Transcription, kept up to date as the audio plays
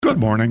Good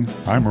morning,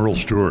 I'm Earl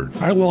Stewart.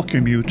 I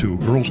welcome you to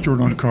Earl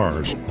Stewart on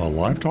Cars, a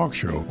live talk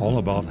show all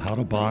about how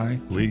to buy,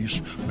 lease,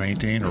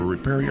 maintain, or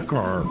repair your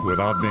car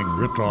without being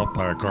ripped off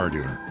by a car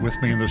dealer. With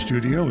me in the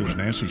studio is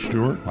Nancy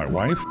Stewart, my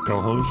wife,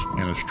 co-host,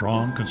 and a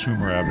strong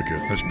consumer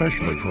advocate,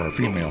 especially for our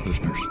female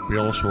listeners. We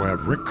also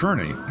have Rick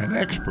Kearney, an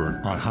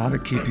expert on how to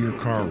keep your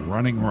car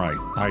running right.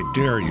 I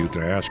dare you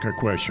to ask a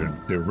question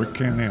that Rick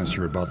can't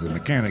answer about the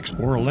mechanics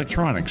or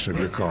electronics of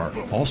your car.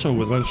 Also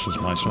with us is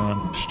my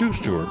son, Stu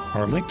Stewart,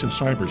 our link to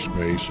cyberspace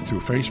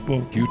through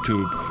Facebook,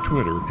 YouTube,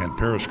 Twitter, and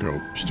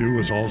Periscope. Stu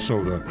is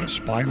also the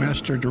Spy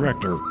Master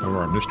Director of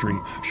our Mystery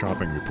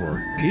Shopping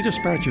Report. He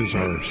dispatches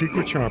our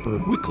secret shopper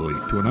weekly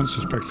to an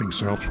unsuspecting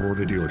South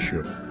Florida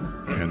dealership.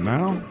 And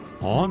now,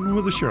 on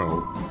with the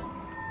show.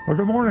 Well,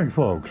 good morning,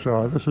 folks.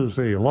 This is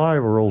the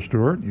live Earl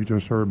Stewart. You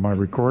just heard my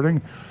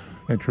recording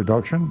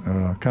introduction.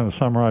 Kind of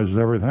summarizes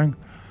everything.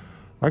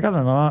 I got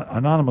an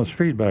anonymous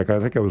feedback, I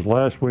think it was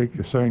last week,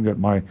 saying that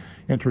my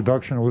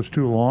introduction was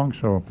too long,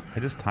 so... I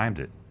just timed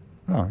it.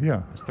 Oh,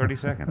 yeah. It's 30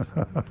 seconds.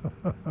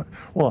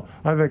 Well,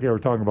 I think they were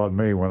talking about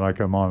me when I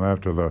come on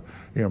after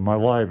my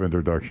live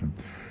introduction.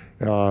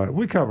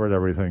 We covered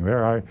everything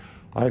there.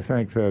 I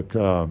think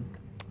that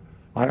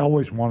I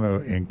always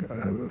want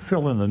to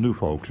fill in the new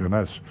folks, and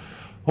that's...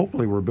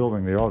 Hopefully we're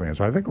building the audience.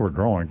 I think we're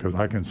growing, because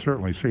I can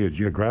certainly see it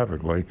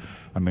geographically.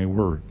 I mean,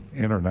 we're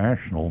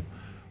international.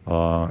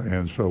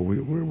 And so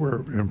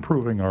we're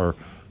improving our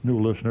new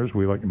listeners.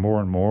 We like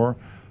more and more.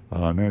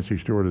 Nancy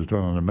Stewart has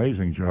done an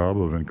amazing job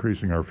of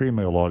increasing our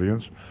female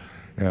audience.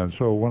 And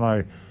so when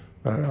I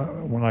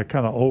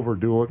kind of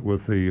overdo it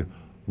with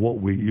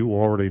you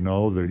already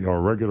know, our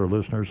regular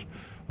listeners,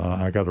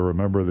 I got to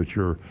remember that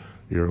you're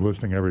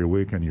listening every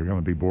week, and you're going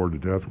to be bored to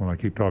death when I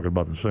keep talking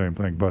about the same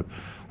thing. But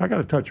I got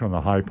to touch on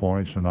the high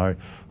points, and I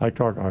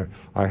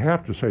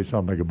have to say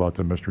something about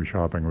the Mystery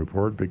Shopping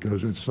Report,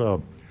 because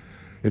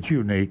it's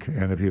unique,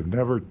 and if you've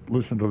never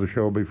listened to the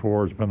show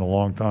before, it's been a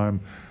long time.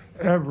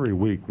 Every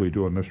week we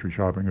do a Mystery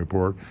Shopping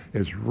Report.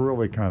 It's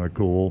really kind of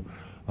cool.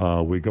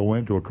 We go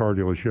into a car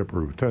dealership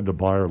or tend to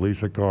buy or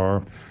lease a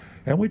car,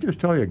 and we just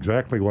tell you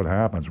exactly what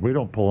happens. We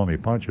don't pull any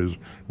punches.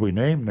 We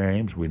name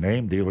names. We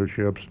name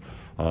dealerships.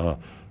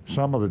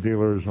 Some of the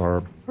dealers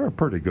are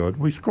pretty good.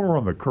 We score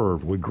on the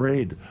curve. We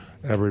grade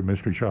every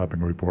Mystery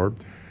Shopping Report,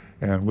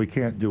 and we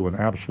can't do an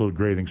absolute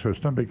grading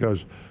system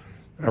because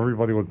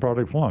everybody would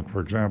probably flunk. For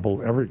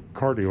example, every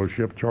car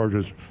dealership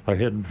charges a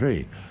hidden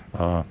fee,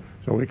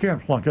 so we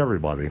can't flunk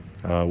everybody.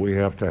 We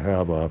have to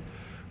have a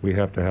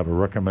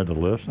recommended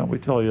list, and we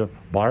tell you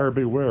buyer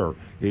beware,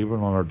 even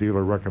on our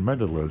dealer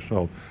recommended list.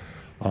 So,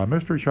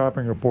 Mystery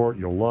Shopping Report,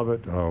 you'll love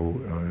it.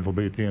 It'll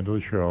be at the end of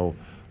the show.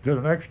 Did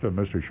an extra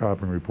Mystery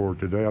Shopping Report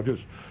today. I'll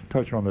just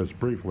touch on this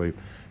briefly.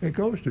 It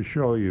goes to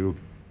show you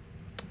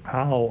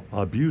how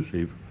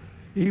abusive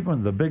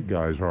even the big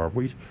guys are.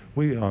 We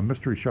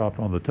mystery shopped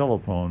on the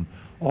telephone,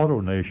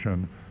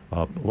 AutoNation,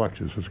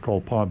 Lexus. It's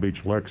called Palm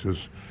Beach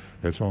Lexus.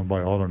 It's owned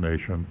by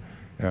AutoNation.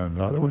 And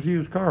there was a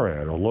used car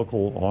ad, a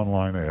local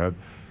online ad.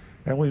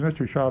 And we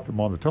mystery shopped them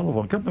on the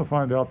telephone. Come to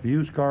find out the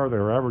used car they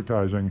were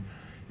advertising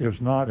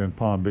is not in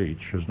Palm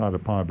Beach. It's not a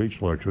Palm Beach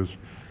Lexus.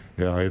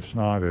 It's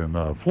not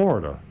in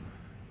Florida.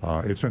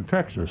 It's in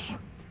Texas.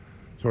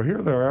 So here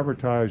they're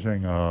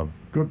advertising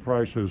good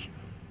prices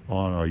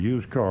on a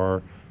used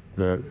car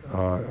that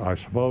I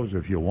suppose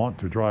if you want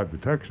to drive to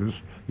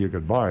Texas, you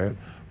could buy it,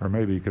 or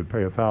maybe you could pay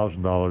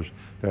 $1,000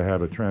 to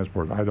have it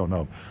transported. I don't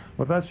know.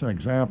 But that's an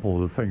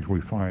example of the things we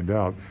find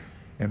out.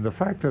 And the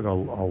fact that a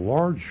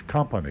large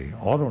company,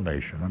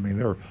 AutoNation, I mean,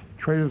 they're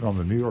traded on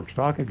the New York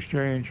Stock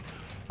Exchange.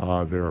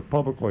 They're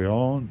publicly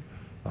owned.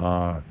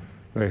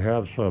 They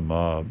have some,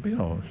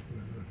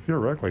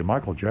 theoretically,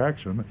 Michael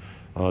Jackson,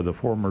 the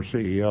former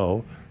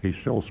CEO, he's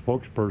still a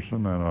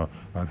spokesperson, and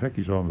I think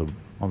he's on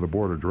the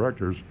board of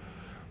directors.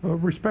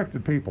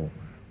 Respected people.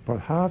 But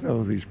how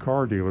do these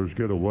car dealers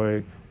get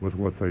away with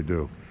what they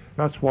do?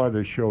 That's why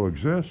this show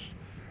exists,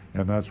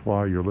 and that's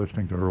why you're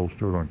listening to Earl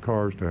Stewart on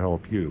Cars, to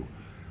help you.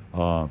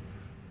 I'm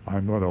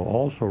going to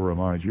also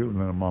remind you, and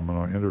then I'm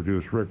going to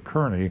introduce Rick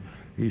Kearney.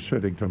 He's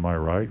sitting to my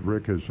right.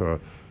 Rick is a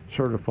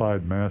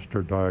certified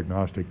master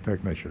diagnostic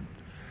technician.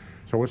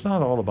 So it's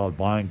not all about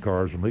buying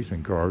cars and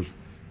leasing cars.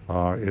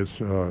 It's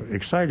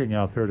exciting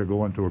out there to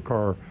go into a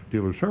car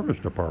dealer service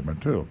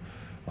department, too.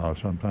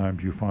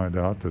 Sometimes you find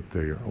out that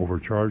they're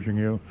overcharging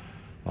you.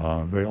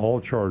 They all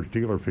charge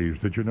dealer fees.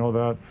 Did you know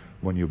that?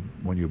 When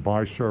you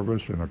buy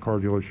service in a car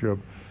dealership,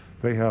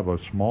 they have a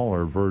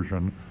smaller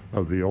version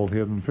of the old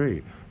hidden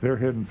fee. Their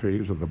hidden fee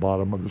is at the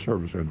bottom of the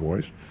service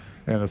invoice,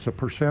 and it's a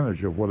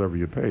percentage of whatever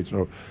you paid.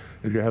 So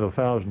if you had a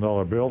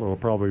 $1,000 bill, it'll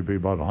probably be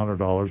about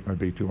 $100,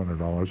 maybe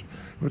 $200. If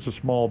it's a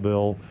small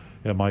bill,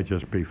 it might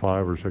just be $5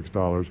 or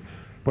 $6,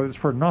 but it's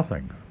for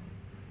nothing.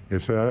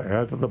 It's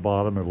add to the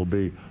bottom. It'll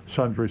be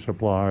sundry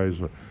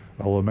supplies.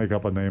 It'll make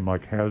up a name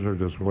like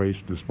hazardous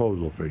waste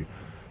disposal fee.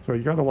 So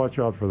you got to watch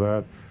out for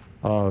that.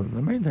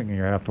 The main thing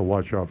you have to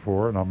watch out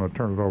for, and I'm going to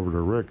turn it over to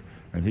Rick,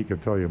 and he can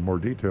tell you more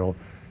detail,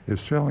 is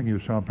selling you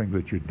something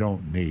that you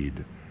don't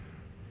need.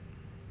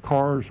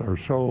 cars are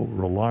so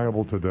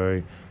reliable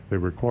today. They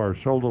require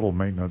so little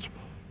maintenance.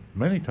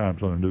 Many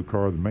times on a new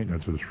car, the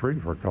maintenance is free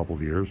for a couple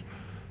of years.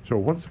 So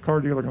what's the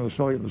car dealer going to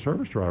sell you in the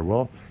service drive?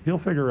 Well, he'll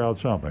figure out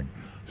something.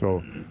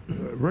 So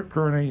Rick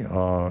Kearney,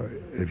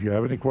 if you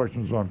have any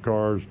questions on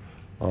cars,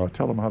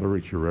 tell them how to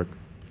reach you, Rick.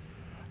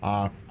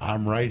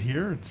 I'm right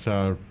here. It's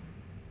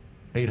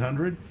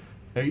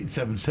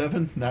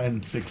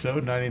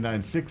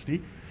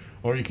 800-877-960-9960.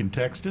 Or you can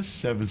text us,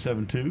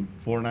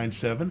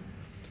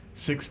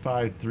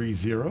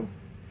 772-497-6530.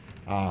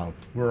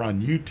 We're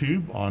on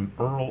YouTube on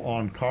Earl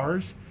on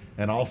Cars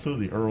and also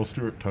the Earl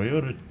Stewart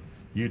Toyota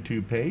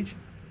YouTube page.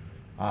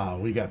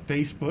 We got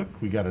Facebook.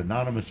 We got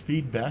anonymous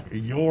feedback,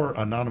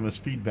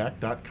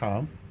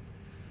 youranonymousfeedback.com.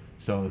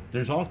 So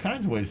there's all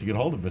kinds of ways to get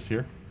hold of us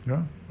here.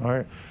 Yeah,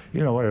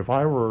 if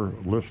I were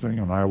listening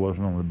and I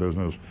wasn't in the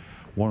business,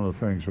 one of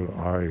the things that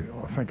I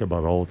think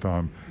about all the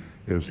time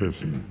is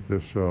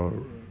this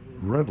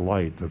red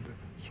light that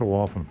so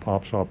often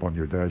pops up on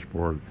your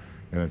dashboard,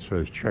 and it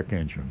says check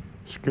engine.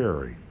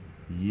 Scary.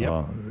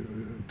 Yep.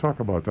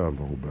 Talk about that a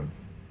little bit.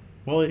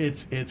 Well,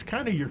 it's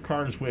kind of your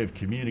car's way of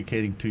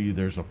communicating to you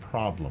there's a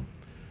problem.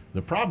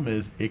 The problem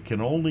is it can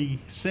only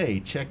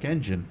say check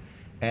engine,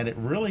 and it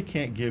really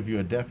can't give you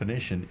a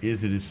definition.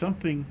 Is it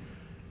something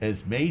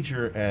as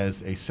major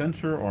as a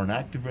sensor or an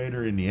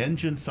activator in the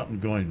engine, something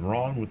going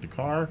wrong with the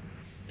car,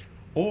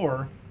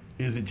 or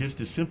is it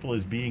just as simple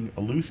as being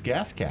a loose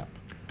gas cap?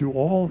 Do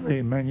all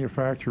the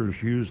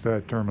manufacturers use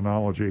that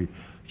terminology,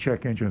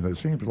 check engine? It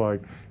seems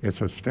like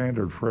it's a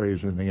standard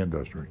phrase in the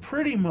industry.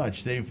 Pretty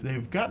much.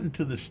 They've gotten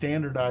to the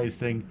standardized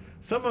thing.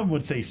 Some of them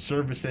would say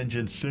service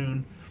engine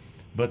soon,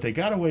 but they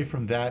got away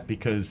from that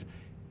because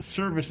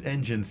service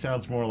engine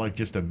sounds more like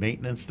just a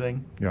maintenance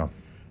thing. Yeah.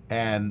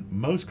 And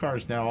most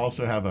cars now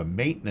also have a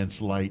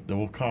maintenance light that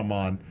will come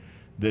on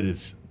that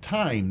is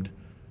timed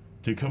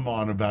to come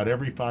on about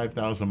every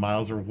 5,000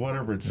 miles or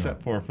whatever it's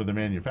set for the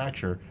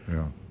manufacturer,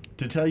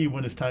 to tell you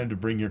when it's time to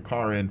bring your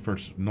car in for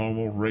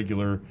normal,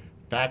 regular,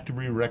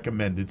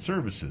 factory-recommended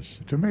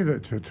services. To me,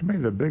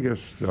 the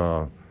biggest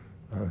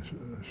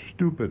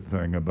stupid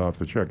thing about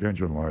the check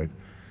engine light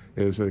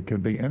is it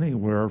can be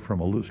anywhere from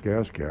a loose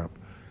gas cap,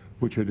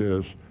 which it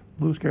is,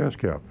 loose gas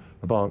cap.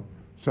 About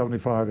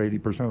 75,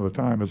 80% of the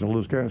time is a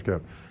loose gas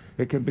cap.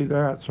 It can be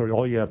that, so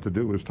all you have to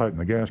do is tighten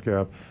the gas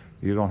cap.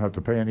 You don't have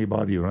to pay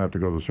anybody. You don't have to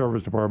go to the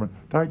service department.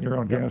 Tighten your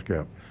own gas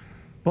cap.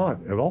 But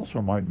it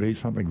also might be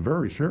something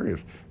very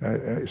serious,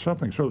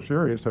 something so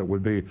serious that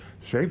would be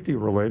safety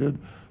related,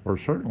 or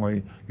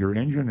certainly your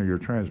engine or your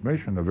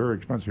transmission, a very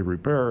expensive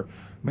repair,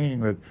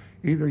 meaning that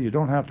either you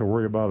don't have to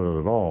worry about it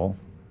at all,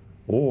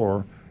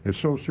 or it's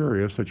so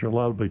serious that you're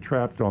allowed to be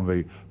trapped on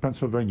the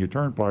Pennsylvania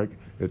Turnpike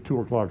at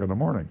 2 o'clock in the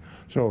morning.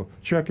 So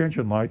check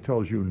engine light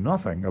tells you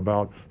nothing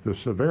about the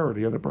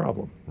severity of the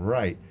problem.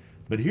 Right.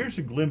 But here's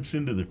a glimpse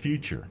into the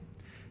future.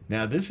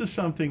 Now, this is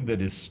something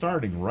that is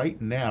starting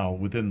right now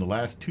within the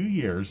last 2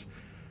 years.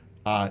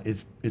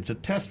 It's a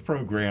test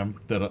program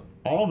that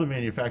all the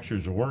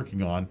manufacturers are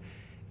working on,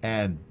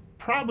 and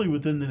probably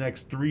within the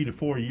next 3 to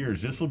 4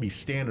 years, this will be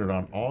standard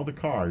on all the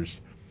cars.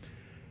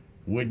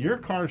 When your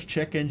car's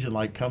check engine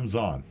light comes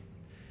on,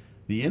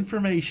 the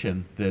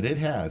information that it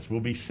has will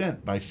be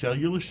sent by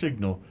cellular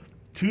signal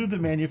to the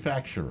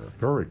manufacturer.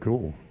 Very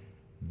cool.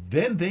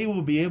 Then they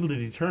will be able to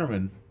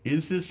determine,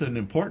 is this an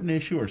important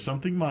issue or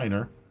something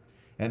minor?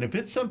 And if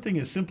it's something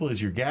as simple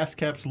as your gas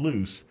cap's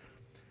loose,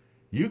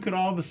 you could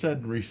all of a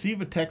sudden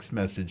receive a text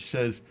message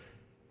says,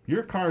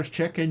 your car's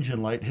check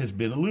engine light has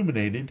been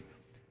illuminated.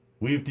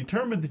 We have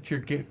determined that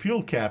your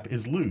fuel cap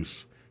is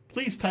loose.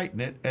 Please tighten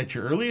it at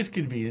your earliest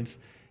convenience,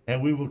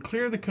 and we will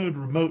clear the code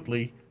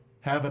remotely.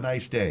 Have a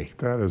nice day.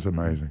 That is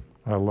amazing.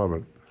 I love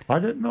it. I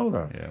didn't know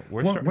that. Yeah,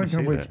 when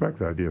can we expect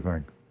that, do you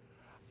think?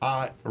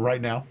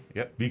 Right now.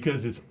 Yep.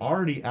 Because it's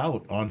already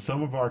out on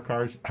some of our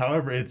cars.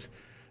 However, it's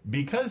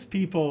because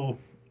people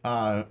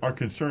are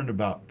concerned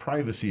about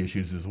privacy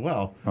issues as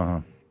well.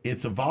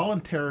 It's a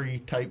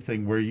voluntary type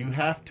thing where you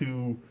have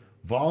to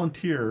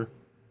volunteer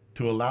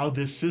to allow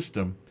this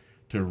system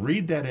to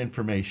read that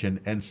information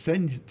and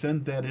send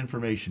that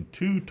information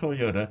to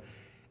Toyota,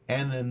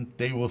 and then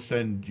they will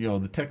send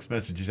the text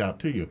messages out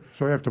to you.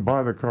 So you have to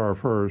buy the car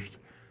first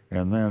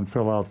and then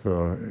fill out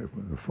the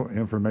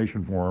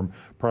information form,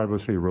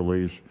 privacy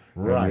release,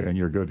 Right. and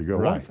you're good to go.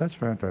 Right. Well, that's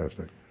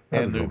fantastic.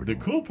 And the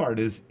cool part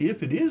is,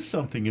 if it is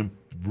something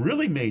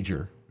really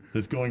major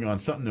that's going on,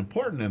 something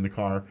important in the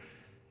car,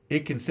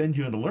 it can send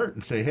you an alert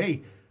and say,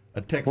 hey,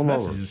 a text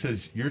message that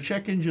says, your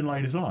check engine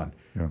light is on.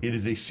 Yeah. It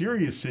is a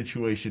serious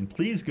situation.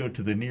 Please go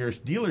to the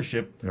nearest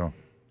dealership,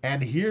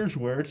 and here's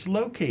where it's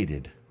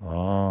located.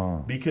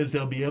 Because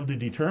they'll be able to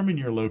determine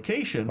your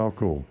location. How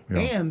cool. Yeah.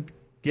 And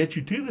get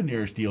you to the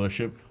nearest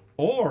dealership,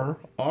 or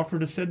offer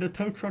to send a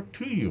tow truck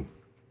to you.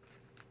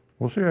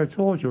 Well, see, I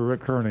told you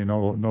Rick Kearney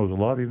knows a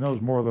lot. He knows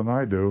more than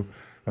I do.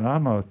 And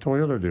I'm a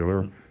Toyota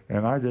dealer,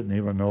 and I didn't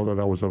even know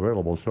that was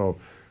available. So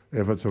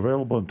if it's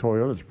available in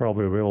Toyota, it's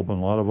probably available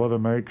in a lot of other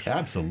makes.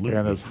 Absolutely.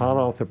 And it's hot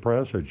off the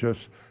press. It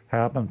just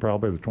happened,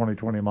 probably the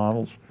 2020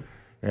 models.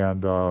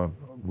 And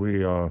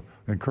we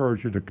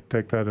encourage you to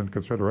take that into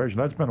consideration.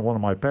 That's been one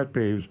of my pet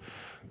peeves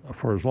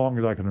for as long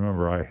as I can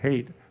remember. I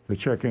hate the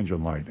check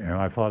engine light, and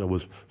I thought it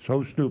was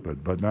so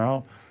stupid. But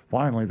now,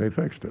 finally, they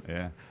fixed it.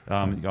 Yeah.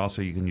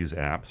 Also, you can use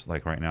apps.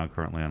 Like right now,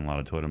 currently on a lot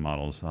of Toyota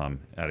models,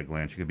 at a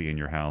glance, you could be in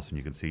your house and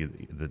you can see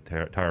the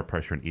tire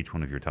pressure in each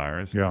one of your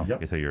tires. Yeah.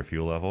 Yep. You tell your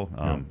fuel level.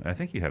 I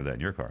think you have that in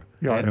your car.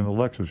 Yeah, And- and the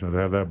Lexus should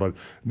have that, but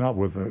not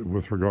with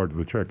regard to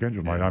the check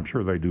engine light. I'm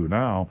sure they do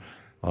now,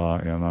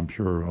 and I'm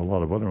sure a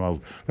lot of other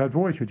models. That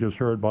voice you just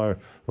heard, by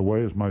the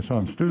way, is my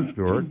son Stu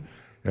Stewart.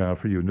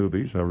 For you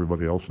newbies,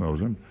 everybody else knows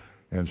him.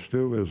 And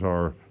Stu is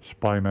our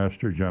spy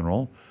master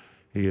general.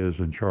 He is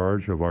in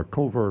charge of our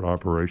covert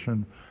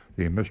operation,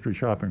 the mystery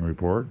shopping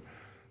report,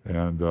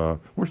 and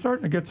we're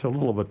starting to get a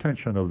little of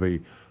attention of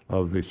the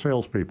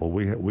salespeople.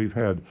 We've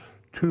had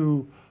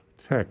 2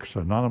 texts,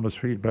 anonymous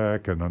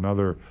feedback, and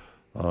another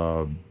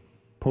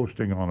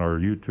posting on our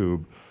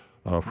YouTube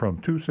from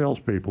 2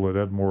 salespeople at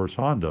Ed Morris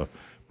Honda.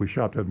 We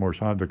shopped Ed Morris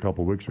Honda a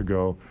couple weeks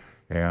ago,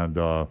 and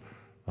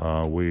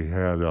we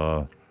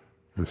had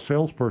the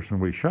salesperson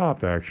we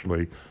shopped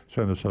actually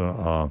sent us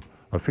a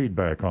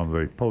feedback on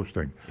the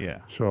posting. Yeah.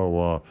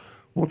 So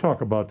we'll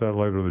talk about that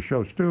later in the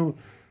show. Stu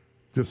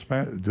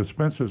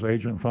dispenses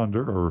Agent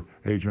Thunder, or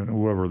agent,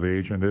 whoever the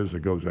agent is that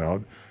goes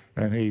out,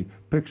 and he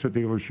picks a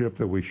dealership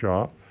that we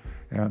shop.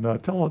 And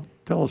tell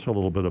us a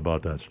little bit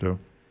about that, Stu.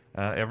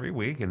 Every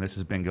week, and this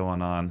has been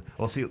going on.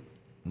 Well, see,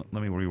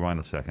 let me rewind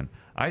a second.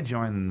 I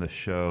joined the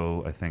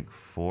show, I think,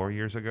 4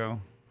 years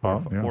ago.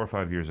 4 or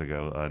 5 years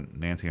ago.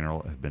 Nancy and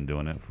Earl have been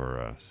doing it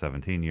for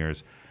 17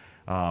 years.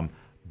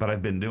 But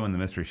I've been doing the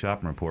Mystery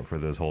Shopping Report for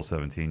those whole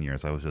 17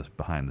 years. I was just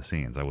behind the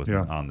scenes. I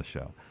wasn't on the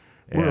show.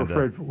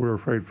 We're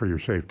afraid for your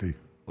safety.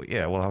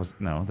 Yeah, well,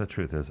 the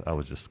truth is, I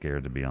was just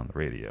scared to be on the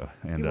radio.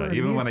 And You were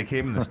even mute. when I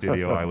came in the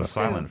studio, I was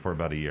silent for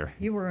about a year.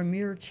 You were a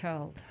mere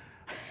child.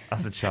 I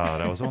was a child.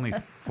 I was only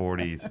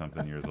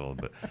 40-something years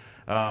old. But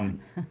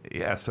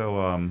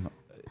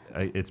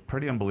it's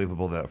pretty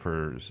unbelievable that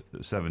for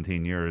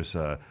 17 years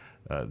that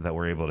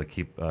we're able to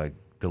keep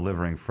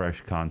delivering fresh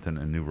content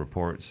and new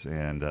reports.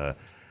 And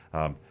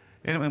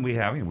we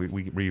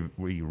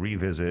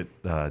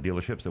revisit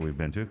dealerships that we've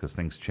been to because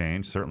things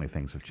change. Certainly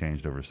things have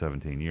changed over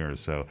 17 years.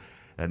 So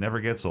it never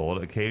gets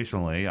old.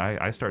 Occasionally,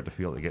 I start to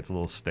feel it gets a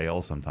little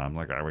stale sometimes.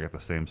 Like, we got the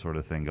same sort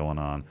of thing going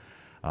on.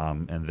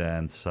 And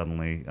then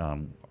suddenly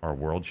our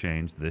world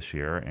changed this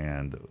year,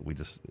 and we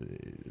just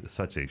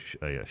such a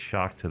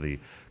shock to the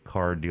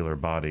car dealer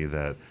body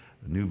that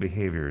new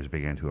behaviors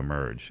began to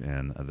emerge,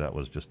 and that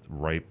was just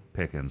ripe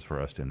pickings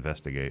for us to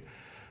investigate.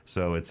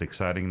 So it's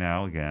exciting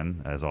now,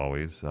 again, as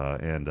always. So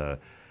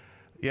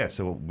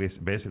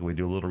basically we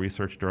do a little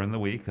research during the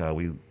week.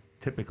 We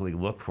typically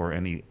look for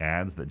any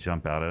ads that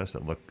jump out at us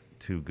that look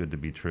too good to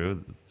be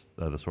true,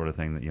 the sort of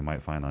thing that you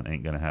might find on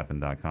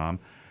ain'tgonnahappen.com.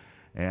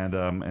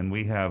 And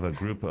we have a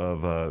group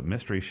of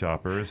mystery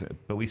shoppers,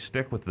 but we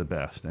stick with the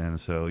best. And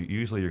so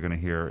usually you're going to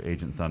hear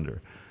Agent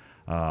Thunder.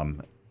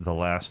 The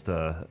last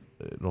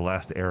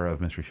era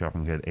of mystery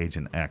shopping, we had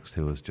Agent X,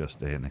 who was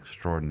just an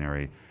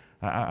extraordinary.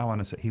 I want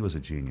to say he was a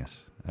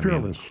genius.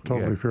 Fearless,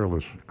 totally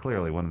fearless.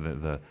 Clearly one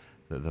of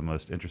the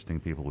most interesting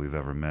people we've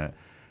ever met.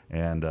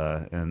 And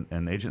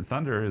Agent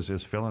Thunder is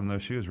filling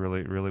those shoes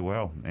really, really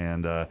well.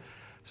 And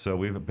so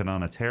we've been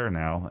on a tear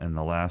now in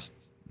the last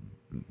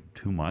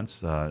 2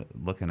 months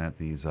looking at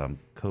these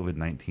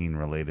COVID-19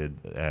 related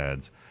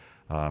ads.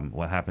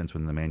 What happens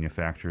when the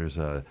manufacturers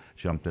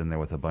jumped in there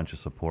with a bunch of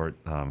support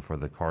for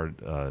the car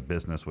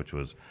business, which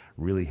was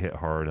really hit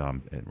hard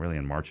really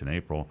in March and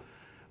April.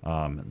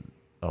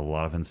 A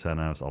lot of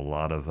incentives, a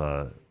lot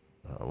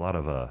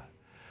of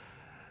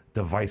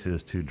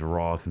devices to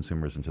draw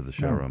consumers into the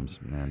showrooms.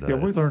 And,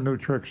 We learn new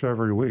tricks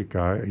every week.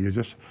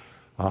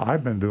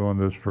 I've been doing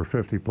this for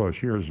 50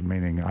 plus years,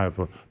 meaning I've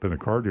been a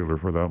car dealer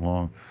for that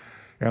long.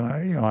 And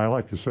I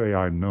like to say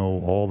I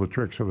know all the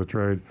tricks of the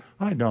trade.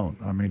 I don't.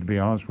 I mean, to be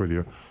honest with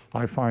you,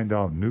 I find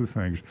out new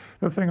things.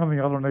 The thing on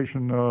the Other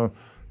Nation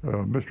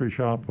mystery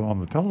shop on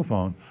the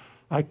telephone,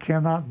 I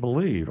cannot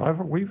believe.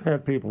 We've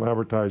had people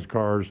advertise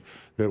cars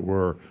that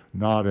were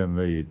not in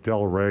the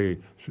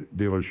Delray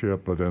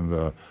dealership, but in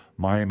the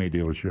Miami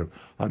dealership.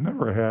 I've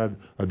never had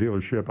a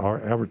dealership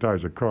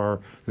advertise a car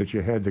that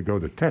you had to go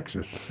to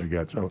Texas to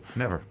get. So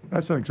Never.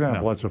 That's an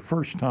example. No. That's the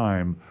first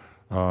time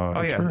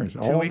experience.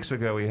 Yeah. 2 weeks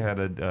ago we had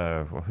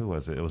who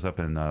was it? It was up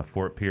in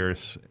Fort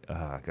Pierce.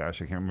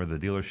 Gosh, I can't remember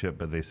the dealership,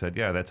 but they said,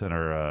 yeah, that's in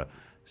our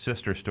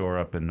sister store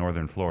up in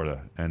northern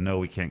Florida. And no,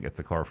 we can't get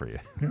the car for you.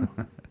 Yeah.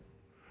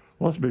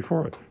 Well,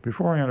 before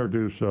I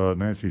introduce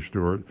Nancy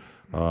Stewart,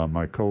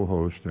 my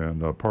co-host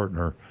and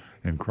partner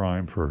in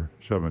crime for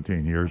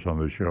 17 years on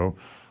this show,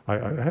 I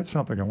had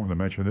something I wanted to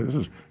mention. This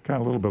is kind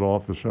of a little bit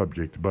off the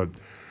subject, but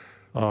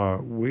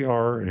we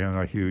are in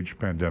a huge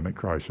pandemic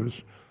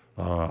crisis.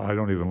 I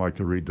don't even like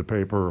to read the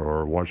paper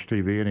or watch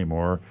TV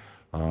anymore.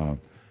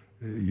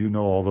 You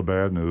know all the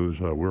bad news.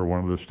 We're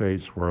one of the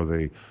states where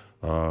the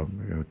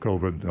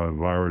COVID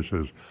virus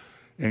is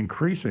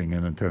increasing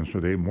in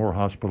intensity, more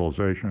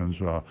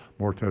hospitalizations,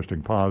 more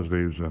testing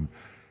positives,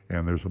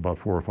 and there's about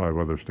 4 or 5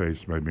 other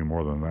states, maybe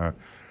more than that.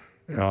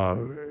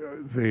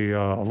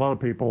 A lot of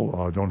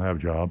people don't have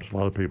jobs. A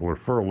lot of people are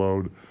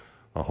furloughed.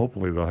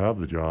 Hopefully they'll have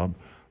the job.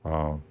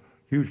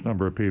 Huge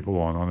number of people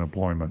on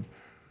unemployment.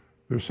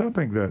 There's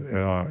something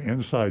that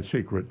inside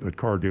secret that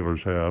car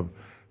dealers have.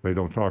 They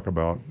don't talk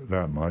about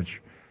that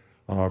much.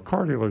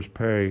 Car dealers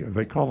pay,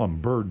 they call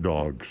them bird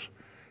dogs.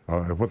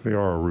 What they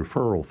are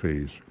referral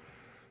fees.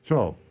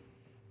 So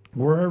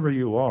wherever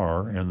you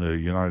are in the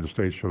United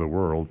States or the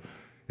world,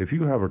 if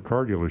you have a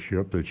car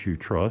dealership that you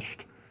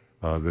trust,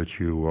 that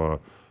you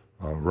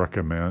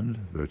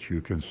recommend, that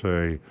you can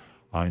say,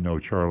 I know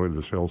Charlie,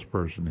 the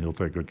salesperson, he'll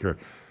take good care.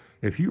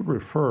 If you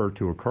refer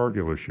to a car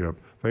dealership,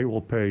 they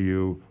will pay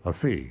you a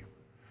fee.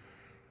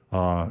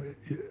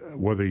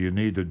 Whether you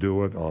need to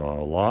do it a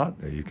lot,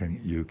 you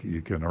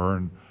can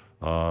earn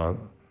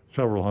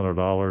several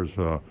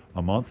 $100s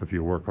a month if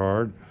you work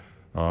hard.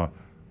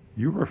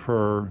 You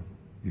refer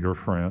your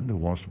friend who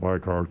wants to buy a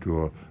car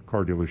to a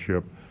car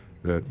dealership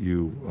that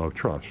you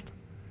trust,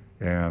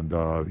 and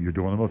you're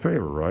doing them a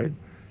favor, right?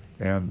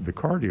 And the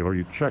car dealer,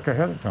 you check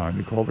ahead of time.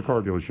 You call the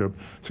car dealership,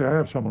 say, I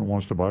have someone who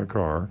wants to buy a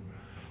car.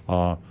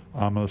 I'm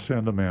going to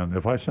send them in.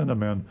 If I send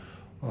them in,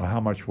 how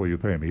much will you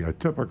pay me? A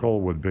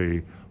typical would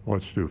be,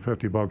 let's do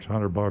 $50,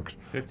 $100.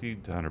 50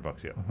 to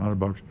 $100, yeah.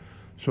 $100.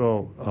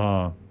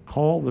 So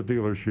call the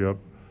dealership.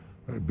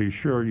 Be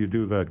sure you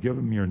do that. Give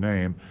them your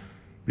name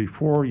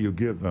before you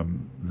give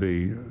them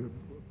the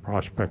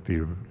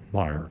prospective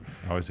buyer.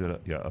 I always do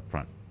it, up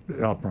front.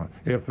 Up front.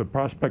 If the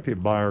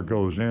prospective buyer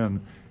goes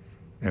in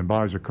and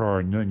buys a car,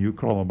 and then you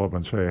call them up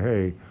and say,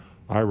 hey,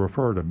 I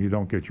referred him, you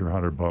don't get your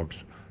 $100 or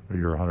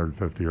your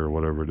 $150 or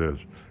whatever it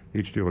is.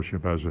 Each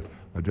dealership has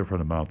a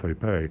different amount they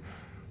pay.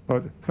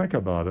 But think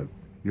about it.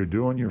 You're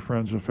doing your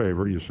friends a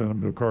favor. You send them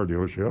to a car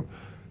dealership.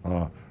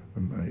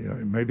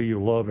 Maybe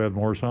you love Ed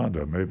Morse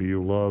Honda. Maybe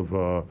you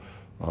love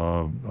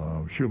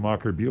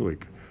Schumacher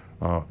Buick.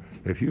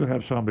 If you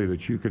have somebody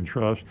that you can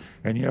trust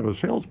and you have a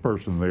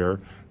salesperson there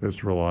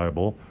that's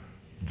reliable,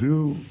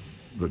 do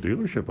the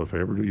dealership a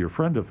favor, do your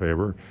friend a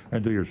favor,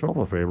 and do yourself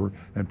a favor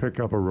and pick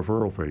up a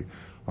referral fee.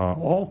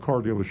 All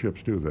car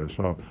dealerships do this.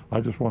 I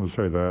just want to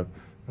say that.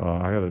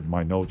 I had it in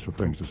my notes of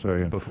things to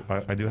say. And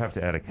I do have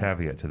to add a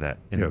caveat to that.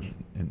 Yes.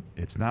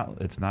 It's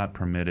not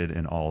permitted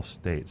in all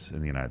states in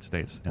the United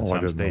States. In I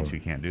some didn't know states, that.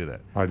 you can't do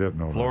that. I didn't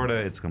know Florida,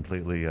 that. it's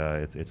completely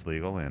it's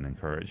legal and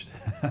encouraged.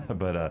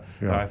 But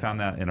Yeah. I found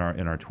that in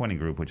our 20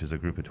 group, which is a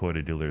group of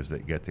Toyota dealers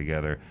that get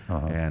together,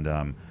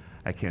 and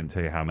I can't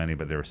tell you how many,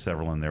 but there are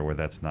several in there where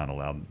that's not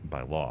allowed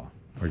by law.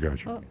 I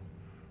got you.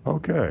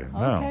 Okay,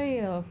 now,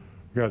 Okay,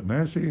 got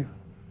Nancy,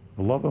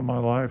 the love of my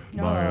life,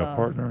 my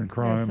partner in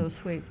crime. you're so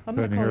sweet. I'm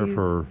Been gonna call here you.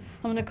 for,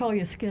 I'm gonna call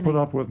you Skinny. put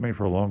up with me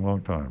for a long,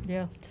 long time.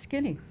 Yeah,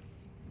 Skinny.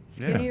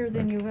 Yeah. Skinnier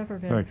than you've ever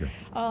been. Thank you.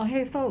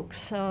 Hey,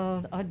 folks,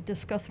 I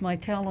discussed my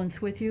talents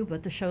with you,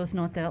 but the show's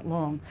not that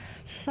long.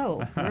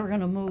 So we're going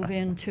to move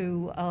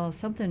into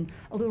something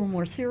a little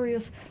more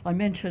serious. I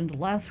mentioned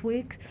last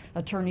week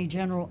Attorney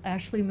General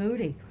Ashley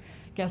Moody.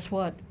 Guess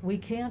what? We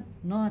can't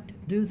not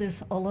do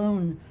this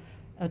alone,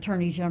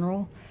 Attorney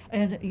General.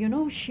 And you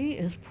know, she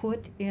has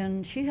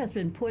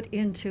been put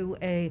into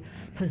a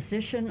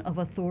position of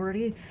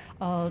authority.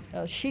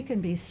 She can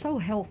be so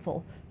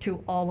helpful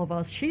to all of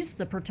us. She's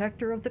the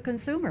protector of the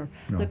consumer,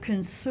 the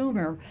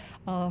consumer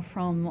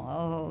from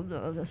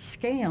the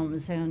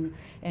scams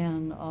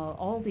and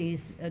all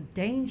these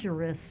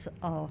dangerous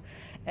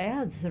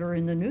ads that are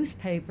in the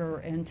newspaper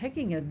and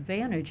taking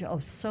advantage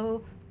of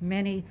so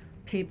many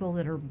people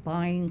that are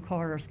buying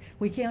cars.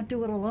 We can't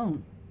do it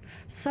alone.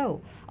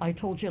 So I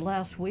told you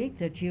last week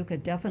that you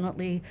could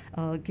definitely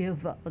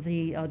give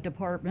the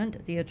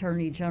department, the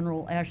Attorney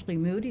General Ashley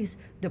Moody's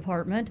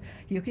department,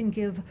 you can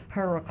give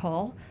her a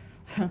call.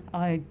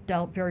 I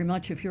doubt very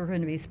much if you're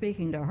going to be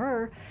speaking to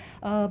her,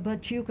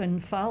 but you can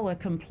file a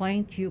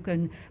complaint, you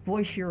can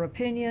voice your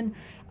opinion.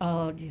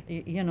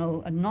 You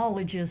know,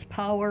 knowledge is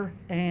power,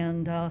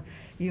 and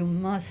you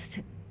must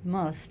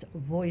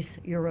voice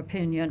your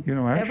opinion. You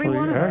know, Every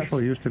one of us.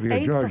 Ashley used to be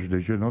a judge.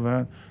 Did you know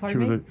that?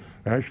 Pardon me?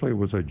 Ashley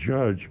was a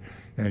judge,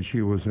 and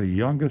she was the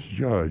youngest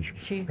judge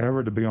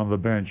ever to be on the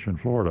bench in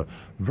Florida.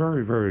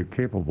 Very, very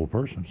capable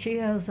person. She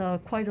has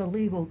quite a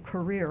legal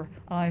career.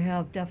 I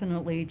have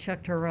definitely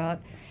checked her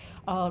out.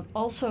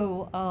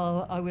 Also,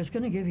 I was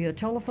going to give you a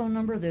telephone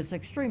number that's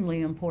extremely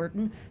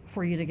important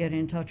for you to get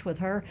in touch with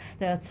her.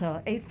 That's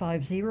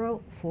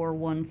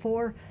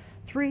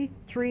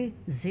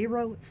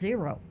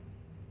 850-414-3300.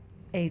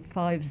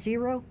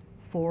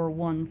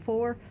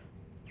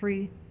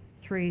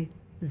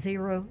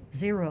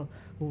 850-414-3300.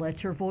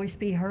 Let your voice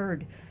be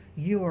heard.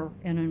 You're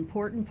an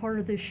important part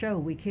of this show.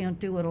 We can't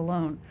do it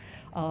alone.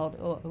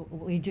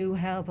 We do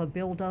have a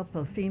buildup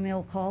of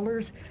female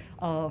callers,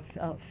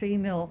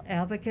 female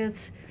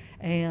advocates,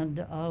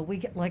 and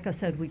like I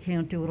said, we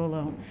can't do it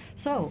alone.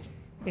 So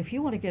if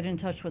you want to get in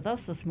touch with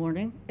us this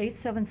morning,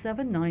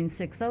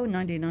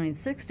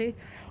 877-960-9960,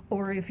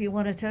 or if you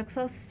want to text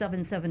us,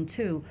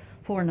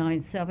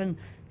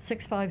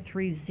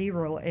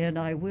 772-497-6530, and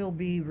I will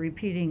be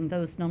repeating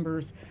those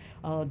numbers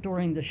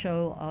during the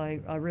show.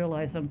 I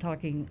realize I'm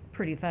talking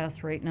pretty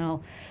fast right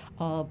now.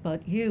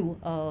 But you,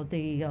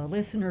 the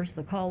listeners,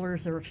 the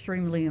callers, are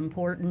extremely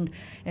important,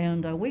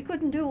 and we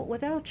couldn't do it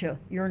without you.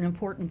 You're an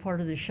important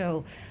part of the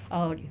show.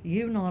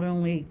 You not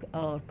only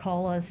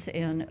call us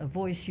and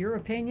voice your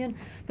opinion,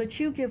 but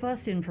you give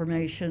us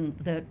information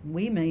that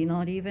we may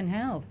not even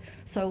have.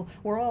 So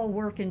we're all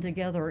working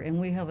together, and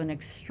we have an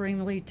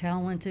extremely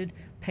talented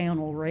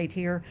panel right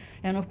here.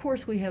 And of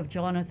course, we have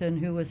Jonathan,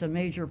 who is a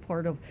major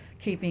part of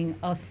keeping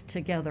us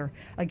together.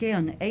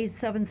 Again,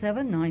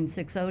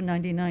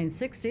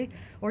 877-960-9960,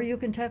 or you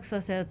can text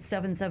us at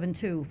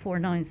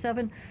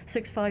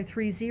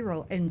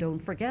 772-497-6530. And don't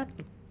forget,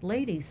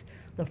 ladies,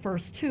 the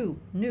first 2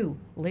 new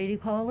lady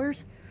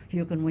callers,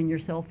 you can win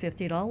yourself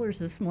 $50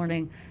 this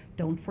morning.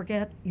 Don't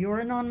forget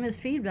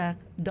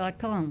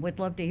youranonymousfeedback.com. We'd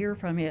love to hear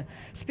from you.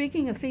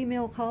 Speaking of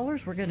female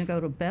callers, we're going to go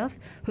to Beth,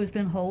 who's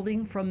been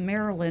holding from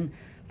Maryland.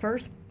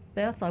 First,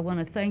 Beth, I want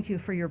to thank you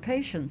for your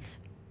patience.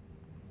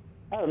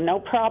 Oh, no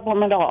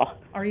problem at all.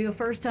 Are you a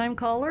first-time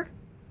caller?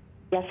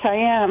 Yes, I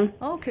am.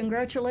 Oh,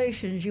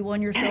 congratulations. You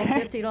won yourself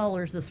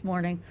 $50 this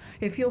morning.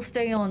 If you'll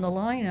stay on the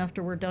line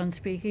after we're done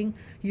speaking,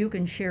 you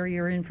can share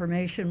your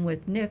information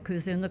with Nick,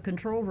 who's in the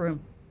control room.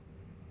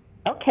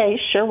 Okay,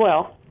 sure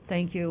will.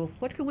 Thank you.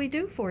 What can we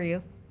do for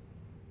you?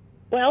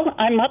 Well,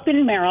 I'm up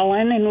in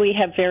Maryland, and we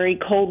have very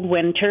cold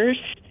winters.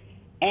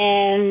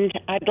 And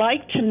I'd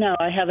like to know,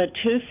 I have a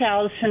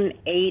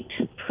 2008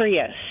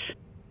 Prius,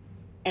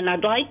 and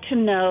I'd like to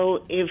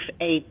know if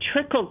a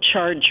trickle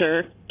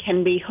charger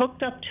can be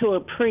hooked up to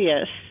a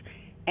Prius,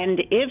 and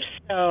if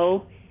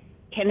so,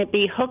 can it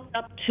be hooked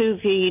up to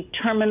the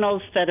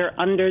terminals that are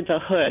under the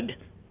hood?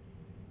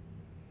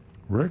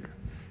 Rick?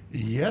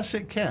 Yes,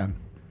 it can.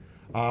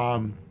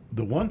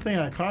 The one thing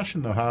I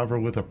caution, though, however,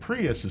 with a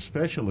Prius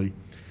especially,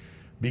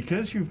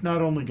 because you've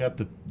not only got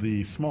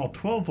the small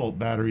 12-volt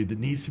battery that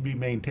needs to be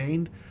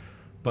maintained,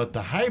 but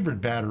the hybrid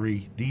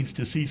battery needs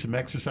to see some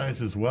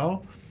exercise as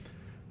well.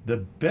 The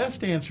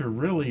best answer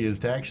really is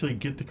to actually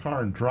get the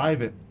car and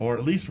drive it, or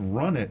at least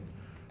run it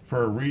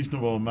for a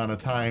reasonable amount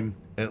of time,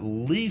 at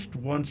least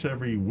once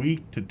every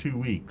week to 2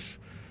 weeks.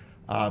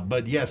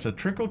 But yes, a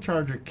trickle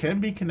charger can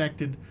be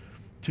connected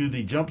to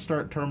the jump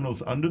start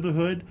terminals under the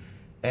hood,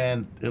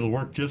 and it'll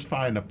work just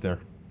fine up there.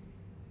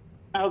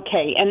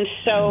 Okay, and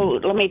so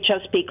let me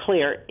just be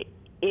clear.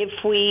 If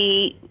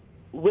we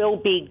will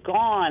be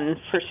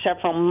gone for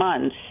several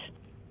months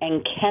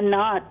and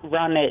cannot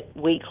run it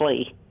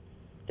weekly,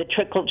 the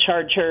trickle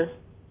charger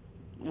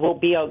will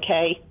be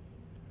okay?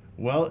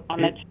 Well,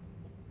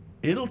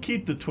 it'll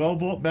keep the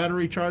 12-volt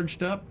battery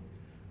charged up,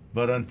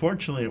 but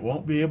unfortunately it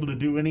won't be able to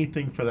do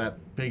anything for that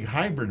big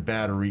hybrid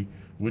battery,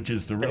 which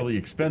is the really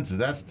expensive.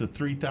 That's the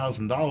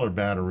 $3,000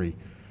 battery.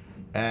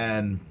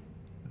 And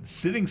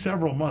sitting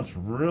several months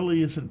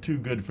really isn't too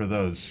good for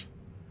those.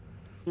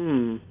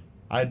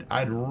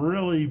 I'd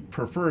really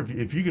prefer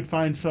if you could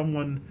find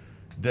someone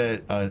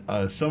that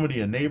a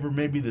neighbor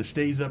maybe that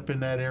stays up in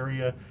that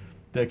area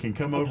that can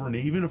come over, and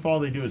even if all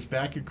they do is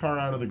back your car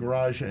out of the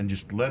garage and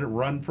just let it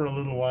run for a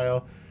little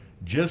while,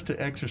 just to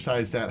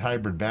exercise that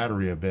hybrid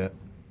battery a bit.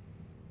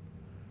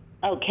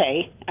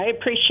 Okay, I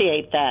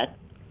appreciate that.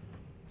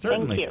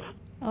 Certainly. Thank you.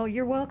 Oh,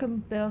 you're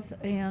welcome, Beth,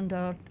 and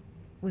it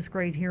was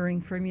great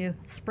hearing from you.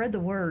 Spread the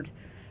word.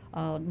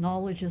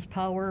 Knowledge is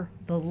power.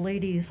 The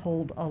ladies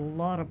hold a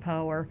lot of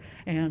power,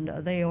 and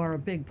they are a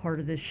big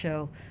part of this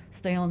show.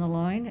 Stay on the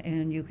line,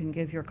 and you can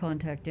give your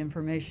contact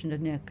information to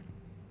Nick.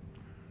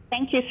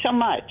 Thank you so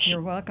much.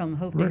 You're welcome.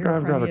 Hope to Rick, hear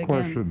I've from got you a again.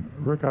 question.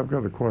 Rick, I've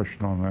got a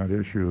question on that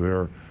issue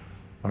there.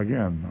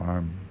 Again,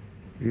 I'm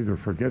either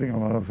forgetting a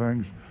lot of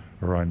things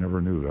or I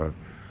never knew that.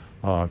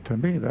 To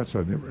me, that's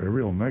a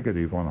real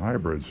negative on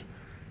hybrids.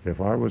 If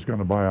I was going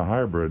to buy a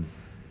hybrid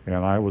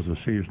and I was a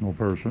seasonal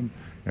person,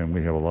 and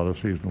we have a lot of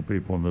seasonal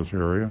people in this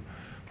area,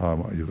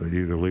 they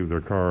either leave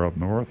their car up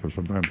north or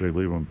sometimes they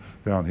leave them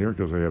down here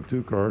because they have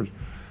 2 cars.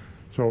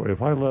 So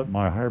if I let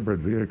my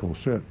hybrid vehicle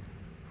sit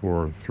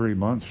for 3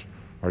 months,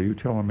 are you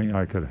telling me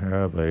I could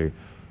have a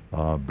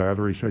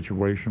battery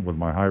situation with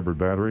my hybrid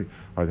battery?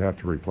 I'd have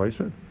to replace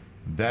it?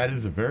 That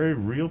is a very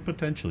real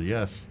potential,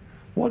 yes.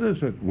 What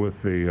is it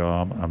with the,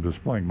 I'm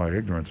displaying my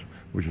ignorance,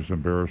 which is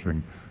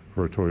embarrassing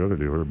for a Toyota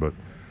dealer, but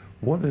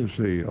what is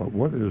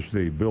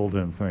the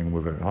built-in thing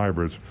with the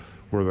hybrids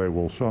where they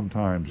will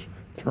sometimes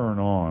turn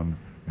on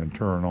and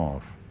turn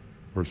off?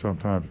 Or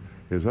sometimes,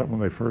 is that when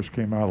they first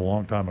came out a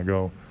long time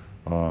ago?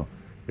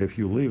 If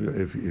you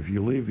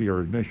leave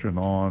your ignition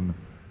on,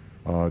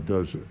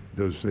 does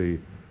the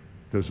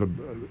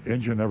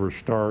engine ever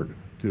start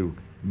to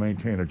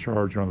maintain a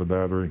charge on the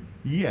battery?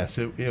 Yes,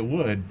 it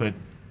would, but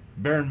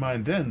bear in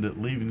mind then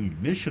that leaving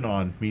ignition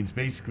on means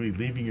basically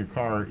leaving your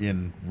car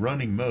in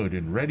running mode,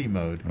 in ready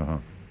mode,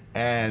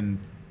 and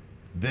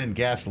then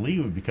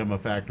gasoline would become a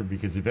factor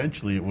because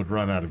eventually it would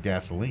run out of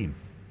gasoline.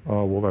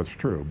 Well, that's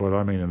true, but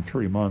I mean in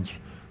 3 months,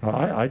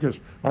 I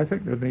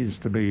think there needs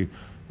to be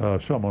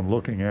someone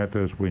looking at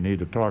this. We need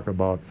to talk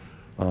about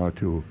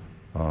to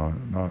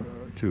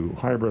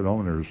hybrid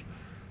owners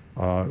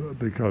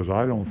because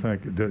I don't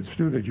think,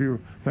 Stu, did you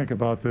think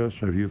about this?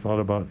 Have you thought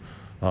about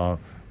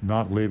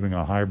not leaving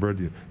a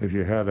hybrid? If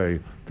you had a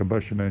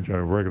combustion engine,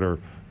 a regular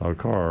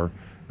car,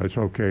 it's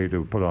okay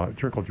to put a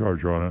trickle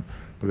charger on it,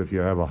 but if you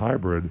have a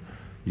hybrid,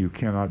 you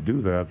cannot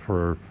do that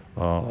for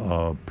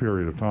a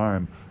period of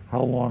time.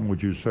 How long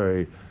would you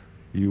say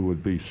you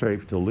would be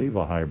safe to leave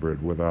a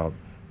hybrid without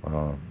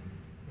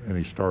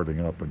any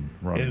starting up and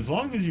running? As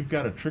long as you've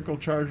got a trickle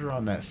charger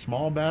on that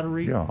small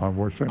battery, Yeah,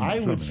 we're saying. I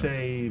would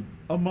say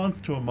a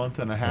month to a month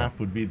and a half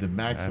would be the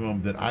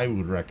maximum that I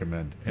would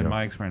recommend. In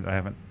my experience, I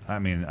haven't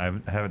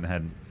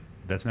had.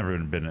 That's never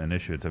been an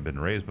issue. It's been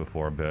raised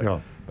before,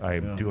 but I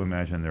do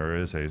imagine there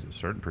is a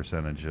certain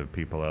percentage of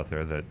people out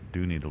there that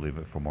do need to leave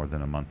it for more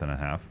than a month and a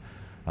half.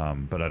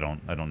 But I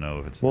don't know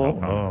if it's how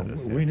common it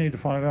is. We need to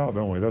find out,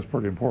 don't we? That's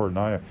pretty important.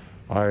 I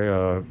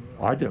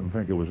didn't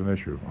think it was an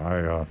issue.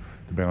 To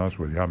be honest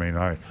with you, I mean,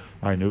 I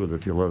knew that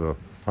if you let a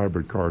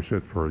hybrid car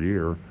sit for a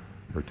year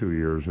or 2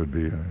 years, it'd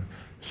be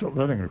so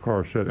letting a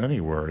car sit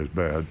anywhere is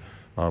bad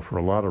for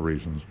a lot of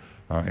reasons,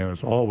 and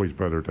it's always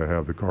better to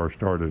have the car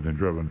started and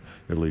driven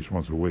at least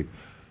once a week.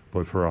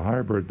 But for a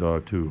hybrid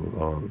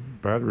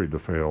battery to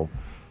fail,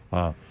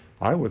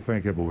 I would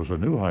think if it was a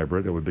new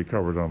hybrid, it would be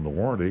covered on the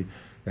warranty,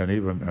 and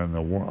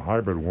the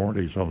hybrid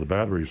warranties on the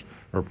batteries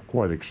are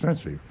quite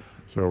extensive.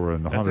 So we're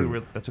in the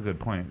That's a good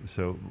point.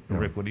 So,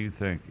 Rick, what do you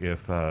think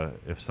if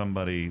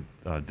somebody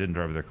didn't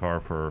drive their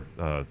car for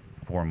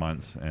 4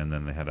 months and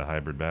then they had a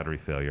hybrid battery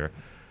failure,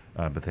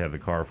 but they had the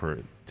car for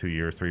 2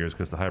 years, 3 years,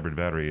 because the hybrid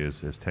battery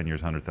is 10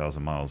 years,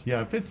 100,000 miles.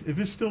 Yeah, if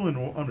it's still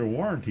under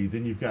warranty,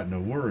 then you've got no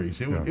worries.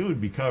 It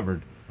would be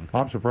covered.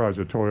 I'm surprised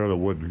that Toyota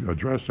wouldn't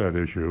address that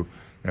issue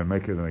and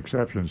make it an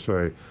exception.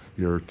 Say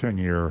your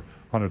 10-year,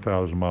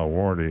 100,000-mile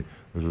warranty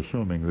is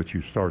assuming that you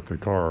start the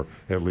car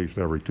at least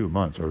every 2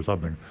 months or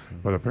something.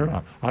 But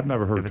apparently, I've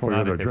never heard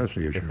Toyota address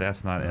the issue. If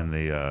that's not in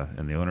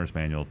the owner's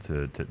manual,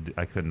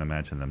 I couldn't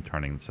imagine them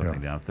turning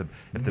something down.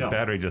 If the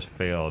battery just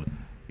failed,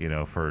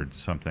 for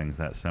something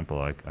that simple,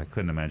 I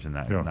couldn't imagine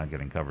that not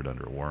getting covered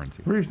under a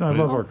warranty. The reason I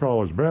love our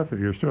callers, Beth, if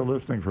you're still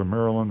listening from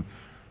Maryland,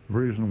 the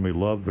reason we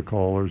love the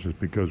callers is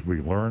because we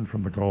learn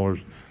from the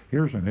callers.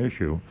 Here's an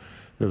issue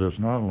that is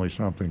not only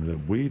something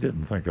that we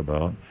didn't think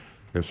about,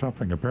 it's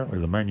something apparently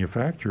the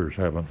manufacturers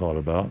haven't thought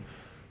about,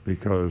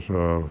 because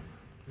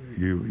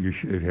you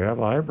should have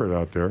a hybrid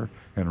out there,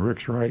 and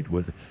Rick's right,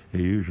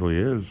 he usually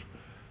is.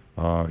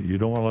 You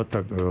don't want to let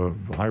that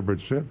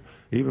hybrid sit,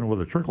 even with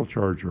a trickle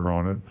charger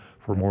on it,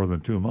 for more than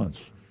 2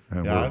 months.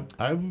 And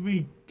I would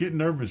be getting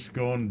nervous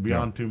going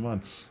beyond 2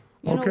 months.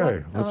 You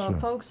okay, know what,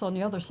 folks, on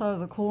the other side of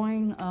the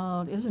coin,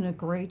 isn't it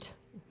great?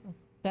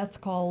 Beth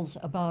calls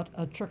about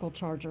a trickle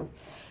charger,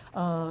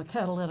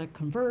 catalytic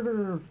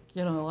converter.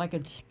 I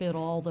could spit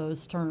all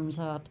those terms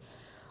out.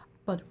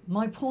 But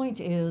my point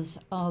is,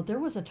 there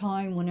was a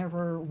time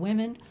whenever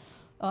women,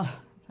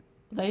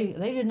 they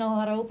didn't know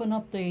how to open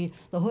up the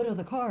hood of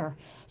the car.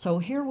 So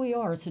here we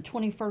are, it's the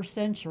 21st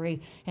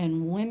century,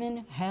 and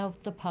women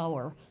have the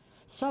power.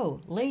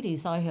 So,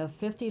 ladies, I have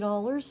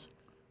 $50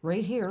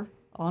 right here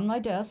on my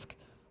desk,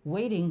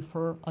 waiting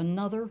for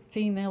another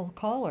female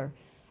caller.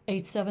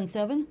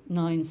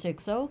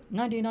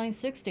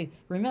 877-960-9960.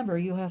 Remember,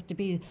 you have to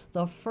be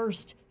the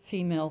first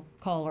female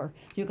caller.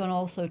 You can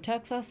also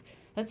text us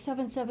at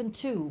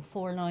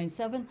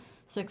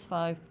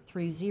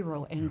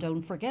 772-497-6530. And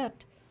don't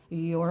forget,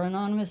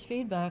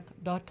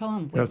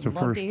 youranonymousfeedback.com. That's the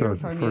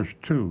first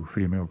two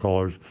female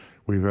callers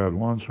we've had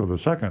one. So the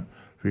second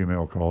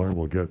female caller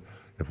will get,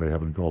 if they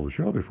haven't called the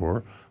show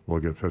before, we'll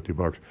get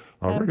 $50.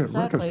 Rick has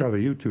got a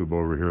YouTube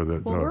over here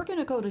that. Well, we're going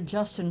to go to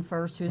Justin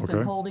first, who's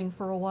been holding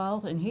for a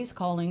while, and he's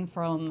calling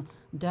from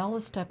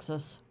Dallas,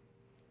 Texas.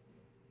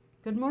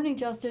 Good morning,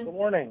 Justin. Good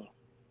morning.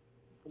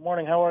 Good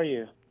morning. How are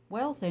you?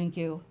 Well, thank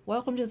you.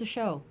 Welcome to the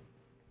show.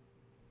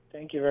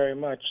 Thank you very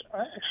much.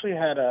 I actually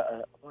had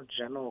a more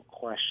general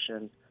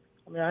question.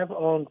 I mean, I've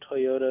owned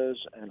Toyotas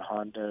and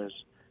Hondas,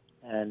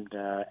 and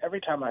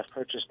every time I've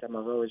purchased them,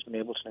 I've always been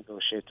able to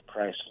negotiate the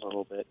price a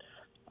little bit.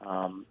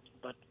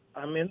 But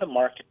I'm in the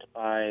market to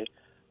buy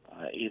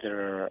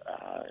either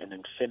an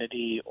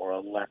Infiniti or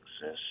a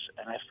Lexus,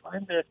 and I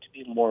find there to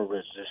be more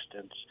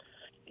resistance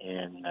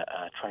in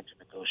trying to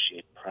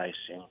negotiate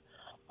pricing.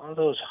 On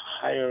those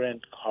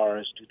higher-end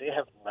cars, do they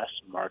have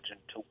less margin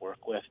to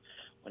work with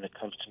when it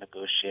comes to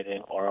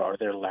negotiating, or are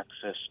there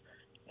Lexus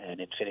and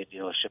Infiniti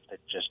dealerships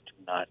that just do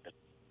not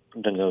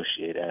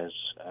negotiate as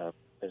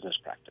business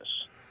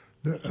practice?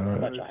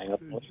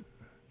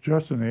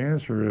 Justin, the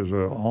answer is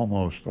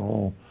almost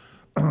all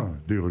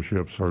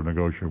dealerships are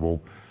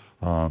negotiable.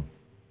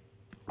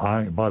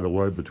 By the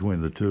way,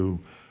 between the two,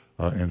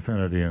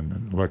 Infiniti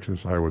and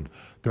Lexus, I would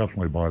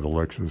definitely buy the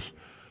Lexus.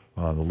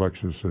 The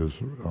Lexus is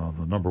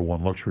the number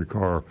one luxury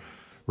car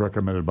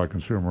recommended by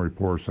Consumer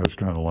Reports. That's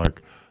kind of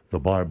like the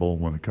Bible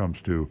when it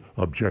comes to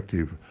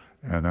objective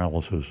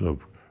analysis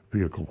of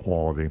vehicle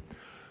quality.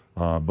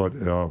 But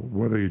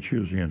whether you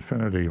choose the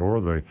Infiniti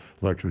or the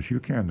Lexus, you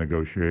can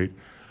negotiate.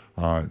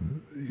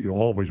 You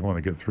always want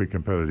to get 3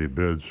 competitive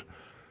bids.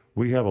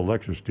 We have a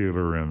Lexus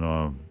dealer in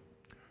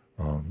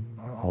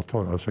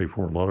I'll say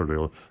Fort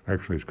Lauderdale.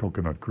 Actually, it's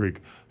Coconut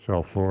Creek,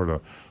 South Florida,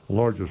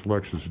 largest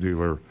Lexus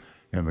dealer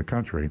in the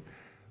country.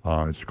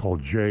 It's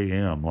called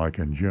JM, like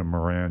in Jim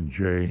Moran,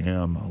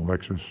 JM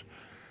Lexus.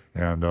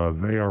 And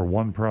they are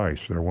one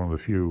price. They're one of the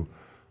few.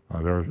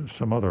 There are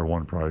some other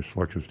one price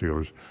Lexus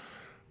dealers.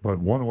 But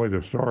one way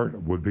to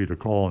start would be to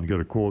call and get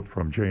a quote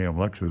from JM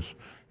Lexus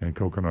in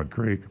Coconut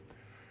Creek.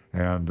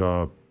 And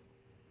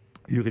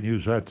you can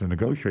use that to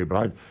negotiate.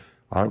 But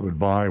I would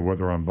buy,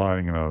 whether I'm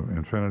buying an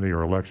Infiniti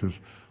or a Lexus,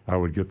 I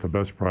would get the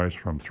best price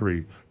from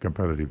 3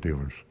 competitive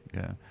dealers.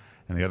 Yeah.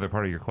 And the other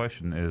part of your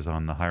question is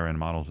on the higher end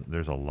models,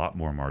 there's a lot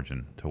more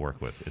margin to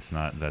work with. It's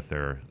not that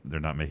they're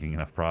not making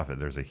enough profit.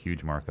 There's a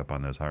huge markup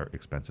on those higher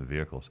expensive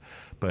vehicles.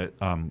 But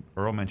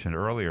Earl mentioned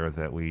earlier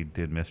that we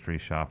did mystery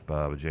shop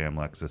with JM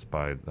Lexus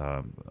by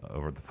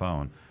over the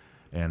phone,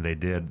 and they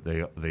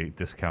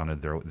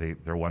discounted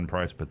their one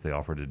price, but they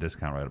offered a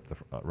discount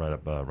right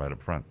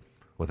up front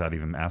without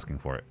even asking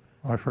for it.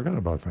 I forgot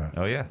about that.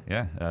 Oh, yeah.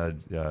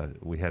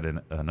 We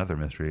had another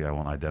mystery. I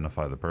won't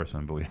identify the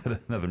person, but we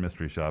had another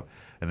mystery shop,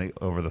 and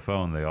over the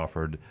phone, they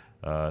offered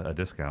a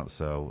discount.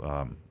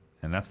 So,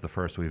 and that's the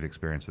first we've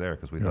experienced there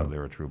because we thought they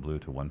were true blue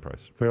to one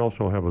price. They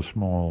also have a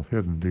small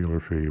hidden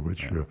dealer fee,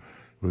 which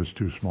was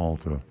too small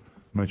to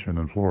mention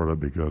in Florida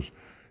because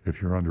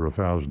if you're under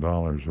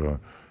 $1,000,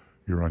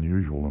 you're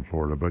unusual in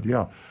Florida.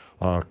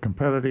 But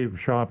competitive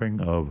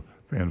shopping of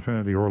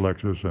Infiniti or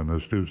Lexus, and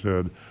as Stu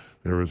said,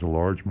 there is a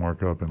large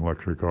markup in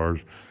luxury cars.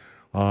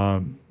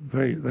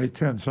 They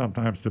tend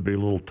sometimes to be a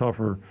little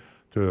tougher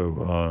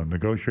to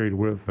negotiate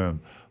with than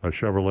a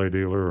Chevrolet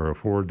dealer or a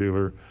Ford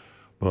dealer.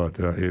 But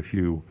if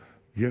you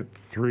get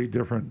 3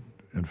 different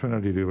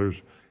Infiniti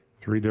dealers,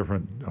 3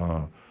 different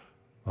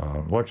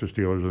Lexus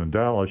dealers, in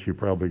Dallas you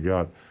probably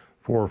got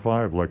 4 or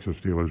 5 Lexus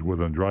dealers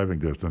within driving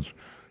distance.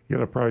 Get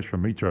a price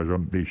from each of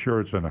them. Be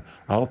sure it's an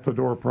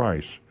out-the-door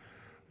price.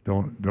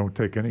 Don't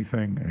take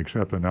anything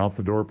except an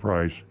out-the-door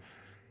price.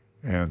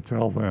 And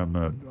tell them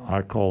that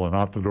I call an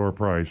out-the-door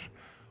price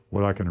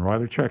what I can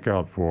write a check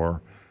out for,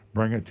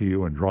 bring it to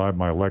you, and drive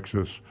my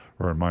Lexus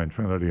or my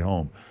Infiniti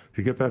home. If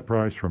you get that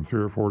price from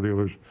 3 or 4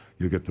 dealers,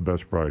 you get the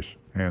best price,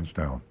 hands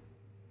down.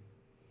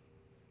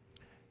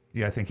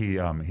 Yeah, I think he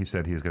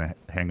said he was going to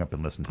hang up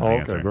and listen to the okay,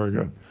 answer. Very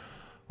good.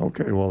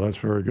 Okay, well, that's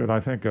very good. I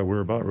think we're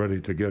about ready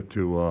to get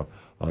to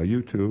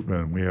YouTube,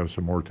 and we have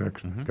some more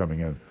text coming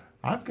in.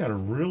 I've got a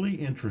really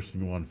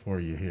interesting one for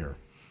you here.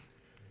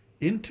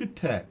 Into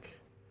Tech.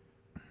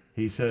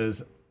 He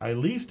says, I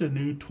leased a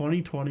new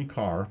 2020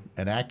 car,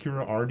 an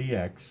Acura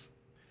RDX,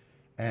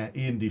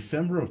 in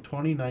December of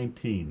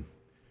 2019.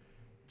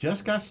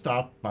 Just got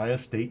stopped by a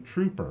state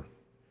trooper.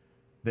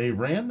 They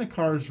ran the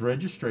car's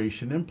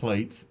registration and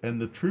plates, and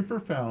the trooper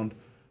found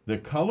the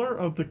color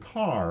of the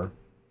car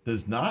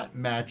does not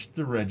match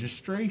the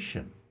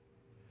registration.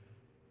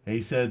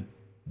 He said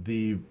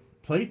the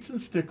plates and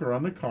sticker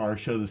on the car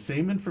show the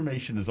same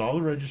information as all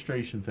the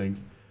registration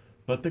things,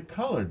 but the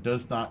color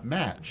does not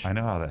match. I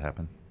know how that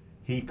happened.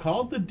 He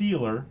called the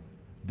dealer.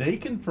 They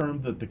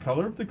confirmed that the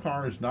color of the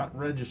car is not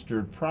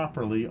registered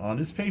properly on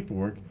his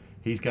paperwork.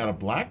 He's got a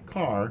black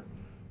car,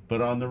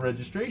 but on the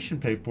registration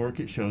paperwork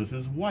it shows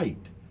as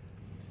white.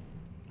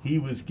 He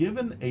was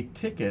given a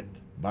ticket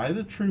by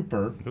the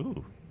trooper.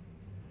 Ooh.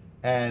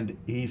 And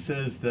he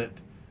says that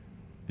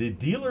the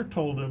dealer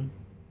told him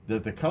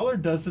that the color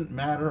doesn't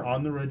matter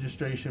on the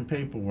registration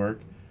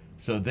paperwork,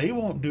 so they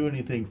won't do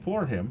anything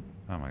for him.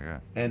 Oh, my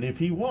God. And if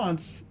he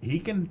wants, he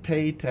can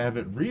pay to have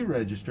it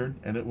re-registered,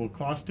 and it will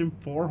cost him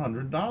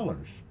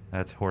 $400.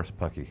 That's horse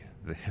pucky.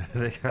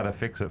 They got to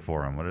fix it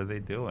for him. What are they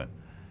doing?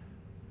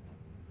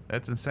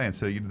 That's insane.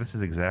 So this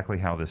is exactly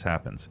how this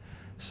happens.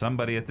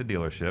 Somebody at the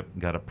dealership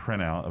got a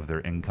printout of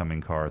their incoming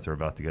cars they're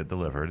about to get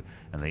delivered,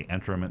 and they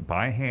enter them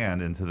by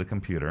hand into the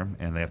computer,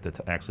 and they have to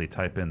actually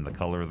type in the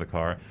color of the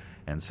car,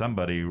 and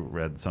somebody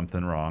read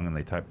something wrong, and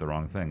they typed the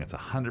wrong thing. It's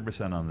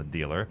 100% on the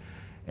dealer.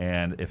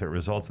 And if it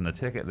results in a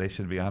ticket, they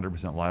should be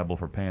 100% liable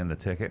for paying the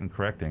ticket and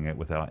correcting it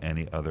without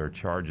any other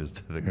charges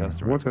to the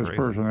customer. What this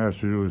person has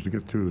to do is to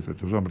get to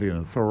somebody in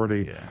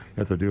authority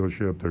at the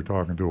dealership. They're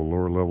talking to a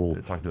lower level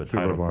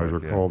supervisor.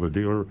 Call the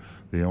dealer,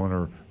 the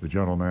owner, the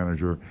general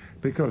manager,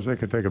 because they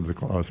could take them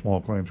to a small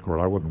claims court.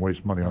 I wouldn't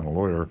waste money on a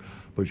lawyer,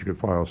 but you could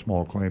file a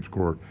small claims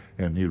court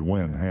and you'd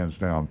win, hands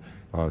down.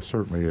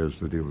 Certainly is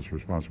the dealer's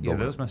responsibility.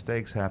 Yeah, those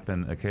mistakes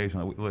happen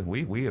occasionally.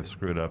 We have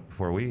screwed up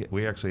before.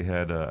 We actually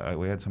had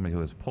somebody who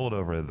was pulled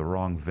over the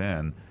wrong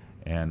VIN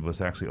and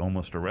was actually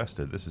almost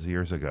arrested. This is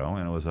years ago,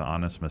 and it was an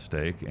honest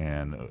mistake,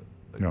 and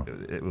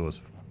it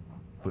was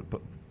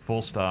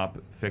full stop,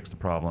 fix the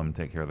problem, and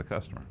take care of the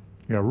customer.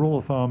 Yeah, rule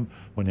of thumb,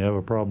 when you have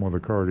a problem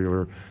with a car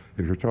dealer,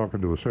 if you're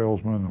talking to a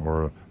salesman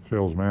or a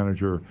sales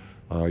manager,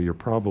 you're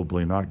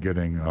probably not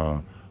getting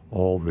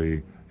all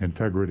the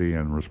integrity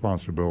and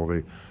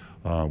responsibility.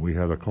 We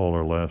had a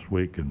caller last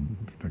week and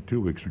 2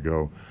 weeks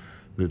ago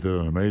that did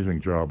an amazing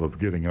job of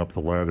getting up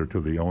the ladder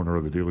to the owner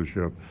of the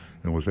dealership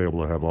and was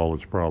able to have all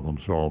its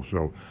problems solved.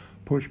 So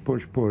push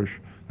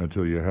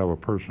until you have a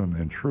person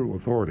in true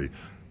authority.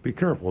 Be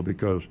careful,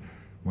 because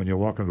when you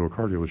walk into a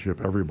car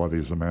dealership,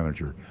 everybody's a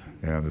manager.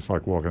 And it's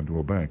like walking to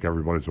a bank.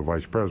 Everybody's a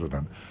vice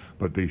president.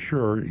 But be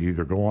sure,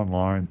 either go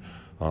online,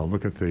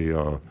 look at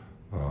the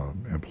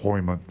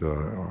employment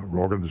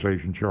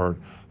organization chart,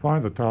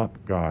 find the top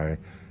guy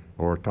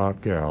or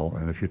top gal,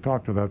 and if you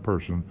talk to that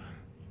person,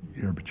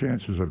 your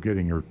chances of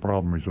getting your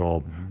problem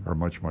resolved are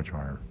much, much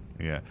higher.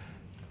 Yeah.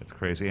 It's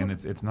crazy, and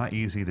it's not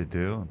easy to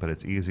do, but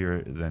it's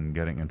easier than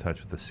getting in touch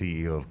with the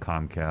CEO of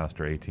Comcast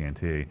or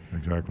AT&T.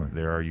 Exactly.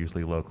 They are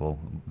usually local.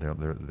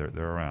 They're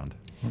around.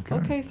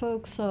 Okay,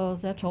 folks,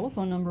 that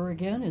telephone number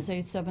again is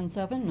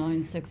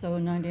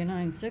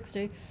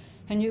 877-960-9960,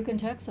 and you can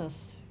text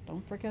us.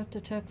 Don't forget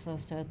to text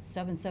us at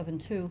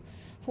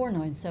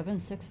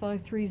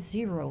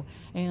 772-497-6530.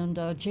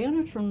 And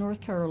Janet from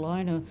North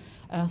Carolina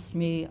asked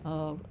me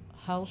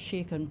how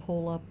she can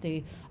pull up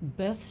the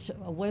best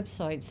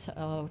websites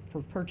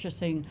for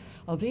purchasing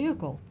a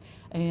vehicle.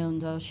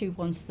 And she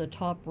wants the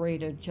top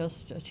rated.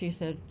 She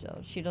said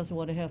she doesn't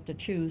want to have to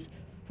choose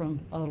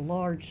from a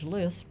large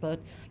list, but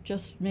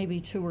just maybe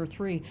 2 or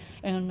 3.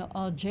 And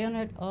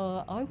Janet,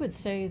 I would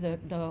say that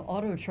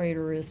Auto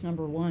Trader is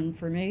number 1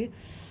 for me.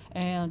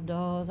 And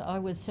I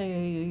would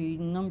say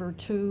number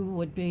 2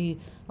 would be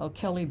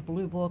Kelley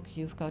Blue Book.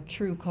 You've got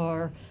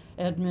TrueCar,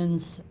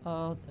 Edmunds.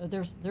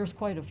 There's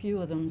quite a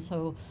few of them,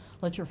 so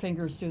let your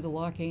fingers do the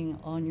walking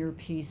on your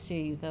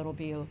PC. That'll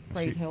be a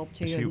great help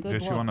to you. Good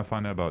Does she luck. want to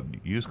find out about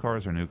used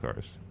cars or new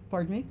cars?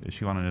 Pardon me? Does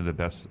she want to know the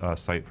best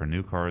site for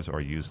new cars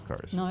or used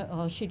cars?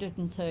 No, she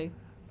didn't say.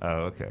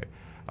 Oh, okay.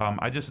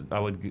 I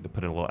would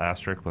put a little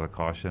asterisk with a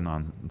caution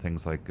on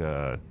things like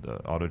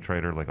Auto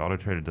Trader. Like Auto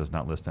Trader does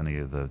not list any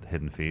of the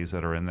hidden fees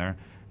that are in there,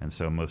 and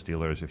so most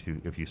dealers, if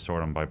you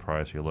sort them by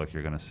price, you're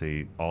going to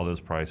see all those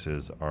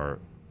prices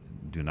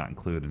do not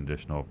include an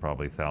additional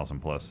probably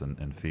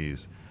 $1,000+ in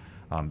fees.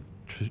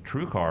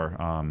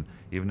 TrueCar,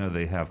 even though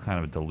they have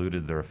kind of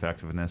diluted their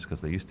effectiveness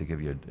because they used to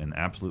give you an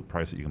absolute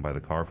price that you can buy the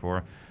car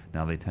for,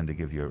 now they tend to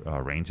give you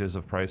ranges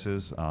of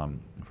prices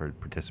for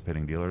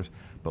participating dealers.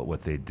 But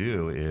what they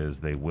do is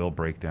they will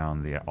break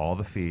down all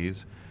the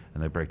fees,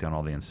 and they break down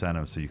all the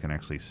incentives so you can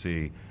actually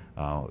see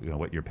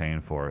what you're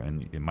paying for,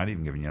 and it might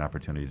even give you an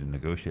opportunity to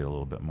negotiate a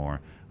little bit more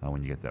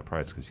when you get that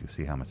price because you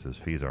see how much those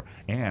fees are,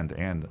 and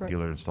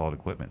dealer installed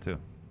equipment too.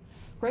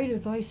 Great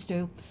advice,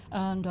 Stu.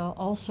 And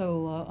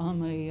also,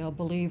 I'm a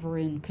believer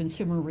in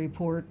Consumer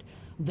Report.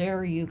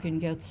 There you can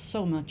get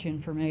so much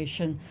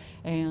information.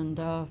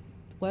 And,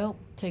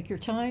 take your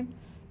time,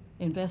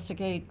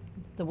 investigate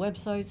the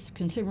websites,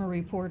 Consumer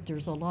Report.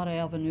 There's a lot of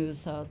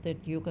avenues that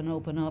you can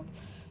open up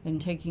in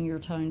taking your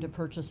time to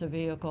purchase a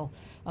vehicle.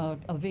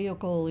 A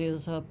vehicle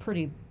is a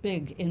pretty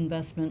big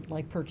investment,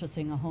 like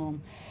purchasing a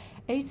home.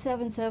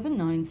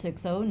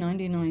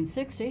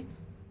 877-960-9960.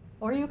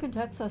 Or you can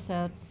text us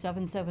at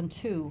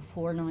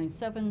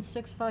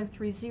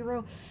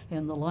 772-497-6530,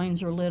 and the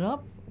lines are lit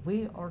up.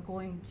 We are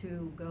going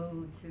to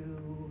go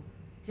to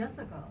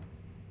Jessica.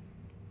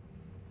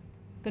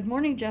 Good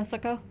morning,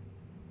 Jessica.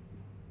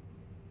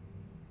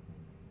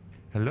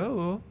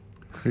 Hello.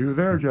 Are you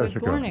there,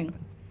 Jessica? Good morning.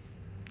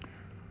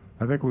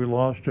 I think we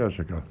lost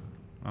Jessica.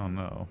 Oh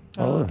no.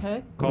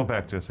 Okay. Call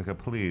back, Jessica,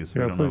 please.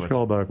 Yeah, please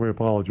call back. We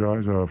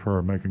apologize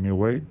for making you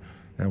wait,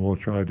 and we'll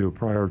try to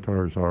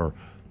prioritize our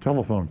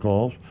telephone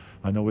calls.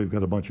 I know we've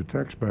got a bunch of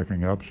texts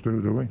backing up.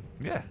 Stu, do we?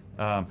 Yeah.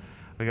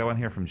 We got one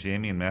here from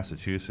Jamie in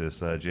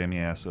Massachusetts. Jamie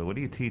asks, what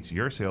do you teach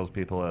your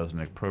salespeople as an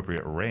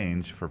appropriate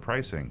range for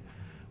pricing?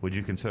 Would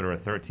you consider a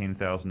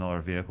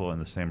 $13,000 vehicle in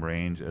the same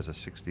range as a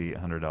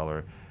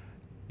 $6,800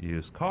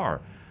 used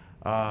car?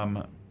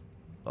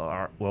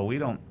 Well, we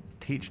don't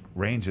teach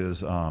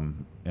ranges at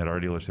our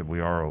dealership.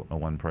 We are a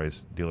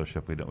one-price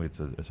dealership.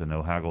 It's a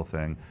no-haggle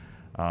thing.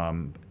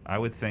 I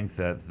would think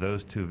that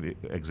those two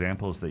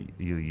examples that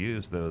you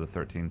used, though, the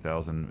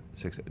 13,000,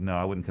 no,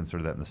 I wouldn't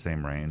consider that in the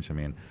same range. I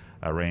mean,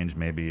 a range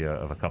maybe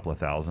of a couple of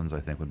thousands, I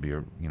think, would be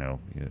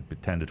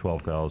 10 to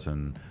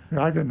 12,000.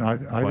 Yeah, I didn't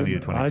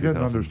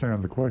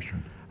understand the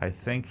question. I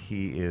think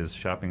he is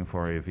shopping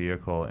for a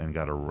vehicle and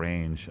got a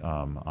range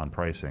on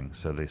pricing.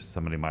 So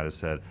somebody might have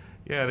said,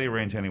 yeah, they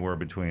range anywhere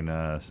between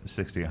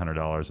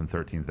 $6,800 and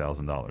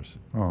 $13,000.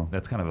 Oh.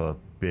 That's kind of a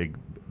big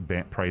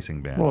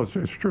pricing band. Well,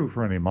 it's true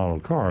for any model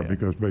car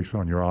because based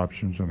on your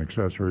options and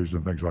accessories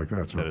and things like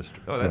that. So, that is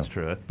that's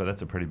true. But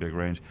that's a pretty big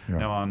range. Yeah.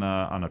 Now, on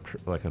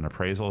like an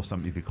appraisal,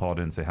 if you call it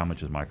in and say how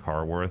much is my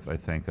car worth, I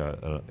think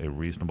a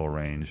reasonable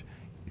range,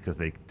 because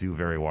they do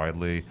vary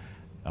widely.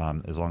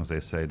 As long as they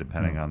say,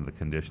 depending on the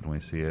condition we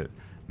see it,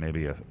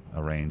 maybe a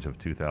range of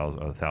 $1,000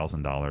 or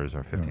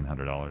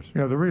 $1,500.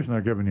 Yeah, the reason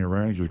I've given you a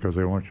range is because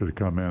they want you to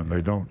come in.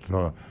 They don't.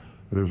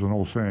 There's an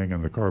old saying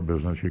in the car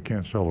business: you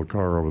can't sell a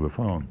car over the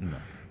phone. No.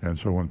 And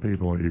so when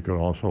you can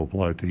also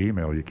apply it to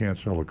email. You can't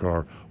sell a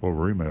car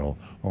over email.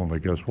 Only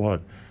guess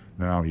what?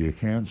 Now you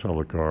can sell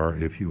a car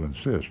if you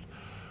insist.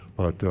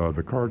 But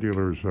the car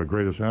dealer's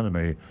greatest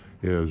enemy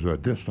is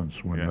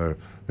distance. When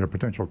their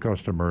potential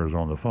customer is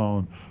on the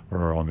phone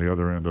or on the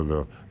other end of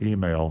the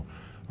email,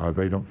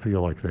 they don't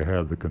feel like they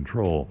have the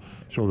control.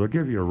 So they'll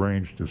give you a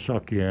range to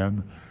suck you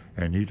in,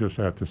 and you just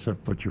have to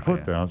put your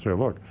foot down and say,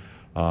 look,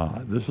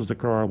 this is the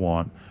car I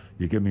want.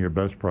 You give me your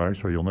best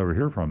price or you'll never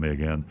hear from me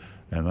again.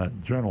 And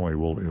that generally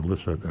will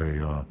elicit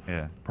a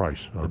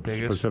price, a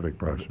specific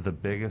price. The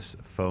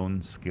biggest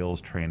phone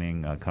skills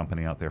training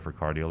company out there for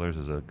car dealers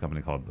is a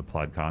company called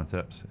Applied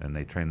Concepts, and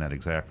they train that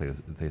exactly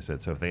as they said.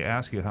 So if they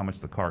ask you how much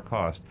the car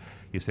cost,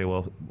 you say,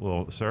 well,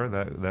 sir,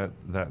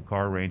 that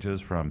car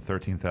ranges from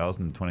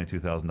 $13,000 to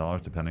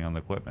 $22,000 depending on the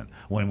equipment.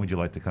 When would you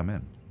like to come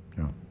in?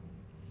 Yeah.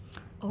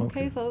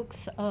 Okay,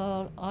 folks,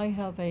 I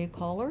have a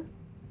caller.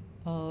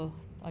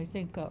 I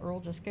think Earl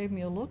just gave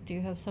me a look. Do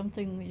you have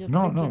something you'd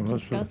like to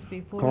discuss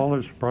before? Call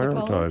is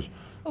prioritized.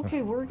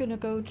 Okay, we're going to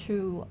go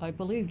to, I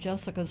believe,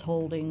 Jessica's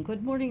holding.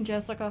 Good morning,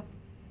 Jessica.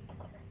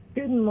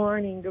 Good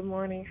morning. Good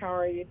morning. How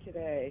are you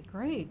today?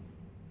 Great.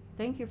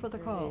 Thank you for the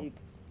call.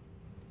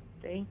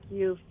 Thank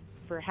you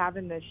for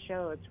having this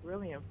show. It's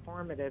really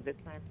informative.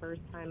 It's my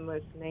first time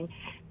listening.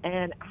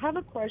 And I have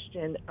a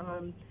question.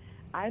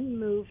 I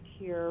moved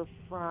here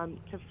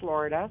to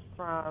Florida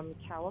from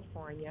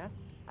California.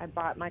 I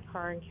bought my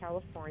car in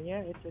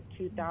California. It's a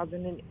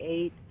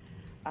 2008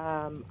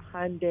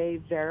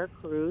 Hyundai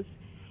Veracruz.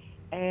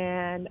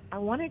 And I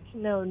wanted to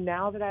know,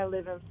 now that I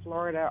live in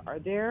Florida, are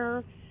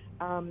there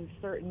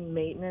certain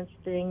maintenance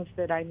things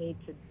that I need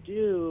to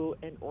do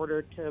in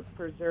order to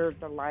preserve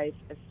the life,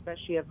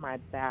 especially of my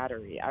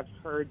battery? I've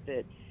heard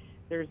that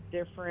there's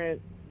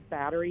different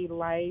battery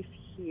life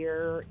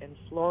here in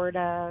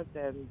Florida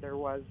than there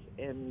was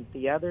in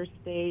the other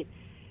state,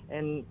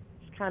 and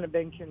it's kind of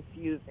been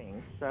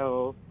confusing.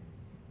 So,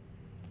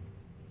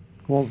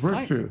 well,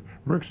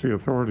 Rick's the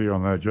authority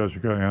on that,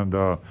 Jessica, and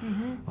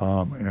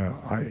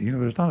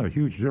there's not a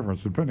huge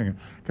difference.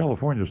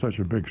 California is such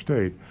a big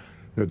state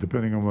that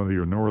depending on whether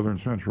you're northern,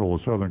 central, or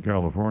southern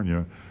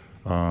California,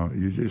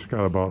 you just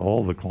got about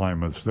all the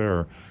climates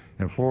there.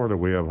 In Florida,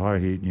 we have high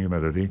heat and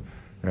humidity,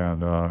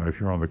 and if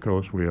you're on the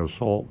coast, we have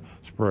salt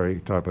spray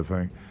type of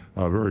thing.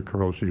 A very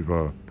corrosive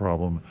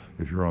problem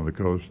if you're on the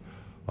coast.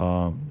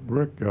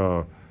 Rick,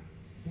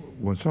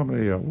 when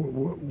somebody,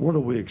 what do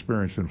we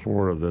experience in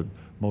Florida that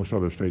most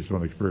other states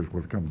don't experience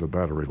when it comes to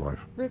battery life?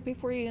 Rick,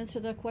 before you answer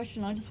that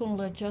question, I just want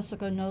to let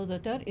Jessica know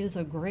that is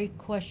a great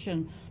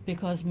question,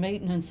 because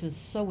maintenance is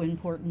so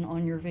important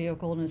on your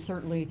vehicle, and it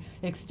certainly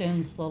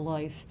extends the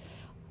life.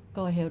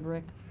 Go ahead,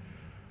 Rick.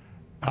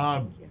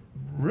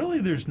 Really,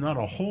 there's not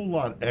a whole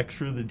lot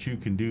extra that you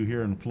can do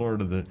here in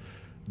Florida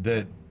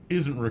that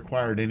isn't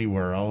required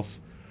anywhere else.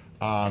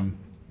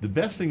 The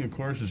best thing, of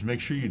course, is make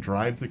sure you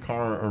drive the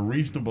car a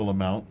reasonable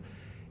amount,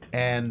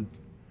 and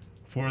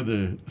for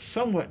the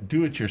somewhat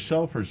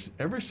do-it-yourselfers,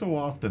 every so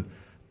often,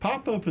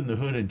 pop open the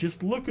hood and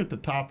just look at the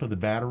top of the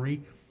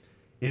battery.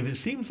 If it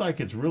seems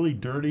like it's really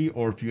dirty,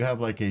 or if you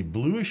have like a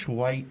bluish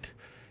white,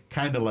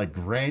 kind of like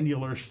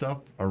granular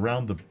stuff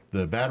around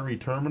the battery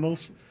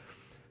terminals,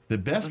 the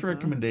best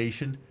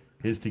recommendation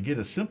is to get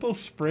a simple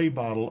spray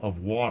bottle of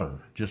water,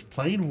 just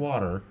plain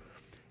water,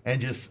 and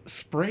just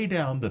spray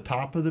down the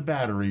top of the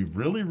battery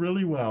really,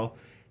 really well,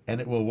 and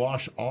it will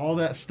wash all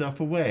that stuff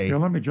away. Yeah,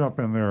 let me jump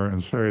in there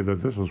and say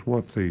that this is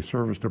what the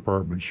service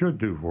department should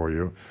do for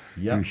you.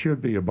 Yep. You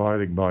should be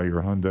abiding by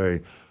your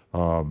Hyundai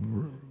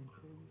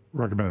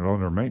recommended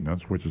owner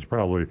maintenance, which is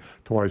probably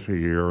twice a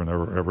year and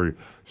every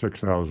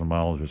 6,000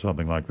 miles or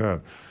something like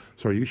that.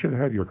 So you should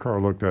have your car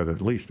looked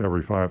at least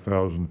every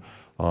 5,000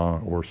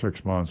 or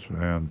 6 months,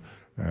 and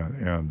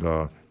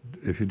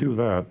if you do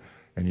that,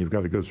 and you've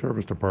got a good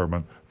service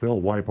department,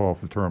 they'll wipe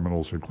off the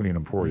terminals and clean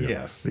them for you.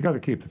 Yes. You got to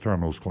keep the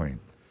terminals clean.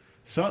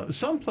 So,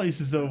 some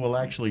places, though, will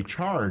actually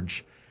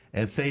charge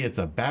and say it's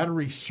a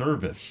battery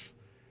service,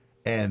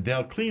 and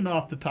they'll clean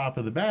off the top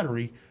of the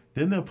battery.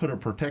 Then they'll put a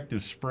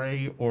protective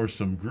spray or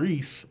some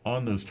grease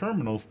on those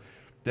terminals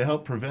to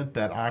help prevent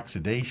that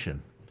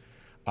oxidation.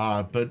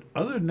 But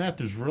other than that,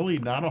 there's really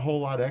not a whole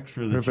lot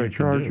extra that if you they can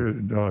charge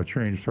do.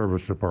 Change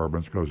service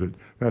departments, because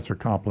that's a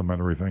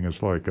complimentary thing.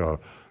 It's like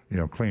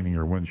cleaning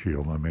your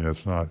windshield. I mean,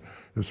 it's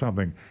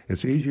something.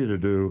 It's easy to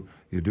do.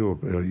 You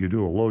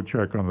do a load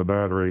check on the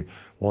battery.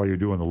 While you're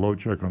doing the load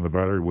check on the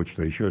battery, which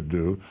they should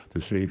do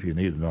to see if you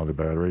need another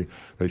battery,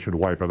 they should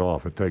wipe it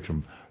off. It takes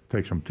them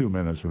 2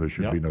 minutes, and there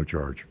should be no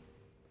charge.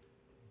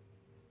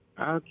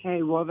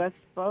 Okay, well, that's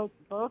both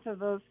of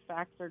those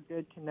facts are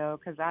good to know,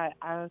 because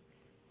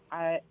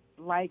I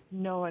like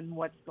knowing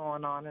what's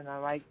going on, and I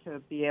like to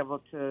be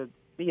able to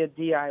be a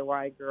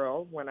DIY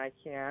girl when I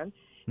can.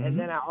 Mm-hmm. And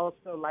then I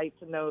also like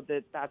to know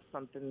that that's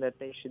something that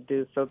they should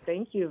do. So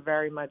thank you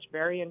very much.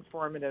 Very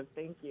informative.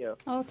 Thank you.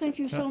 Oh, thank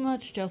you so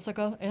much,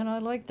 Jessica. And I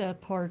like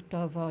that part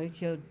of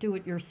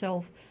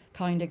do-it-yourself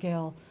kind of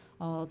gal.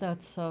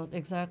 That's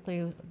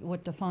exactly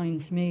what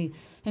defines me.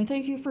 And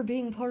thank you for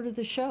being part of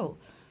the show.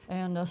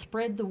 And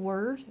spread the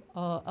word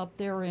up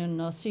there in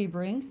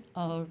Sebring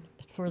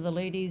for the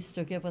ladies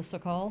to give us a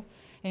call.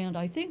 And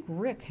I think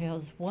Rick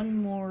has one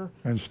more.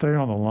 And stay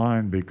on the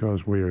line,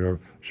 because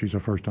she's a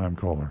first-time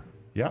caller.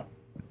 Yeah.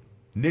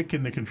 Nick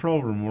in the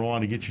control room will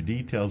want to get your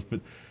details. But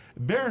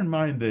Bear in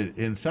mind that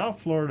in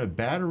South Florida,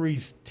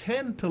 batteries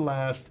tend to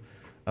last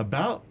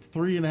about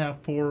 3.5,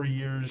 4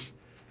 years.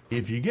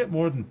 If you get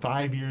more than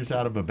 5 years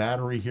out of a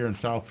battery here in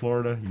South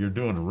Florida, you're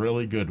doing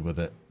really good with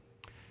it.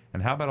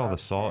 And how about all the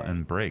salt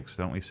and brakes?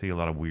 Don't we see a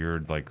lot of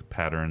weird like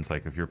patterns?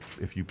 Like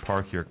if you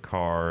park your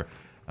car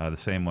the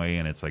same way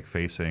and it's like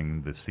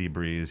facing the sea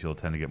breeze, you'll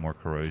tend to get more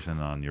corrosion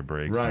on your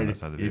brakes. Right. On the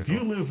side of the If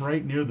vehicle. you live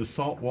right near the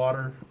salt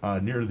water,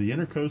 near the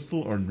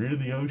intercoastal or near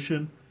the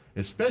ocean,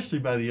 especially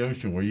by the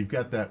ocean where you've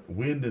got that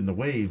wind and the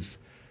waves,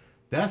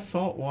 that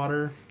salt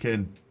water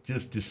can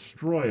just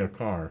destroy a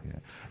car. Yeah.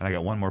 And I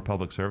got one more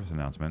public service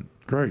announcement.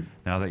 Great.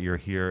 Now that you're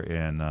here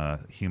in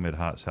humid,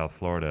 hot South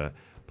Florida,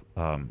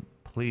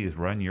 please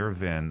run your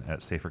VIN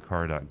at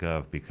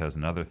safercar.gov, because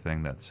another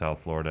thing that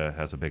South Florida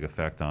has a big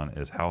effect on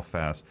is how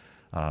fast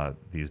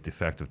these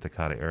defective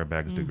Takata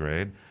airbags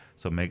degrade.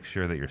 So make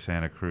sure that your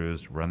Santa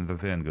Cruz, run the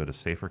VIN, go to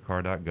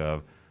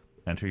safercar.gov,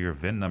 enter your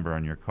VIN number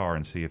on your car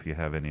and see if you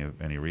have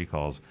any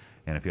recalls.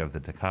 And if you have the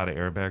Takata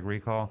airbag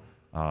recall,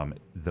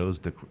 those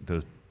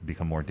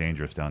become more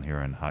dangerous down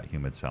here in hot,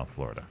 humid South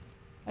Florida.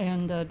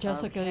 And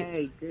Jessica,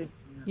 Okay, good.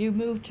 you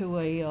moved to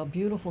a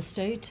beautiful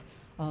state,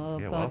 Yeah,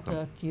 but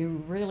welcome.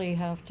 you really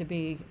have to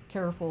be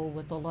careful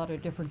with a lot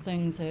of different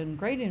things, and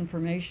great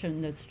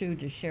information that Stu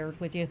just shared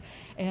with you.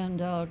 And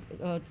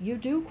you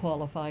do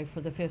qualify for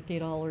the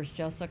 $50,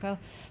 Jessica.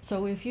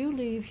 So if you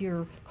leave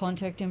your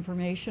contact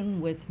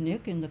information with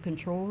Nick in the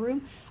control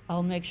room,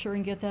 I'll make sure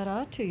and get that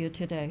out to you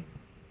today.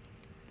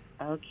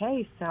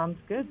 Okay, sounds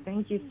good.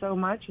 Thank you so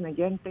much. And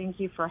again, thank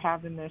you for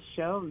having this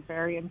show.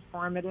 Very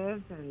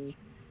informative and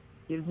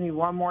gives me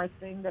one more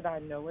thing that I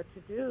know what to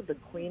do, the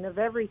queen of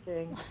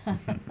everything.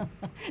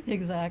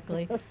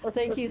 Exactly.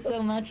 Thank you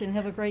so much, and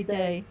have a great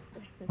day.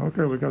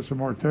 Okay, we got some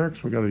more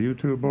texts. We got a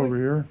YouTube over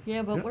here.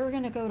 Yeah, but we're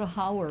going to go to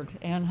Howard,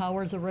 and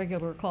Howard's a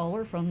regular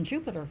caller from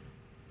Jupiter.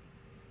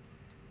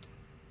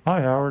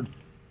 Hi, Howard.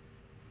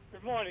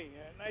 Good morning.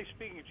 Nice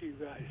speaking to you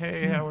guys.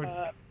 Hey, Howard.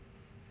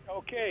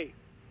 Okay.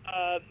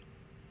 All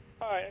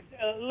right.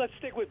 Let's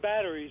stick with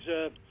batteries.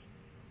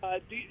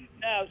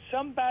 Now,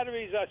 some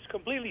batteries are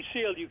completely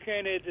sealed. You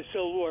can't add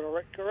distilled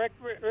water. Correct,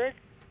 Rick?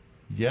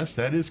 Yes,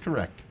 that is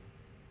correct.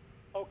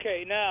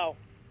 Okay. Now,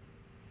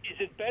 is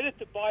it better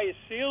to buy a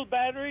sealed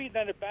battery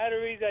than a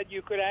battery that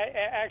you could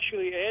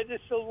actually add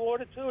distilled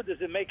water to?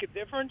 Does it make a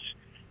difference?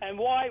 And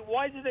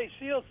why do they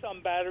seal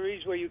some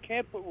batteries where you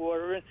can't put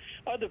water in?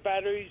 Other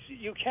batteries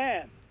you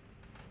can.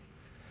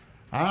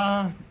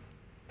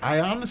 I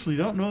honestly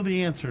don't know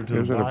the answer to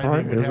Is it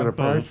why they would a have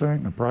price both.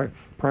 thing? A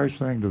price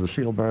thing? Do the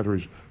sealed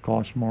batteries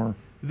cost more?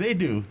 They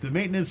do. The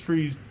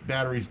maintenance-free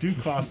batteries do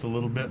cost a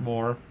little bit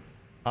more.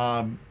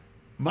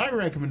 My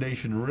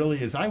recommendation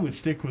really is I would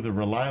stick with a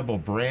reliable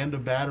brand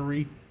of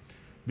battery,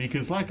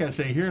 because like I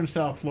say, here in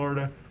South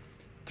Florida,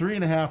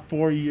 3.5,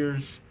 4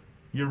 years,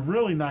 you're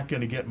really not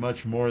going to get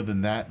much more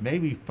than that,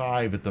 maybe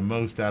 5 at the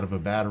most out of a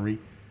battery,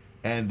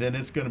 and then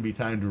it's going to be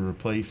time to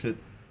replace it.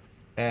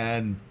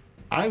 And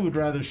I would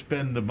rather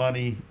spend the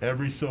money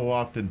every so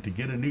often to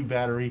get a new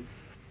battery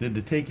than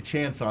to take a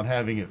chance on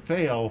having it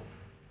fail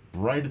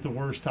right at the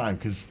worst time,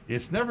 because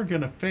it's never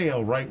going to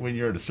fail right when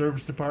you're at a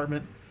service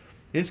department.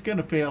 It's going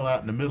to fail out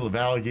in the middle of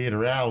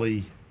Alligator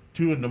Alley,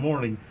 2 in the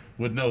morning,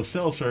 with no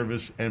cell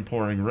service and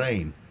pouring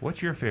rain.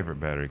 What's your favorite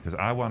battery? Because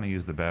I want to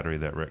use the battery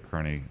that Rick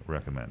Kearney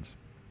recommends.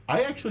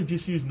 I actually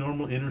just use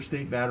normal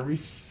Interstate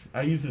batteries.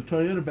 I use the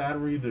Toyota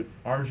battery that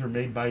ours are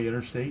made by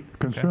Interstate.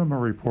 Consumer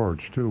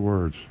Reports, 2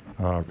 words.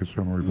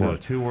 Consumer No,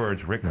 Reports. 2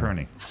 words, Rick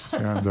Kearney.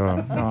 And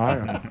no,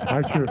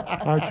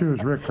 I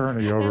choose Rick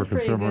Kearney over That's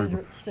pretty Consumer.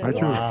 good, Stu. I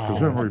choose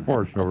Consumer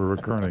Reports over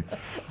Rick Kearney.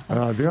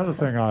 The other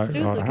thing,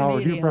 Stu's a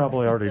Howard, you comedian.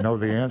 probably already know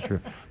the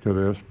answer to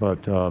this,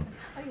 but I'll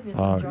give you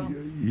some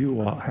drums.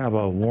 you have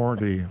a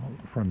warranty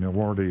from the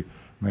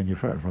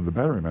from the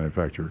battery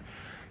manufacturer,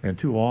 and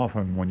too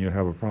often when you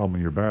have a problem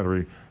with your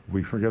battery,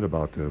 we forget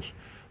about this.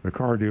 The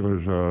car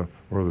dealers or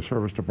the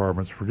service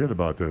departments forget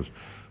about this.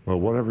 But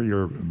whatever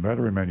your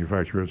battery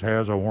manufacturer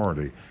has a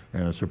warranty,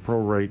 and it's a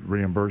pro-rate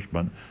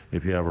reimbursement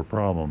if you have a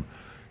problem.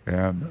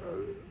 And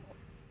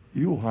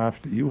you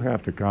have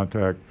to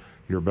contact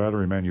your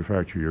battery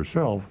manufacturer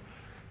yourself,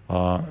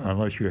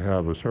 unless you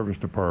have a service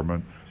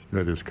department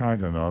that is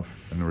kind enough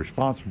and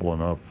responsible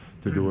enough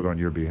to do it on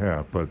your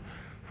behalf. But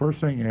first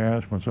thing you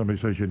ask when somebody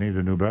says you need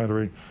a new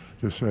battery,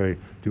 just say,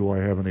 do I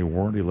have any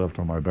warranty left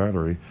on my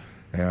battery?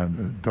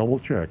 And double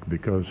check,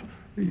 because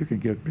you can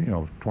get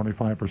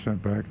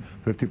 25% back,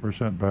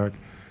 50% back,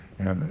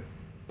 and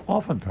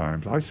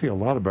oftentimes I see a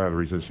lot of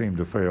batteries that seem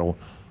to fail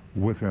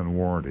within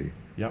warranty.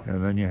 Yep.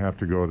 And then you have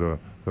to go to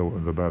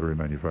the battery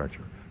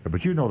manufacturer.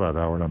 But you know that,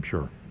 Howard, I'm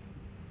sure.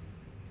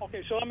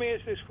 Okay, so let me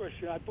ask this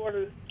question. I bought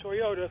a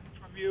Toyota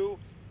from you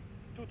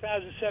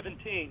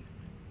 2017.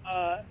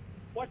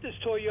 What does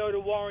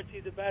Toyota warranty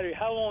the battery?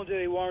 How long do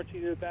they warranty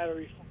the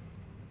battery for?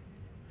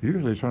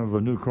 Usually it's under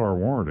the new car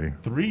warranty.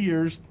 3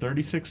 years,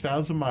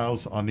 36,000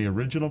 miles on the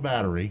original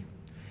battery.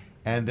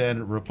 And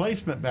then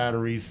replacement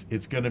batteries,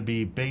 it's going to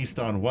be based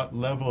on what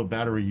level of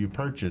battery you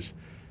purchase.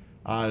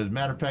 As a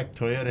matter of fact,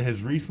 Toyota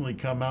has recently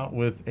come out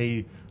with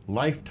a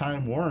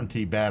lifetime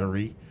warranty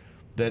battery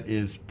that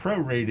is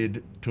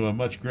prorated to a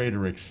much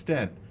greater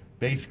extent,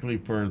 basically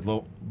for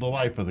the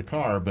life of the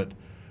car, but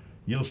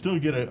you'll still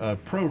get a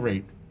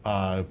prorate,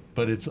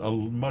 but it's a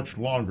much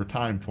longer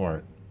time for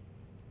it.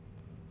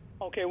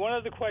 Okay, one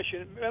other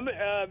question.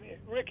 Remember,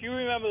 Rick, you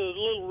remember those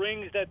little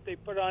rings that they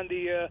put on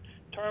the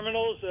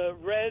terminals,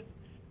 red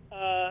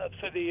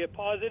for the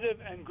positive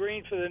and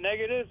green for the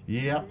negative?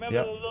 Yeah. Remember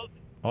Yep. those?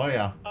 Oh,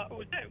 yeah.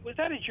 Was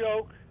that a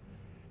joke?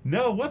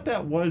 No, what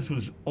that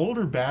was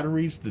older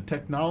batteries. The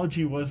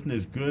technology wasn't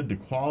as good. The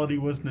quality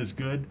wasn't as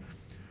good.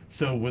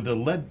 So with a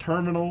lead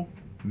terminal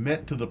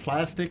met to the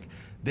plastic,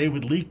 they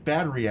would leak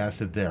battery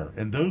acid there.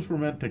 And those were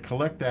meant to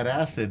collect that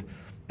acid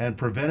and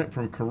prevent it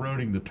from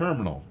corroding the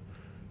terminal.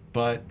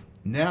 But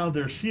now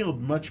they're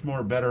sealed much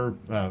more better,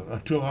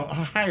 to a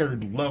higher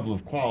level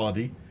of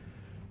quality.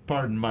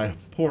 Pardon my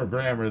poor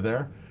grammar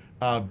there.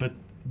 But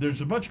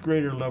there's a much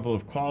greater level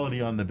of quality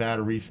on the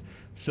batteries,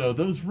 so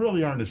those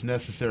really aren't as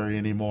necessary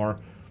anymore.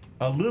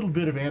 A little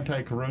bit of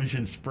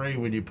anti-corrosion spray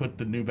when you put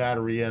the new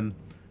battery in,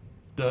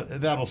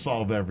 that'll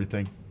solve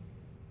everything.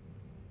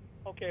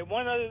 Okay,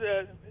 one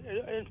other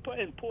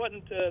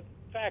important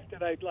fact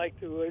that I'd like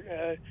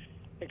to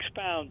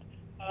expound.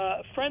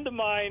 A friend of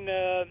mine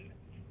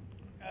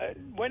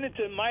went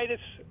into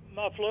Midas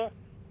Muffler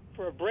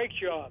for a brake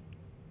job,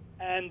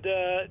 and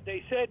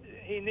they said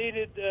he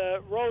needed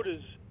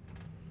rotors.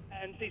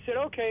 And he said,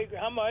 okay,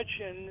 how much?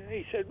 And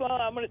he said, well,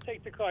 I'm going to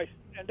take the car.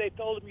 And they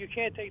told him, you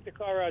can't take the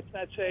car out. It's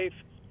not safe.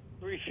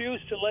 He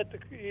refused to let the...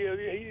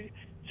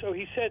 So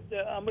he said,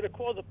 I'm going to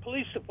call the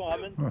police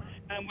department. And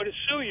I'm going to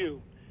sue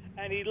you.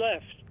 And he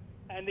left.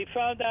 And he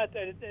found out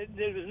that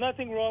there was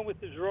nothing wrong with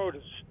his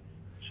rotors.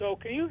 So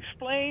can you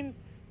explain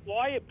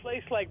why a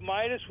place like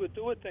Midas would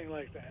do a thing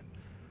like that?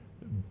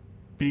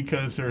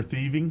 Because they're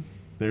thieving.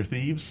 They're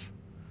thieves.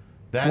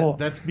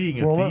 That's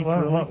being a thief,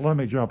 really. Let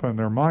me jump in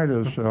there.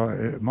 Midas,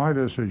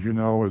 as you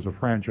know, is a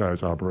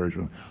franchise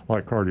operation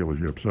like car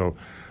dealership. So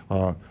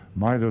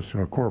Midas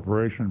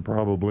Corporation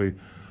probably,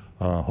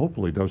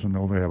 hopefully, doesn't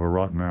know they have a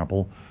rotten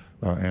apple,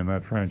 and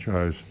that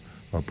franchise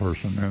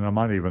person, and it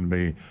might even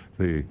be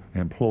the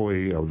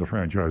employee of the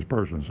franchise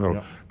person. So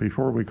Yep.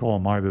 before we call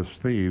Midas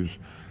thieves,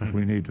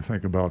 we need to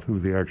think about who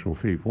the actual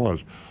thief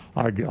was.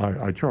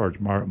 I charge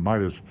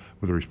Midas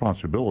with the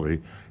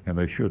responsibility, and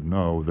they should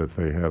know that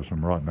they have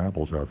some rotten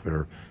apples out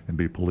there and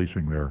be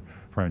policing their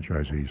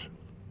franchisees.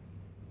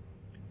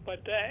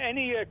 But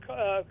any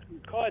car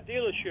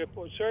dealership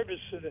or service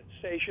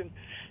station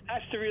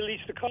has to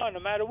release the car no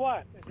matter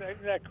what. Is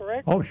that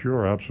correct? Oh,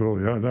 sure,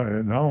 absolutely.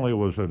 Not only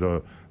was it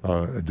a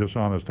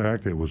dishonest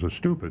act, it was a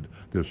stupid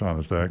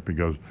dishonest act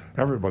because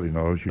everybody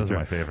knows you Those are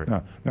can't. my favorite.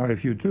 Now,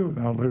 if you do,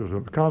 now there's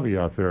a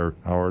caveat there,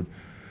 Howard.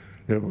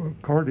 If a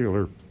car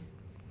dealer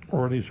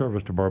or any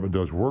service department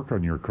does work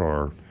on your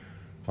car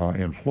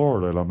in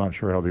Florida, and I'm not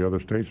sure how the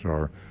other states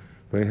are,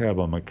 they have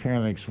a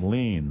mechanic's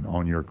lien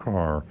on your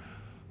car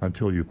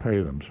until you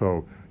pay them.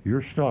 So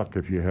you're stuck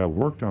if you have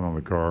work done on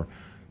the car.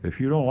 If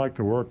you don't like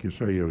the work, you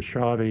say it was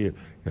shoddy,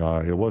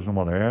 it wasn't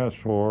what I asked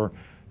for,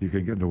 you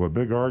can get into a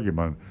big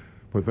argument,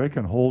 but they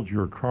can hold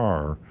your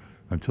car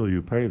until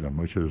you pay them,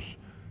 which is,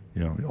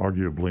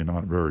 arguably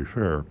not very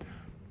fair.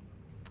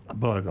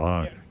 But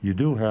you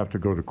do have to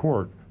go to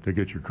court to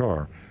get your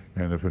car.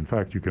 And if in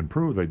fact you can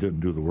prove they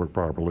didn't do the work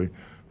properly,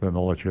 then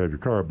they'll let you have your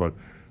car. But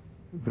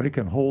they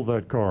can hold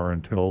that car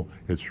until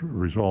it's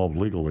resolved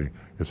legally.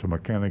 It's a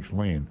mechanic's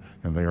lien,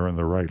 and they are in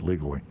the right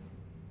legally.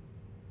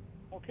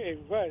 Okay,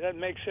 right, that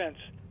makes sense.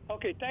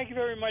 Okay, thank you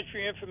very much for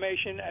your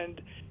information, and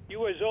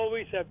you, as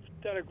always, have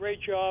done a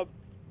great job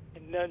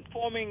in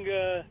informing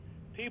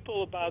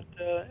people about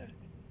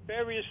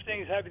various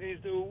things having to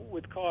do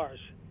with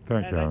cars.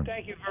 Thank you, Howard.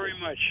 Thank you very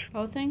much.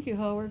 Oh, thank you,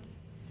 Howard.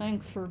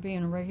 Thanks for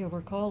being a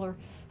regular caller.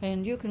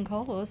 And you can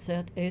call us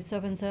at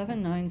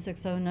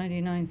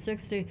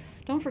 877-960-9960.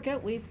 Don't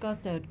forget, we've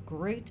got that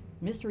great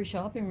mystery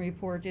shopping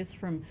report. It's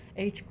from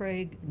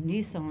H.Greg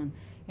Nissan.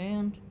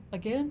 And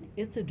again,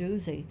 it's a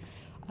doozy.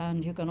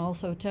 And you can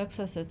also text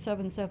us at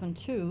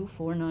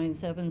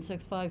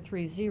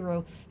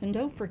 772-497-6530. And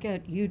don't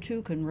forget, you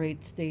too can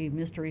rate the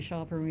mystery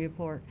shopping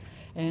report.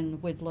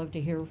 And we'd love to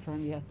hear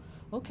from you.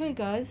 Okay,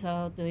 guys,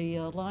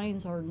 the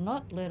lines are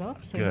not lit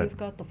up, so Good. you've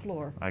got the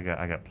floor. I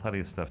got plenty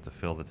of stuff to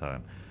fill the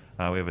time.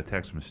 We have a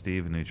text from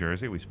Steve in New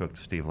Jersey. We spoke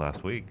to Steve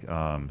last week.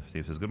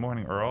 Steve says, "Good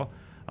morning, Earl.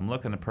 I'm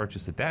looking to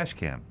purchase a dash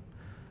cam.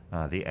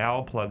 The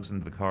owl plugs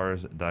into the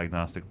car's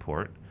diagnostic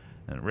port.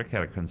 And Rick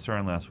had a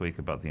concern last week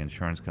about the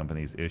insurance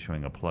companies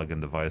issuing a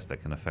plug-in device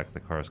that can affect the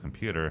car's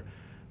computer.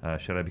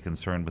 Should I be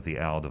concerned with the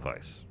owl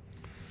device?"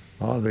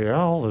 The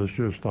owl is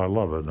just, I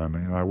love it. I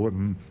mean, I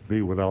wouldn't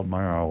be without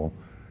my owl.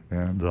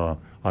 And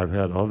I've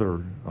had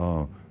other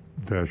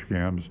dash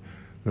cams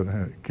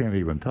that can't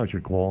even touch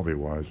it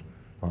quality-wise.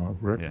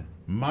 Rick? Yeah.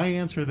 My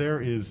answer there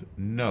is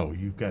no.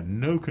 You've got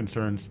no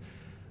concerns.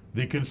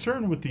 The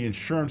concern with the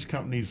insurance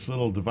company's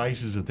little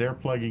devices that they're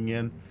plugging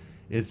in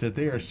is that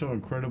they are so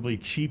incredibly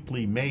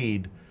cheaply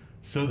made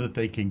so that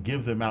they can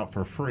give them out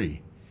for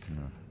free.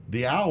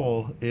 The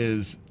Owl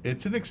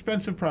it's an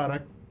expensive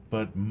product,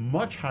 but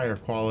much higher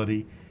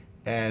quality,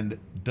 and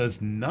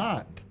does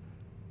not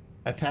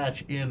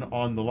attach in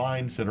on the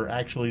lines that are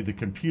actually the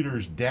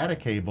computer's data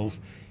cables.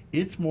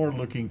 It's more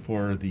looking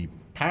for the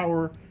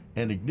power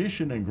and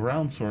ignition and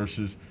ground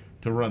sources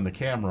to run the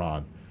camera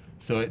on.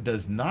 So it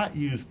does not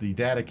use the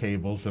data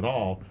cables at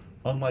all,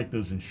 unlike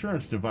those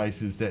insurance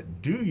devices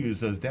that do use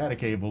those data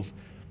cables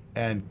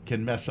and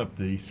can mess up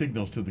the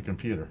signals to the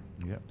computer.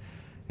 Yep.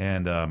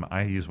 And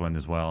I use one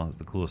as well. It's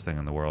the coolest thing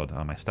in the world.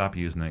 I stopped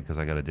using it because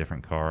I got a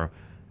different car,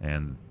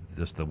 and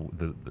just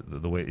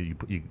the way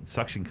you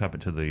suction cup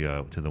it to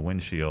the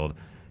windshield,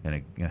 and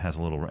it has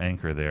a little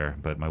anchor there,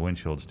 but my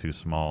windshield's too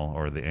small,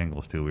 or the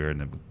angle's too weird,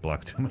 and it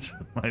blocks too much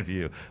of my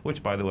view.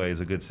 Which, by the way,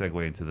 is a good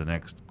segue into the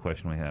next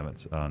question we have.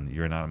 It's on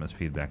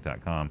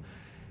youranonymousfeedback.com.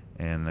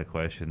 And the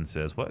question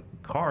says, what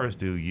cars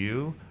do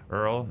you,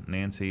 Earl,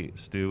 Nancy,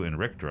 Stu, and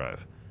Rick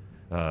drive?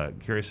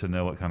 Curious to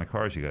know what kind of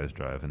cars you guys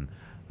drive. And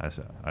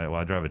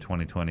I drive a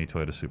 2020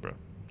 Toyota Supra.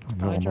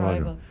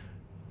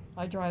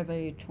 I drive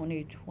a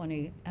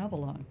 2020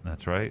 Avalon.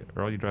 That's right.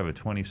 Earl, you drive a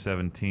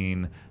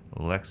 2017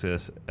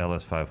 Lexus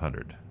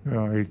LS500.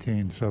 Yeah,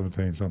 18,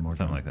 17,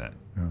 something like that.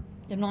 Yeah.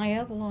 And my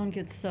Avalon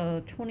gets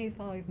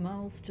 25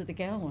 miles to the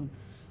gallon.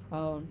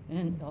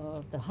 And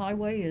the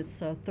highway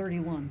is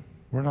 31.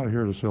 We're not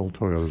here to sell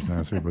Toyotas,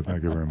 Nancy, but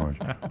thank you very much.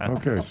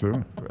 Okay,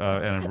 Sue.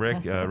 And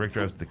Rick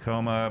drives a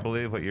Tacoma, I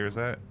believe. What year is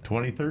that?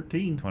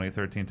 2013.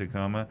 2013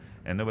 Tacoma.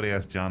 And nobody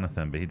asked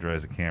Jonathan, but he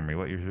drives a Camry.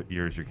 What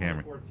year is your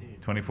Camry?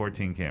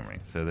 2014 Camry.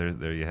 So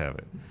there you have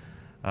it.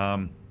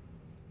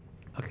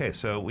 Okay,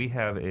 so we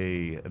have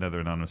another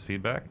anonymous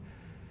feedback.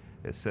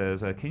 It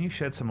says, can you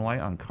shed some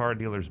light on car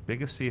dealers'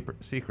 biggest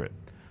secret?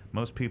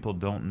 Most people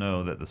don't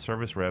know that the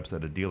service reps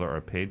at a dealer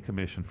are paid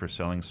commission for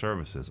selling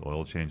services,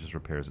 oil changes,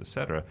 repairs,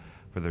 etc.,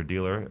 for their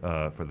dealer,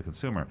 for the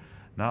consumer.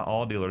 Not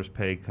all dealers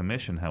pay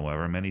commission,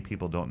 however. Many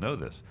people don't know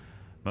this.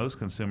 Most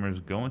consumers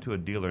go into a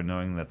dealer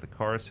knowing that the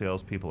car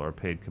salespeople are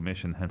paid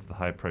commission, hence the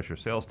high-pressure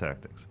sales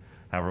tactics.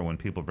 However, when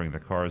people bring their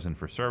cars in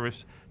for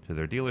service to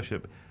their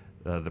dealership,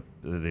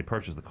 they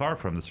purchase the car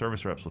from, the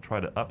service reps will try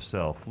to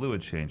upsell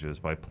fluid changes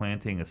by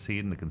planting a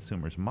seed in the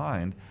consumer's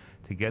mind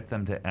to get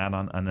them to add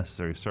on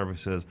unnecessary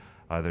services,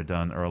 either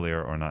done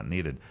earlier or not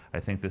needed.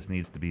 I think this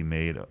needs to be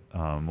made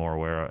more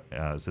aware,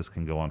 as this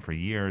can go on for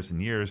years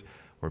and years,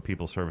 where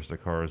people service their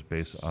cars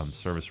based on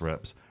service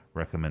reps'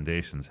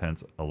 recommendations,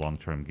 hence a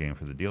long-term gain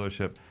for the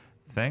dealership.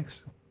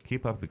 Thanks.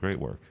 Keep up the great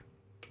work.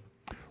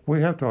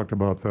 We have talked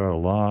about that a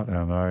lot,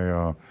 and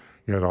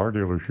at our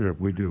dealership,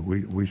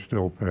 we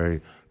still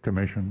pay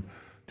commission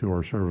to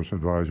our service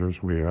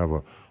advisors. We have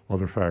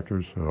other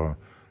factors,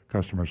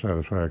 customer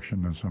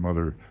satisfaction, and some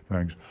other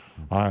things.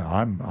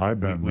 I've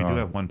been. We do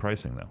have one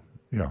pricing though.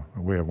 Yeah,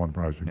 we have one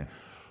pricing.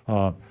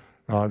 Yeah.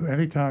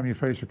 Anytime you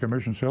face a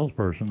commission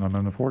salesperson, I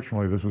mean,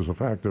 unfortunately, this is a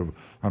fact of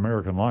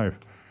American life.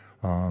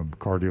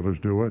 Car dealers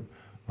do it.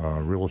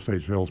 Real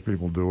estate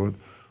salespeople do it.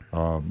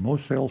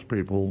 Most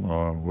salespeople,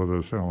 whether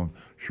they're selling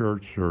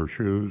shirts or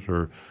shoes,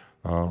 or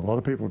a lot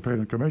of people are paid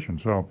in commission.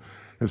 So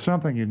it's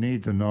something you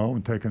need to know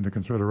and take into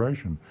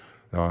consideration.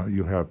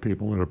 You have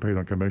people that are paid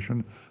on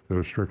commission that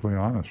are strictly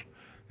honest,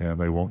 and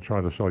they won't try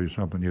to sell you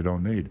something you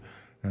don't need.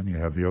 And you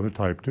have the other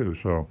type too.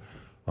 So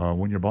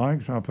when you're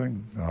buying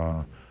something,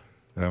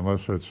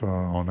 unless it's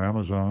on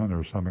Amazon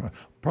or something,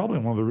 probably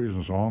one of the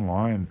reasons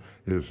online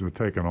is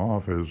taken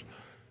off is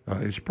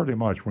it's pretty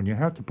much when you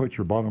have to put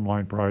your bottom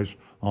line price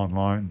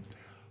online,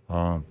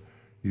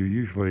 you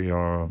usually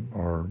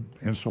are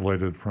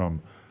insulated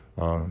from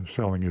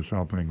selling you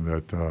something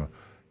that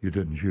you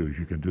didn't choose.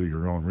 You can do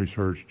your own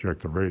research, check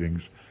the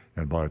ratings,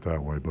 and buy it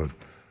that way. But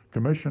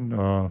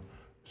commission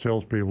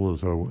salespeople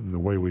is the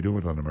way we do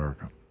it in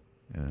America.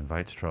 It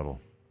invites trouble.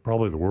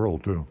 Probably the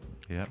world, too.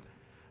 Yep.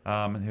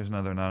 Here's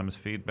another anonymous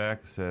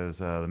feedback. It says,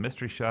 the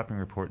mystery shopping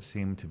reports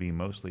seem to be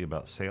mostly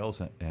about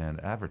sales and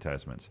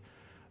advertisements.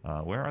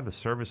 Where are the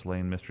service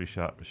lane mystery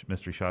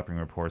shopping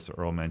reports that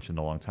Earl mentioned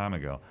a long time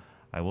ago?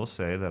 I will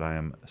say that I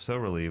am so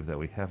relieved that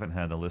we haven't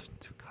had to listen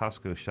to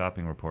Costco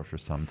shopping reports for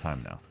some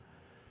time now.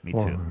 Me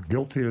too.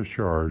 Guilty as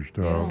charged.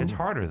 It's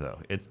harder, though.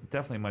 It's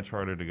definitely much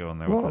harder to go in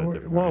there with a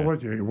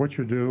different what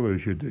you do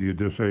is you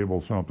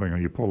disable something,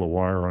 and you pull a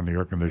wire on the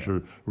air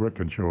conditioner. Rick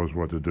can show us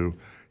what to do.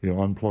 You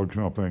unplug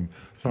something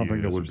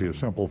that would be a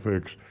simple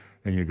fix,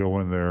 and you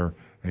go in there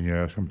and you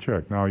ask them,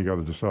 check. Now you got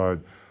to decide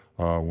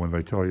when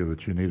they tell you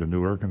that you need a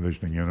new air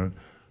conditioning unit,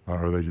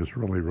 are they just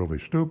really, really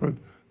stupid,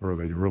 or are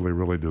they really,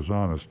 really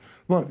dishonest?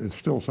 But it's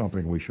still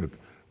something we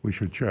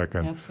should check.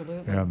 And,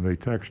 absolutely. And the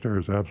texter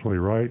is absolutely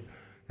right.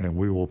 And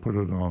we will put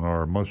it on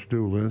our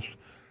must-do list,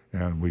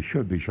 and we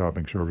should be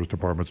shopping service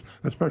departments,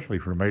 especially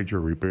for major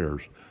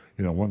repairs.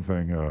 You know, one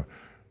thing,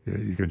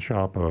 you can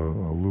shop a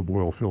lube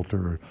oil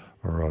filter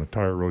or a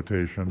tire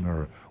rotation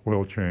or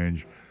oil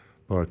change,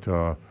 but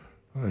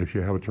if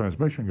you have a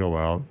transmission go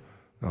out,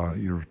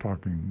 you're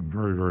talking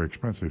very, very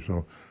expensive.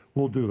 So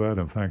we'll do that,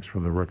 and thanks for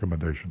the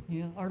recommendation.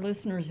 Yeah, our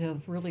listeners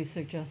have really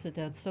suggested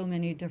that so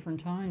many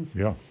different times.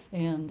 Yeah.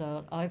 And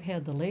I've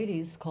had the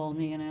ladies call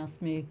me and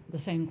ask me the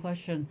same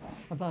question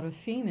about a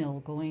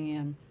female going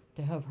in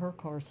to have her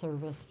car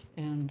serviced,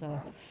 and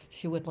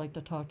she would like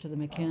to talk to the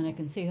mechanic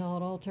and see how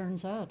it all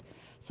turns out.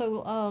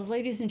 So,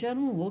 ladies and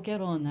gentlemen, we'll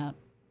get on that.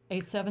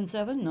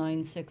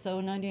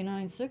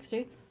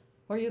 877-960-9960,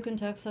 or you can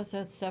text us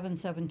at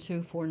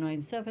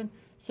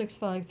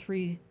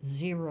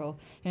 772-497-6530.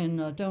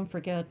 And don't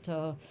forget,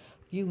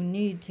 you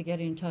need to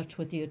get in touch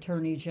with the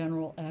Attorney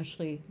General,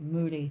 Ashley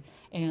Moody,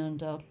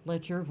 and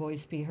let your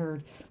voice be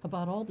heard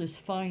about all this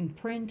fine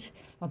print,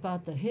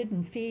 about the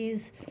hidden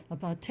fees,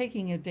 about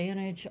taking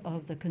advantage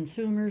of the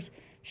consumers.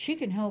 She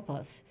can help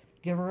us.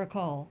 Give her a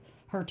call.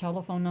 Her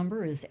telephone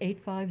number is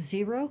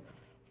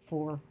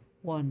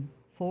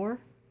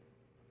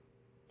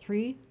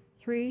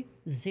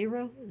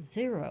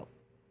 850-414-3300.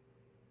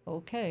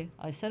 Okay,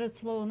 I said it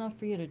slow enough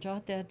for you to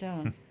jot that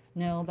down.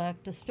 Now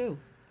back to Stu.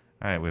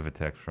 All right, we have a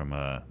text from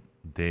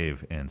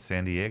Dave in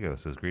San Diego. It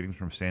says, greetings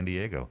from San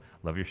Diego.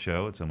 Love your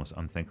show. It's almost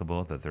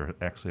unthinkable that there's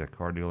actually a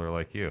car dealer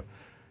like you.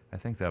 I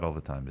think that all the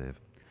time, Dave.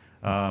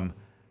 I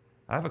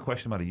have a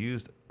question about a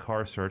used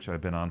car search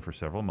I've been on for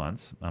several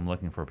months. I'm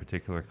looking for a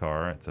particular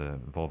car. It's a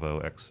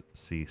Volvo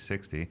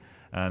XC60,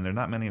 and there are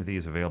not many of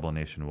these available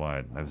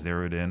nationwide. I've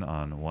zeroed in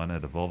on one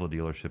at a Volvo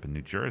dealership in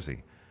New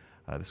Jersey.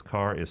 This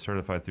car is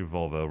certified through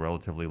Volvo,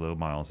 relatively low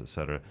miles,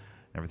 etc.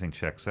 Everything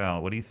checks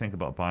out. What do you think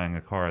about buying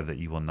a car that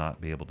you will not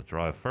be able to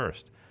drive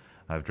first?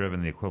 I've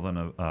driven the equivalent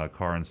of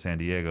car in San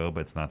Diego, but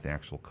it's not the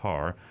actual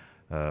car.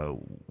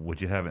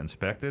 Would you have it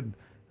inspected?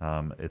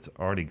 It's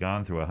already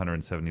gone through a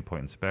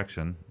 170-point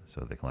inspection,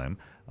 so they claim,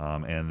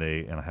 and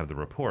I have the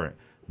report.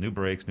 New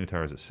brakes, new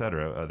tires,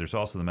 etc. There's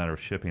also the matter of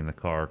shipping the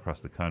car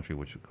across the country,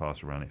 which would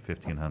cost around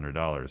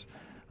 $1,500.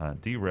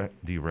 Do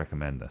you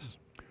recommend this?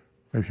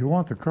 If you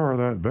want the car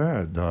that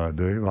bad,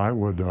 Dave, I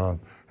would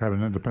have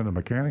an independent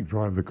mechanic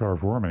drive the car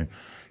for me.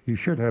 You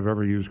should have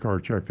every used car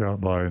checked out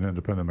by an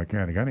independent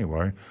mechanic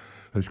anyway.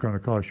 It's going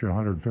to cost you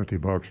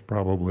 $150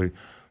 probably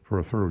for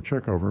a thorough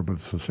checkover, but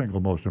it's the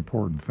single most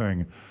important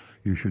thing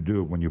you should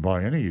do when you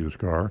buy any used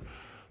car.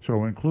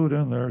 So include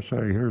in there, say,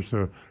 here's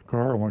the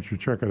car, I want you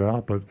to check it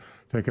out, but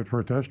take it for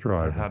a test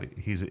drive.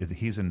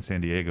 He's in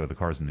San Diego, the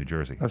car's in New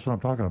Jersey. That's what I'm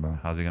talking about.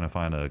 How's he going to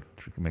find a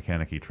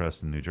mechanic he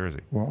trusts in New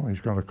Jersey? Well,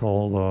 he's going to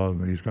call,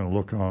 he's going to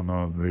look on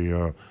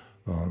the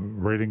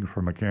rating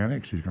for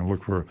mechanics. He's going to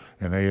look for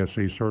an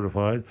ASE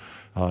certified.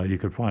 You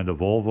could find a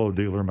Volvo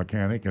dealer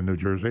mechanic in New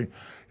Jersey.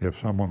 If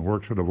someone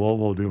works at a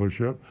Volvo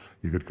dealership,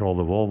 you could call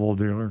the Volvo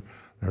dealer.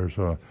 There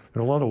are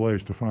a lot of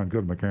ways to find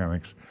good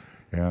mechanics,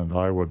 and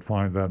I would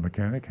find that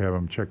mechanic, have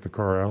him check the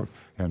car out,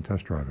 and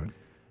test drive it.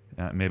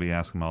 Maybe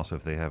ask them also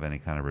if they have any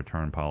kind of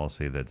return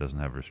policy that doesn't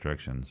have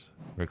restrictions.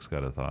 Rick's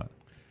got a thought.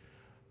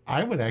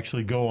 I would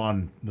actually go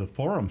on the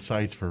forum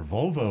sites for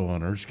Volvo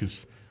owners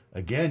because,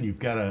 again, you've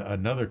got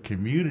another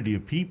community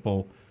of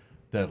people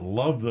that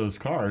love those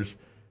cars,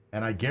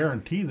 and I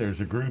guarantee there's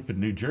a group in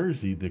New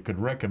Jersey that could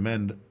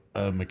recommend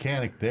a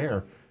mechanic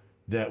there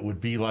that would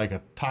be like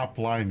a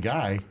top-line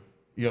guy,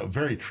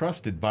 very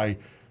trusted by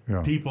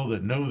people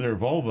that know their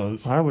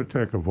Volvos. I would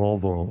take a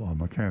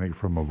mechanic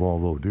from a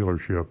Volvo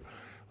dealership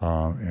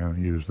and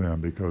use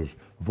them because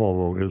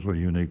Volvo is a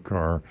unique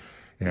car.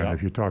 And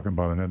if you're talking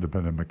about an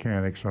independent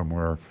mechanic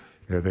somewhere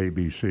at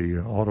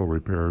ABC Auto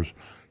Repairs,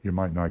 you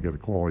might not get a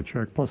quality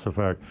check. Plus the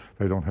fact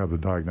they don't have the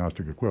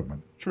diagnostic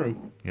equipment. True.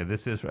 Yeah,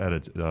 this is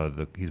at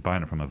he's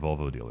buying it from a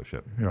Volvo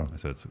dealership. Yeah.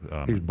 So it's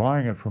he's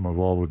buying it from a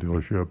Volvo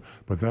dealership,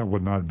 but that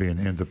would not be an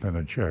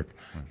independent check.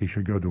 He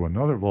should go to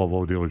another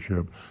Volvo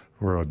dealership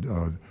for a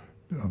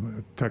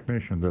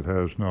technician that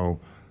has no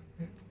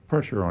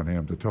pressure on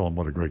him to tell him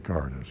what a great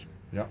car it is.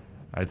 Yep.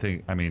 I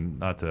mean,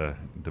 not to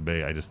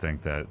debate, I just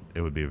think that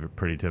it would be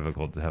pretty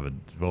difficult to have a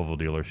Volvo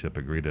dealership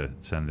agree to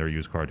send their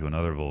used car to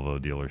another Volvo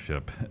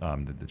dealership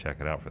to check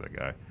it out for the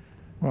guy.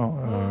 Well,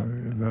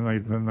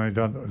 then they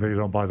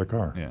don't buy the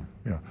car. Yeah.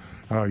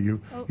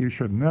 You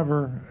should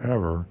never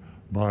ever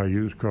buy a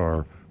used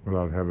car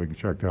without having it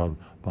checked out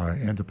by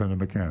an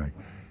independent mechanic,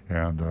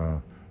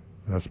 and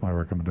that's my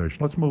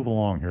recommendation. Let's move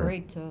along here.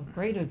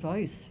 Great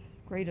advice.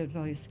 Great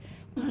advice.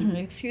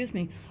 Excuse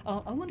me.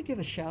 I want to give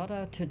a shout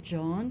out to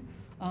John,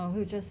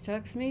 who just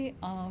texted me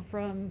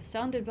from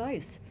Sound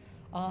Advice.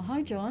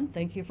 Hi, John.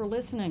 Thank you for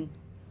listening.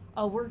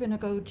 We're going to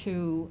go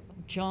to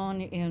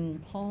John in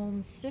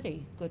Palm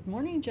City. Good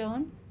morning,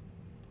 John.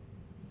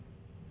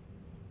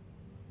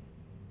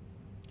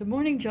 Good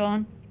morning,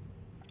 John.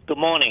 Good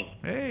morning.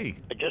 Hey.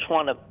 I just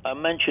want to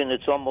mention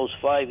it's almost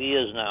 5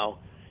 years now.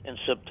 In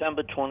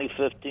September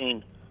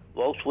 2015,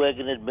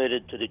 Volkswagen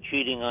admitted to the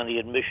cheating on the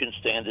emission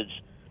standards.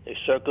 They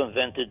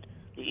circumvented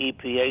the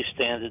EPA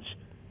standards,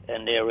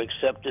 and their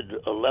accepted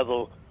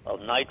level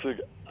of nitrous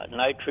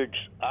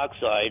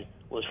oxide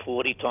was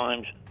 40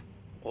 times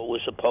what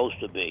was supposed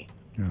to be.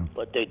 Yeah.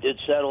 But they did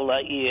settle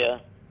that year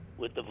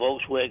with the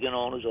Volkswagen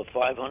owners of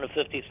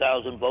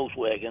 550,000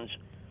 Volkswagens,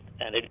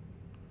 and it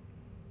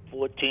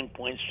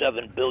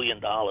 $14.7 billion.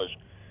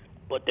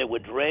 but they were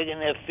dragging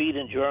their feet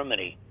in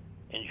Germany.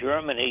 In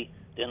Germany,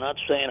 they're not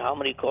saying how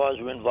many cars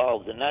were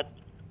involved in that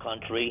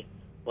country,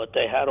 but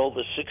they had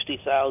over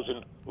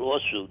 60,000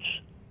 lawsuits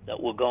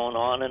that were going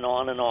on and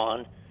on and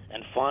on.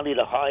 And finally,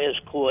 the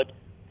highest court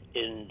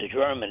in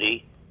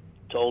Germany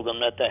told them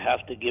that they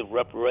have to give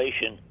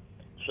reparation.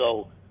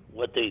 So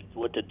what the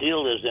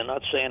deal is, they're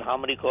not saying how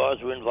many cars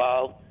were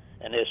involved,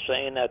 and they're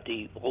saying that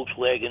the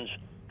Volkswagens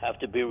have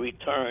to be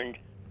returned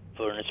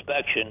for an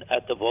inspection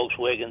at the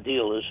Volkswagen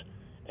dealers,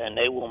 and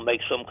they will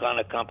make some kind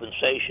of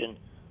compensation.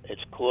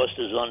 Its cost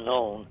is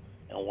unknown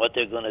and what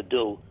they're going to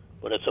do,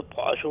 but it's a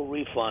partial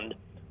refund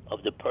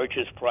of the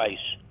purchase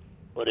price.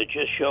 But it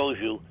just shows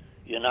you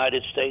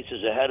United States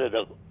is ahead of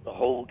the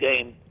whole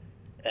game.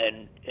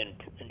 And in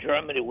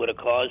Germany, where the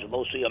cars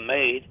mostly are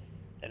made,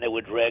 and they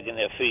were dragging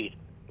their feet.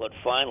 But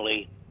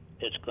finally,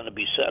 it's going to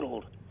be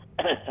settled.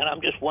 And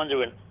I'm just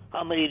wondering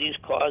how many of these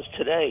cars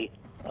today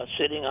are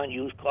sitting on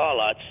used car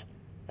lots,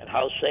 and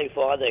how safe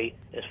are they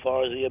as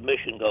far as the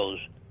emission goes?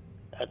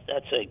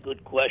 That's a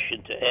good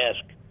question to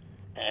ask.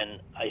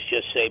 And I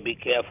just say be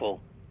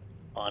careful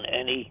on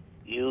any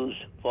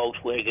used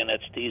Volkswagen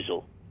that's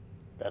diesel.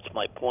 That's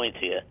my point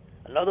here.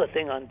 Another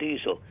thing on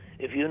diesel,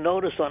 if you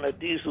notice on a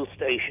diesel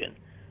station,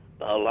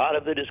 a lot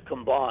of it is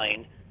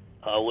combined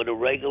with a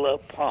regular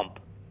pump.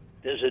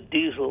 There's a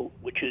diesel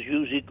which is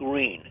usually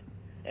green.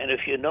 And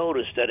if you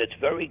notice that it's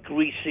very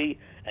greasy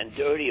and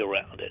dirty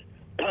around it,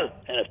 and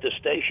if the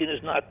station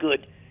is not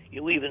good,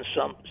 you even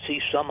see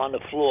some on the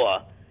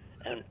floor.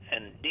 And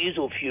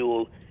diesel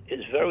fuel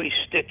is very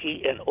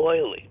sticky and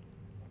oily.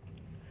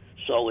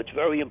 So it's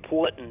very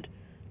important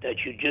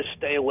that you just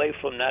stay away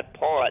from that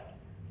part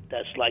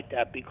that's like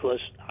that,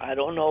 because I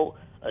don't know,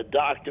 a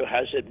doctor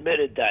has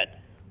admitted that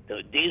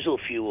the diesel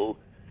fuel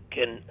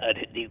can,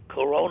 the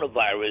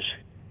coronavirus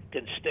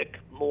can stick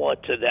more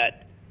to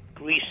that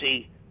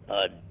greasy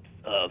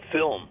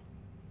film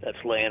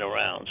that's laying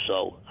around.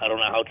 So I don't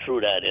know how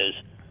true that is,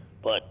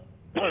 but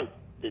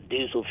the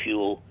diesel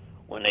fuel,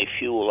 when they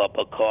fuel up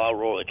a car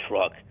or a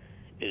truck,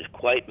 is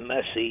quite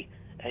messy,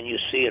 and you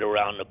see it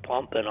around the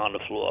pump and on the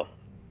floor.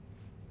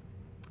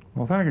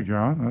 Well, thank you,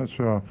 John. That's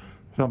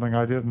something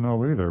I didn't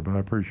know either, but I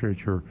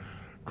appreciate your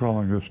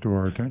calling this to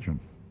our attention.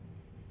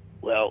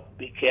 Well,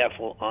 be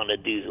careful on the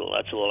diesel.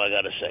 That's all I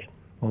got to say.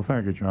 Well,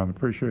 thank you, John.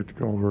 Appreciate the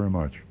call very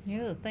much.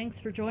 Yeah, thanks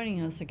for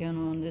joining us again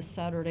on this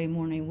Saturday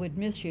morning. We'd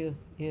miss you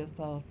if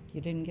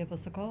you didn't give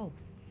us a call.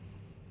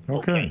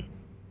 Okay.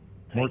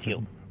 Thank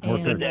you. More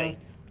Good day.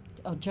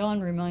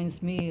 John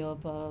reminds me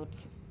of,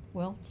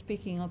 well,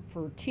 speaking up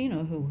for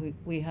Tina, who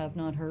we have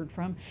not heard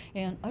from.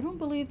 And I don't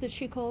believe that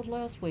she called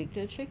last week,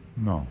 did she?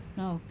 No.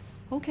 No.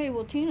 Okay,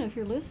 well, Tina, if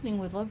you're listening,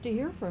 we'd love to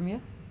hear from you.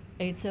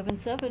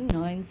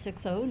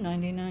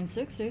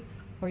 877-960-9960.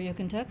 Or you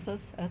can text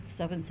us at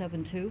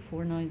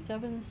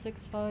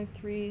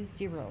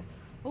 772-497-6530.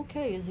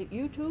 Okay, is it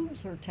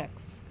YouTubes or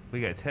texts? We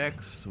got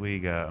texts, we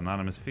got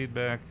anonymous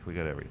feedback, we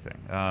got everything.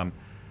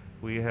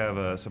 We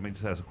have somebody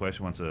just asked a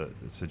question, wants a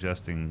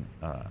suggestion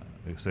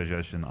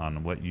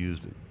on what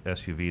used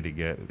SUV to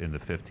get in the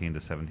 $15,000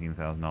 to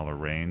 $17,000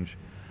 range.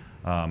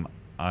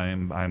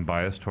 I'm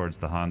biased towards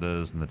the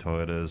Hondas and the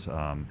Toyotas.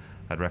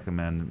 I'd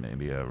recommend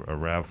maybe a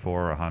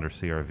RAV4, a Honda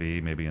CR-V,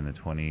 maybe in the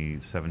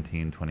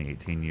 2017,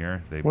 2018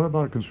 year. What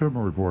about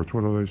Consumer Reports?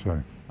 What do they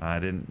say? I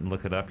didn't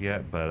look it up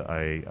yet, but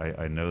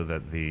I know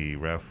that the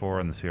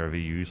RAV4 and the CR-V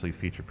usually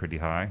feature pretty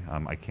high.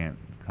 I can't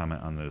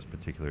comment on those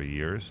particular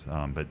years,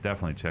 but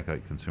definitely check out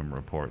Consumer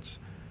Reports.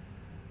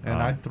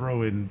 And I'd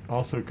throw in,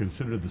 also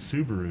consider the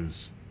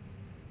Subarus.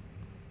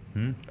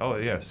 Oh,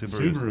 yeah,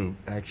 Subaru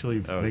actually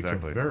makes a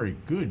very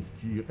good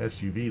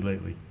SUV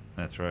lately.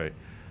 That's right.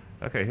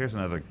 Okay, here's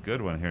another good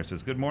one here. It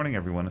says, good morning,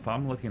 everyone. If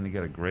I'm looking to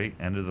get a great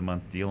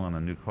end-of-the-month deal on a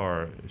new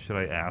car, should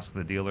I ask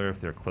the dealer if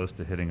they're close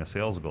to hitting a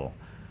sales goal?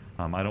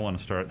 I don't want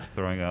to start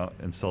throwing out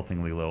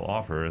insultingly low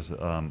offers.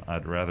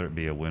 I'd rather it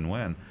be a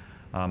win-win.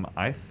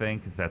 I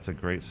think that's a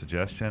great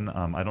suggestion.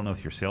 I don't know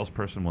if your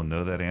salesperson will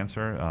know that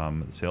answer.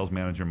 The sales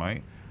manager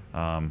might,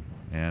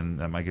 and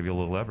that might give you a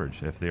little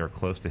leverage. If they are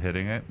close to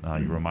hitting it,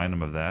 you remind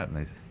them of that,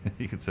 and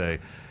you could say,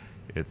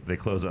 they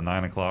close at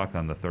 9 o'clock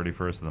on the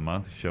 31st of the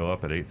month. Show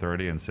up at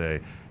 8:30 and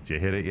say, "Did you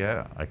hit it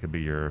yet?" I could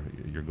be your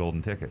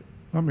golden ticket.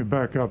 Let me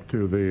back up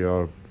to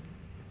the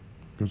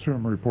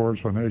Consumer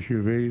Reports on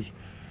SUVs.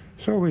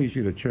 So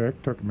easy to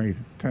check. Took me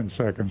 10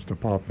 seconds to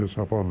pop this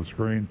up on the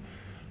screen.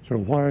 So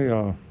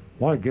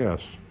why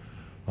guess?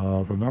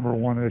 The number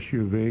one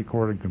SUV,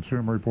 according to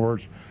Consumer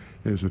Reports,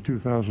 is a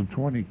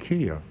 2020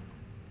 Kia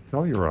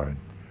Telluride.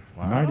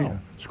 Wow.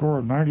 Score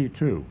of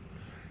 92.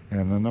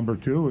 And the number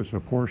two is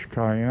a Porsche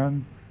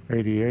Cayenne,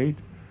 88,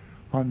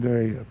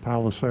 Hyundai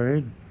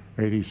Palisade,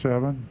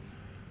 87,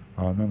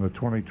 and then the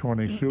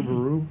 2020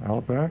 Subaru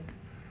Outback,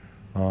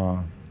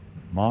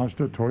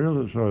 Mazda,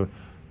 Toyota's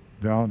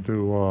down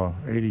to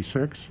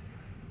 86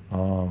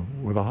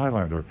 with a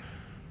Highlander.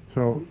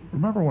 So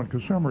remember, when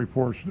Consumer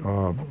Reports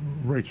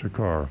rates a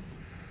car,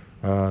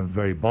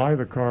 They buy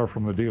the car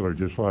from the dealer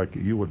just like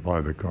you would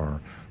buy the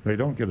car. They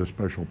don't get a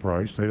special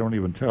price. They don't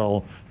even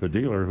tell the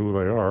dealer who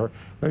they are.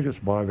 They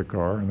just buy the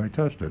car and they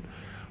test it.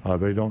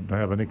 They don't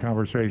have any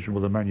conversation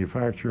with the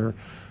manufacturer.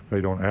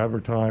 They don't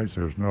advertise.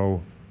 There's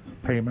no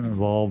payment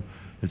involved.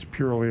 It's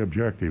purely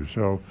objective.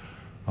 So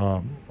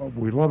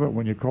we love it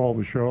when you call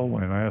the show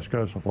and ask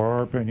us for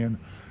our opinion,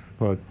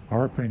 but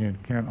our opinion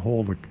can't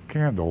hold a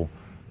candle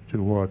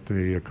to what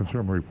the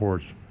Consumer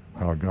Reports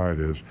guide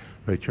is.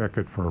 They check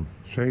it for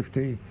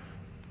safety,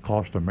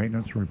 cost of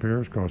maintenance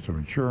repairs, cost of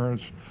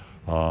insurance,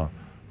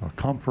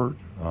 comfort,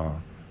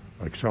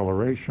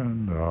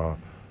 acceleration,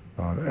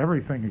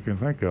 everything you can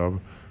think of.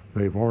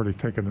 They've already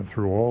taken it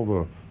through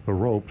all the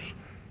ropes,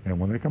 and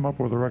when they come up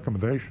with a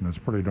recommendation, it's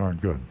pretty darn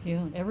good.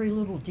 Yeah, every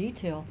little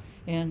detail.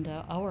 And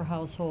our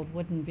household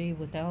wouldn't be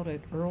without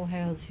it. Earl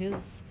has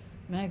his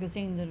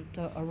magazine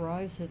that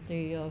arrives at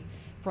the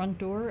front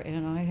door,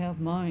 and I have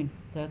mine.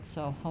 That's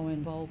how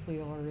involved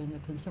we are in the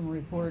Consumer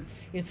Report.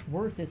 It's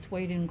worth its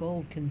weight in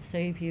gold, can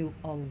save you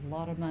a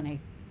lot of money.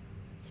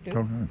 Stu?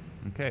 Okay.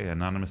 Okay,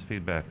 anonymous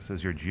feedback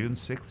says your June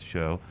 6th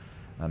show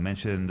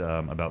mentioned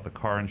about the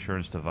car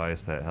insurance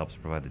device that helps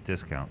provide a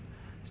discount.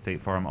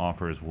 State Farm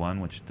offers one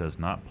which does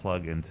not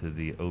plug into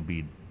the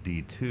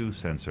OBD2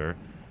 sensor,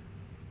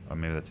 or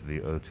maybe that's the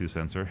O2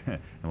 sensor, and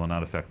will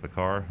not affect the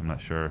car. I'm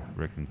not sure.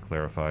 Rick can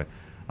clarify.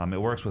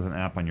 It works with an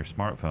app on your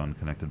smartphone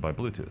connected by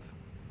Bluetooth.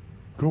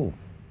 Cool.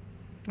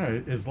 All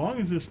right, as long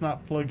as it's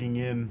not plugging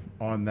in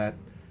on that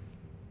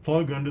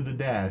plug under the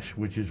dash,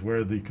 which is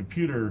where the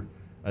computer,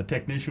 a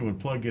technician would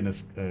plug in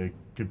a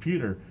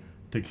computer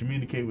to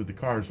communicate with the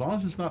car. As long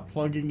as it's not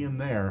plugging in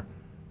there,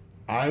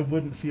 I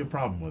wouldn't see a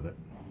problem with it.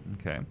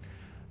 Okay.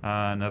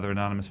 Another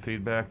anonymous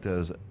feedback.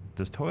 Does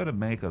Toyota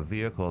make a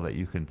vehicle that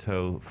you can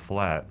tow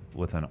flat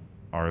with an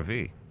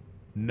RV?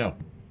 No.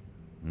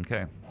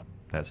 Okay.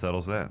 That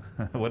settles that.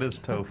 What does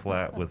tow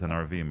flat with an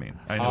RV mean?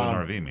 I know what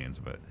an RV means,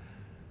 but...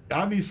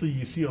 Obviously,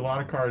 you see a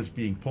lot of cars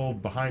being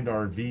pulled behind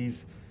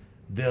RVs.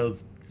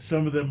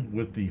 Some of them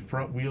with the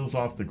front wheels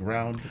off the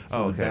ground,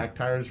 so the back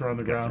tires are on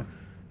the ground.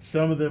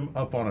 Some of them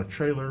up on a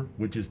trailer,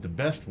 which is the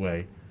best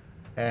way.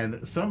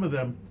 And some of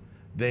them,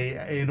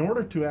 in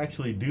order to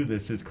actually do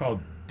this, it's called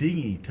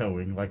dinghy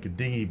towing, like a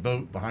dinghy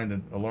boat behind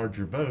a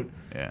larger boat.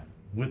 Yeah.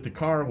 With the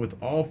car with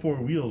all four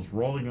wheels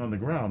rolling on the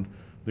ground,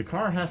 the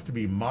car has to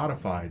be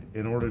modified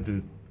in order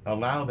to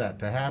allow that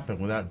to happen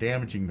without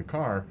damaging the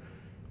car.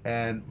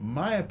 And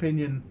my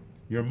opinion,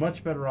 you're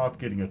much better off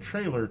getting a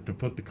trailer to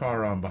put the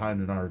car on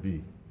behind an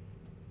RV.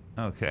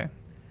 Okay.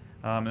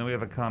 And we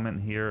have a comment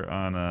here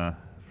on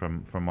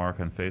from Mark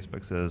on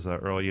Facebook. Says,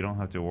 Earl, you don't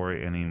have to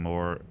worry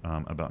anymore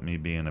about me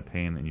being a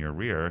pain in your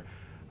rear.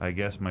 I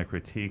guess my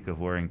critique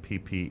of wearing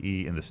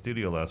PPE in the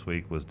studio last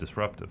week was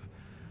disruptive.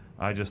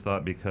 I just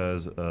thought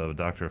because of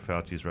Dr.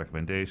 Fauci's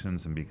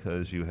recommendations and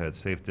because you had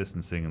safe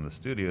distancing in the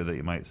studio that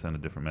you might send a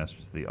different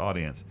message to the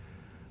audience.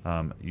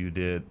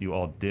 You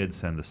all did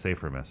send a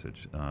safer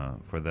message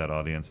for that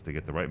audience to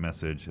get the right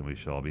message, and we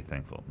should all be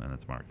thankful. And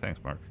it's Mark. Thanks,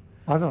 Mark.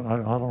 I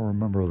don't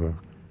remember the.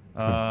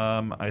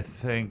 I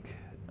think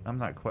I'm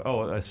not quite.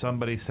 Oh,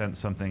 somebody sent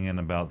something in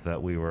about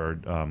that we were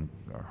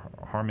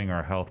harming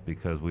our health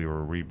because we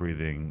were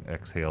rebreathing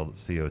exhaled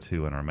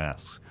CO2 in our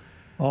masks.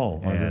 Oh,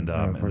 and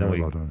I forgot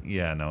about that.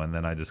 Yeah, no, and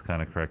then I just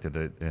kind of corrected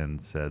it and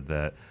said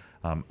that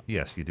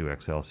yes, you do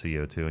exhale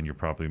CO2, and you're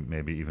probably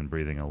maybe even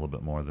breathing a little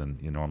bit more than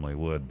you normally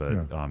would, but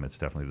it's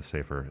definitely the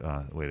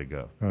safer way to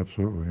go.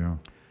 Absolutely, yeah.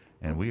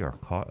 And we are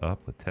caught up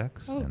with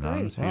texts, Oh,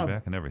 anonymous great.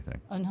 feedback, and everything.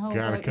 And how Got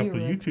a about couple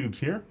you, of Rick? YouTubes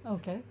here.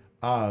 Okay.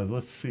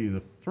 Let's see. The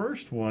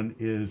first one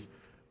is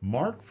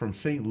Mark from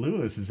St.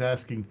 Louis is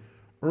asking,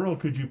 Earl,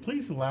 could you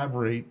please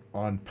elaborate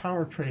on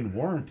powertrain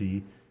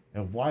warranty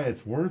and why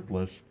it's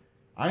worthless?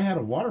 I had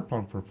a water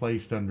pump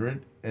replaced under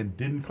it and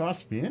didn't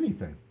cost me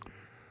anything.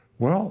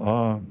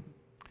 Well,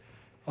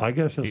 I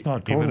guess it's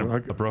not totally.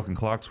 Even a broken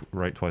clock's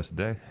right twice a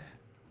day.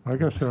 I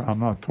guess they're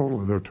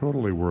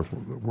totally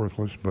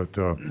worthless,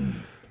 but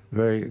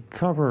they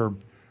cover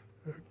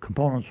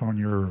components on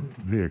your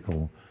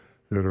vehicle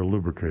that are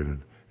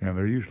lubricated, and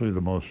they're usually the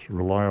most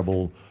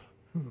reliable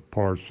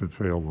parts that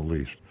fail the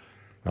least.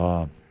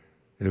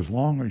 As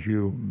long as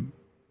you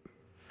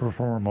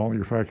perform all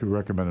your factory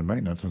recommended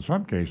maintenance, in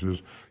some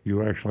cases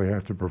you actually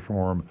have to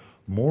perform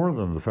more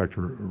than the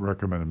factory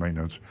recommended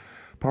maintenance.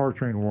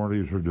 Powertrain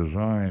warranties are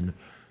designed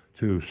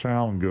to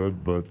sound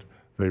good, but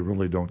they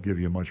really don't give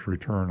you much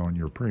return on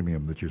your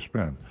premium that you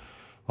spend.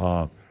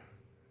 To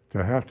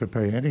have to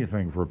pay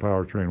anything for a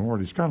powertrain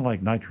warranty, it's kind of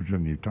like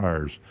nitrogen in your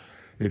tires.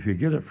 If you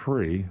get it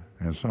free,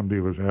 and some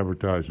dealers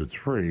advertise it's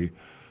free,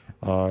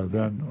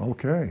 then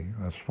okay,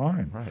 that's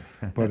fine.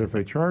 Right. But if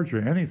they charge you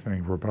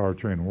anything for a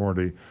powertrain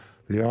warranty,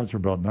 the odds are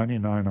about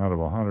 99 out of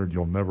 100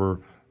 you'll never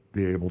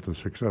be able to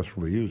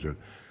successfully use it.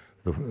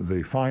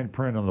 The fine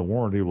print on the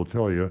warranty will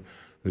tell you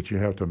that you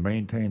have to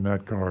maintain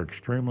that car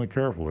extremely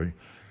carefully,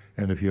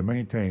 and if you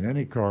maintain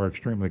any car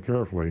extremely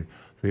carefully,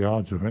 the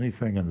odds of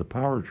anything in the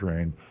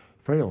powertrain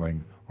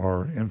failing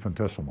are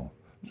infinitesimal.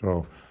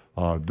 So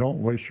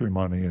Don't waste your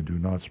money and do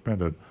not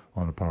spend it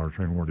on a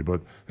powertrain warranty,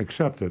 but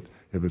accept it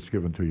if it's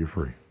given to you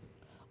free.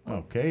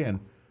 Okay, and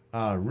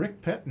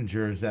Rick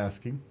Pettinger is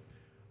asking,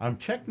 I'm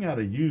checking out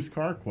a used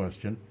car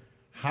question.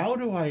 How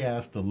do I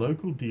ask the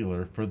local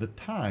dealer for the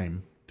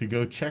time to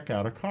go check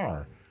out a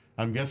car?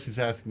 I'm guessing he's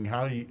asking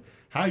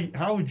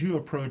how would you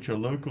approach a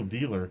local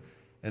dealer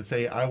and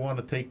say, I want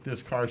to take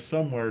this car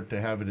somewhere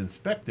to have it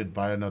inspected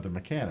by another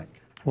mechanic?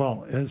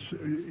 Well,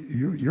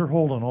 you're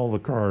holding all the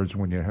cards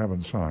when you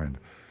haven't signed.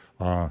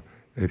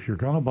 If you're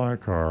going to buy a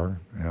car,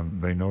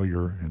 and they know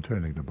you're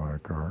intending to buy a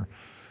car,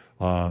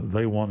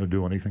 they want to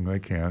do anything they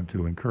can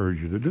to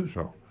encourage you to do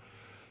so.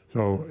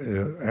 So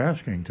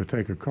asking to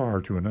take a car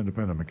to an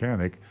independent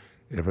mechanic,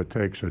 if it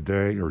takes a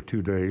day or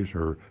 2 days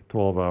or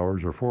 12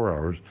 hours or 4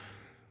 hours,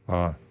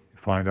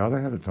 find out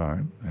ahead of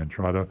time and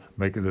try to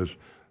make it as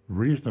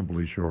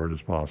reasonably short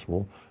as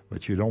possible.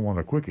 But you don't want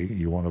a quickie.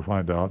 You want to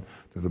find out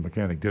that the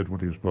mechanic did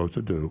what he was supposed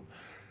to do.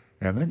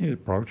 And then you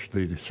approach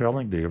the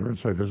selling dealer and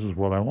say, this is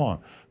what I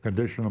want,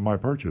 condition of my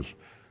purchase.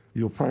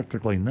 You'll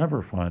practically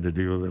never find a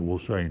dealer that will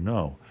say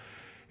no.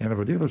 And if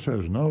a dealer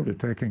says no to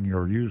taking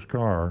your used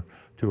car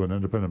to an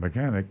independent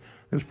mechanic,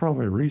 there's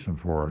probably a reason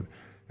for it.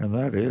 And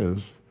that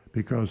is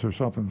because there's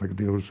something the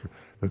dealer's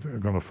that are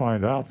going to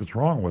find out that's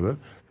wrong with it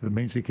that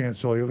means he can't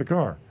sell you the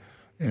car.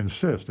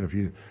 Insist. If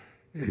you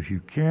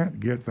can't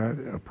get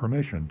that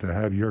permission to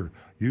have your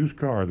used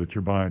car that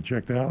you're buying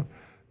checked out,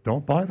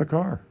 don't buy the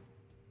car.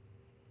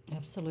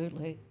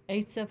 Absolutely.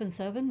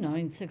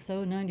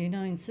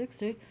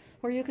 877-960-9960,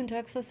 or you can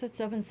text us at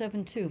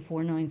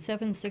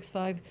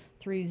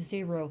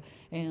 772-497-6530.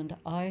 And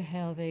I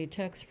have a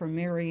text from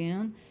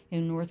Marianne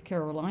in North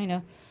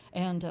Carolina,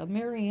 and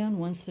Marianne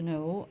wants to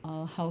know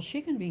how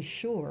she can be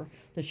sure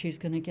that she's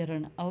going to get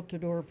an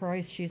out-the-door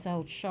price. She's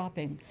out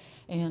shopping.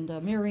 And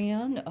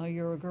Marianne,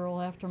 you're a girl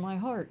after my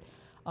heart,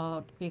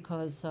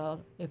 because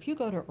if you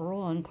go to Earl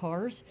on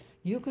Cars,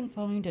 you can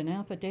find an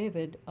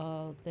affidavit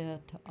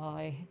that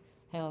I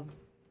have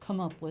come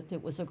up with.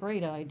 It was a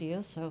great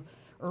idea, so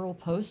Earl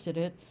posted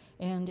it,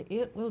 and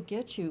it will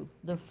get you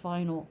the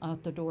final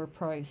out-the-door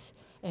price.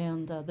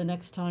 And the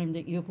next time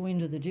that you go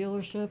into the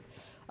dealership,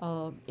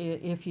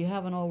 if you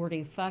haven't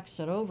already faxed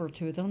it over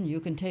to them, you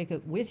can take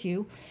it with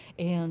you,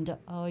 and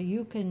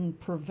you can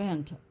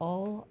prevent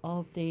all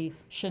of the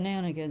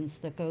shenanigans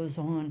that goes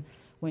on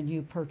when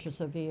you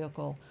purchase a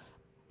vehicle.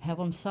 Have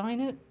them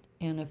sign it,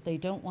 and if they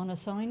don't want to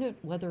sign it,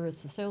 whether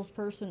it's the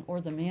salesperson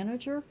or the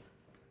manager,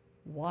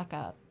 walk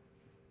out.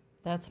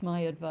 That's my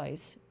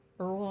advice.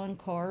 Earl on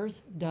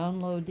Cars,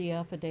 download the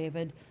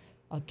affidavit,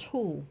 a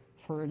tool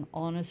for an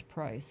honest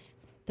price.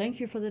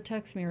 Thank you for the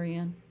text,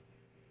 Marianne.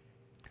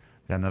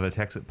 Got another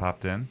text that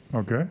popped in.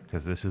 Okay.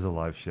 Because this is a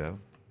live show,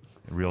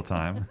 in real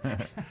time.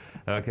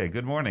 Okay,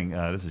 good morning.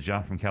 This is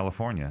John from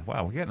California.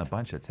 Wow, we're getting a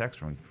bunch of texts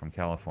from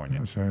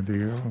California. San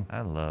Diego.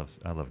 I love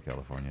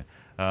California.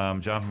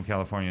 John from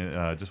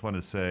California just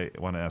want to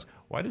ask,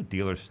 why do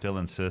dealers still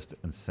insist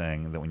in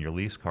saying that when your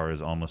lease car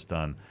is almost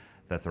done,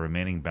 that the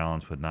remaining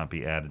balance would not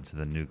be added to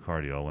the new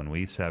car deal when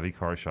we savvy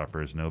car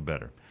shoppers know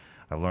better?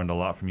 I've learned a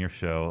lot from your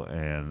show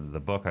and the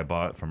book I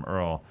bought from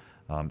Earl.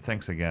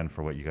 Thanks again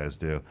for what you guys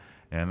do.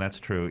 And that's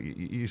true.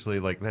 Usually,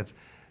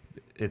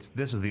 this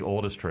is the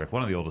oldest trick,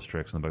 one of the oldest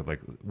tricks in the book. Like,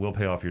 we'll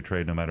pay off your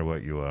trade no matter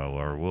what you owe,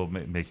 or we'll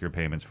make your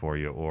payments for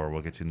you, or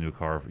we'll get you a new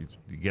car if you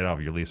get out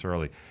of your lease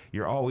early.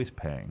 You're always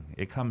paying.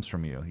 It comes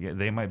from you.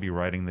 They might be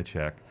writing the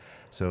check.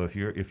 So if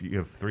you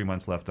have 3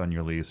 months left on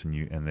your lease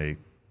and they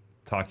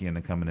talk you into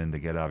coming in to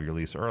get out of your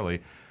lease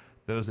early,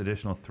 those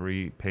additional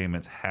 3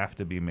 payments have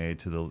to be made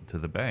to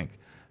the bank.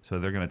 So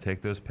they're going to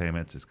take those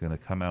payments. It's going to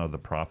come out of the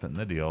profit in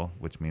the deal,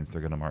 which means they're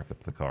going to mark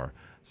up the car.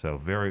 So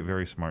very,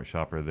 very smart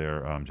shopper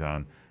there,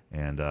 John.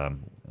 And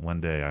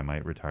one day I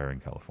might retire in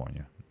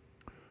California.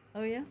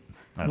 Oh, yeah?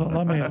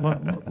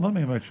 Let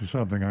me mention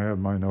something. I have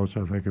my notes.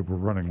 I think if we're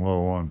running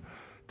low on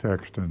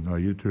text and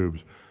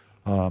YouTubes.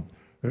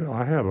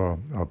 I have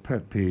a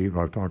pet peeve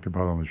I've talked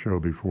about on the show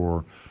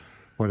before,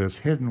 but it's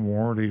hidden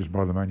warranties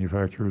by the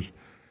manufacturers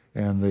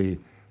and the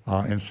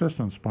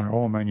insistence by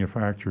all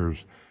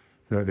manufacturers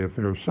that if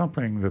there's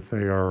something that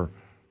they are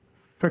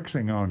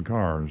fixing on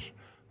cars,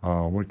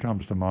 what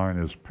comes to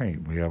mind is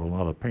paint. We have a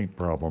lot of paint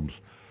problems.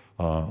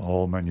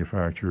 All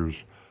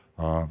manufacturers,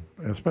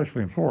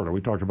 especially in Florida. We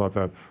talked about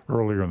that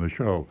earlier in the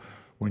show.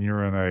 When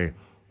you're in a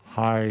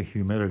high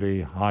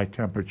humidity, high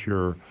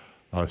temperature,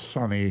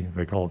 sunny,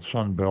 they call it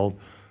sun belt,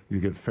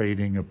 you get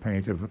fading of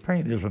paint. If the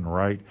paint isn't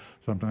right,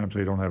 sometimes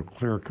they don't have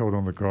clear coat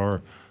on the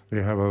car.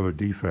 They have other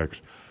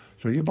defects.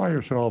 So you buy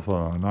yourself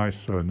a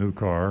nice new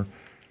car,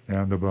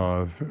 and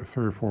about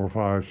 3 or 4 or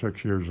 5,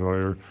 6 years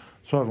later,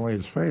 suddenly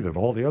it's faded.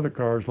 All the other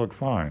cars look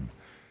fine.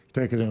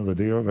 You take it into the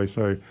dealer, they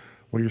say,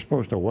 well, you're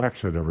supposed to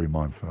wax it every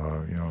month,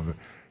 and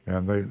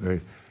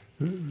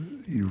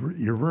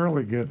you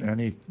rarely get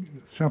any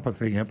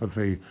sympathy,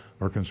 empathy,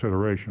 or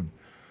consideration.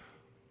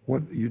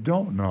 What you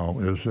don't know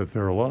is that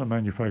there are a lot of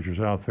manufacturers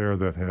out there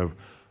that have,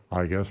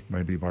 I guess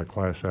maybe by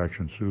class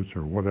action suits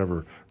or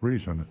whatever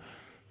reason,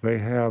 they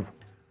have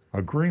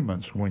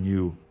agreements when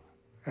you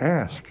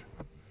ask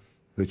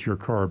that your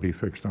car be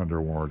fixed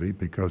under warranty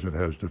because it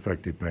has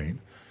defective paint.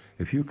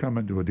 If you come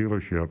into a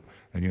dealership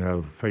and you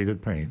have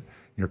faded paint,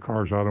 your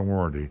car's out of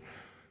warranty,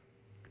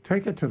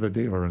 take it to the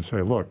dealer and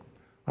say, look,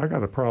 I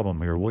got a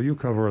problem here. Will you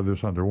cover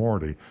this under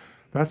warranty?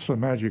 That's the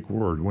magic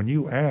word. When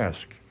you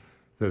ask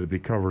that it be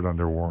covered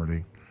under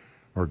warranty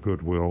or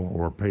goodwill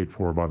or paid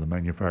for by the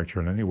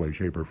manufacturer in any way,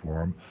 shape, or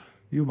form,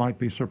 you might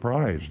be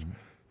surprised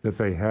that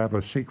they have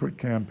a secret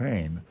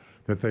campaign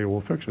that they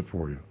will fix it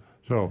for you.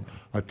 So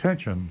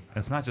attention.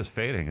 It's not just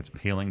fading; it's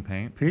peeling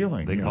paint.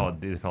 Peeling. They call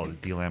it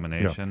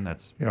delamination.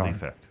 That's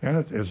defect. And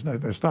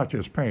it's not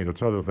just paint;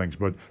 it's other things.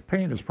 But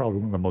paint is probably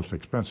one of the most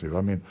expensive.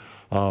 I mean,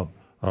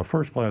 a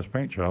first-class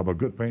paint job, a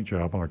good paint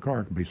job on a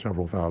car can be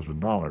several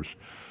 $1,000s.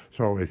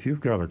 So if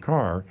you've got a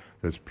car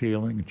that's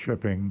peeling,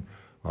 chipping,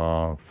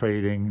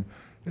 fading,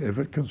 if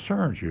it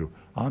concerns you,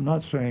 I'm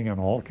not saying in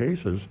all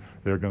cases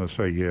they're going to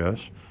say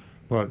yes,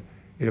 but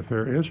if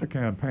there is a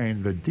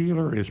campaign, the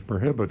dealer is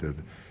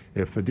prohibited.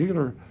 If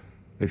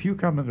you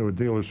come into a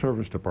dealer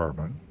service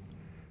department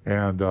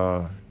and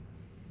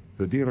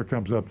the dealer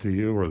comes up to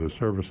you or the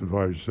service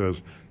advisor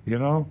says,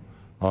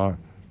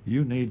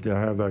 you need to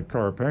have that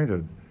car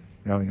painted,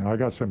 and I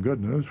got some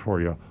good news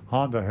for you.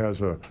 Honda has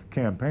a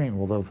campaign.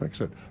 Well, they'll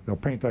fix it. They'll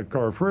paint that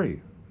car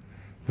free.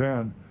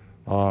 Then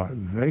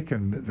they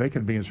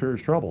can be in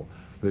serious trouble.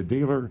 The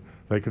dealer,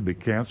 they could be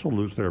canceled,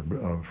 lose their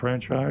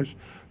franchise.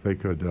 They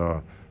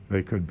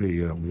could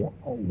be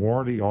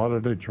warranty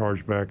audited,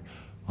 charged back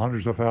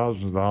hundreds of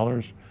thousands of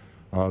dollars.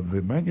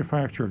 The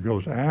manufacturer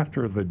goes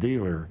after the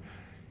dealer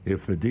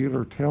if the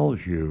dealer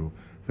tells you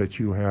that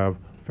you have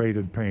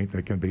faded paint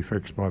that can be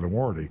fixed by the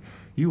warranty.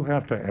 You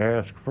have to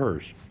ask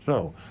first.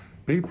 So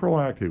be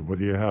proactive.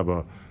 Whether you have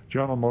a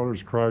General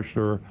Motors,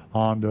 Chrysler,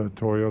 Honda,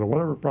 Toyota,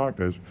 whatever product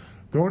is,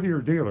 go to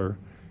your dealer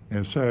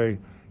and say,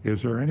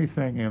 is there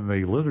anything in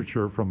the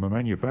literature from the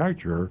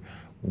manufacturer,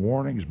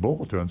 warnings,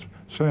 bulletins,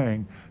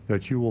 saying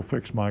that you will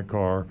fix my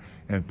car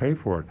and pay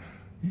for it?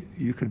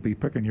 You could be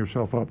picking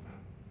yourself up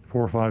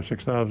 $4,000,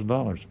 $5,000,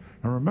 $6,000.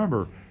 And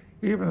remember,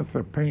 even if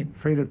the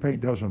faded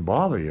paint doesn't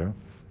bother you,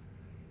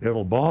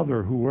 it'll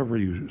bother whoever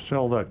you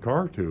sell that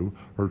car to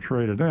or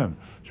trade it in.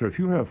 So if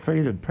you have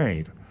faded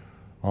paint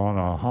on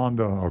a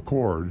Honda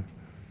Accord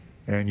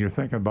and you're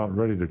thinking about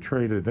ready to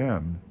trade it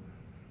in,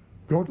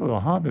 go to the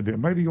Honda dealer.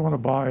 Maybe you want to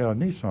buy a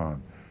Nissan.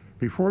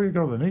 Before you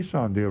go to the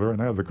Nissan dealer and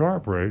have the car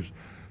appraised,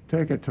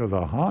 take it to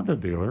the Honda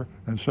dealer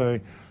and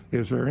say,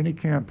 is there any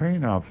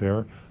campaign out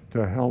there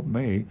to help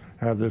me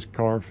have this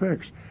car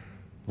fixed?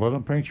 Let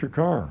them paint your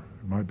car.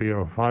 It might be a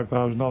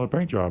 $5,000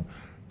 paint job.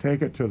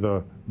 Take it to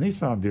the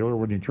Nissan dealer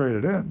when you trade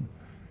it in,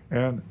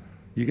 and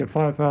you get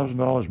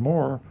 $5,000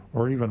 more,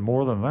 or even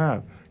more than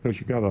that,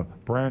 because you got a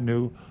brand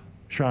new,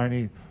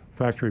 shiny,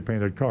 factory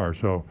painted car.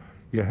 So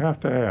you have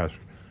to ask.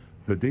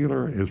 The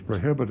dealer is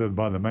prohibited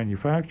by the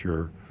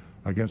manufacturer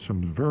against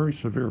some very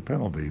severe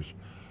penalties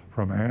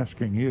from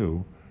asking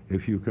you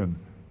if you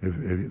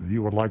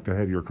would like to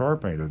have your car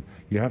painted.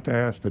 You have to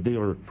ask the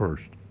dealer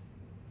first.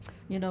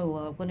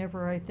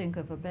 Whenever I think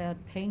of a bad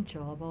paint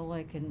job, all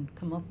I can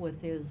come up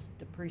with is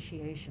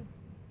depreciation.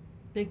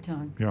 Big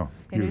time. Yeah.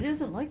 And it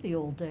isn't like the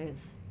old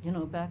days.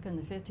 Back in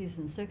the 50s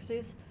and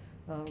 60s,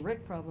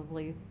 Rick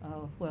probably,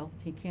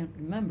 he can't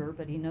remember,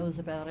 but he knows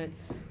about it,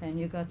 and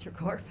you got your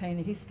car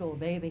painted. He's still a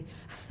baby.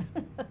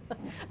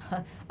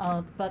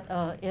 But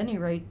at any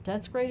rate,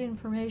 that's great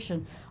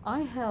information. I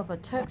have a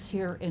text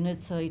here, and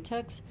it's a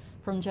text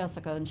from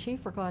Jessica, and she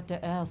forgot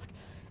to ask,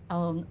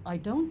 I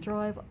don't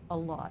drive a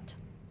lot.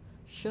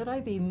 Should I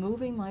be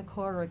moving my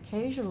car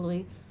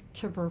occasionally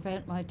to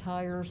prevent my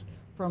tires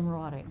from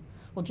rotting?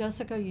 Well,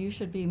 Jessica, you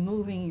should be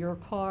moving your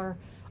car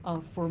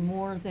for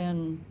more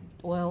than,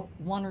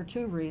 one or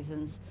two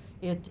reasons.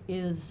 It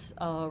is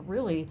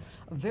really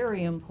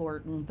very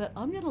important, but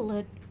I'm going to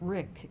let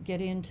Rick get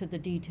into the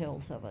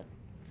details of it.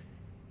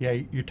 Yeah,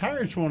 your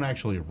tires won't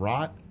actually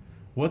rot.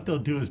 What they'll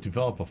do is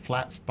develop a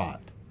flat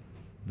spot.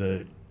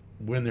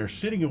 When they're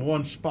sitting in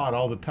one spot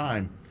all the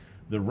time,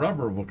 the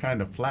rubber will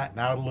kind of flatten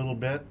out a little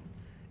bit.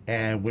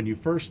 And when you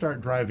first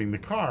start driving the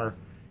car,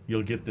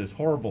 you'll get this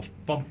horrible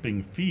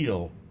thumping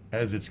feel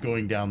as it's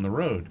going down the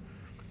road.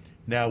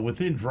 Now,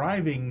 within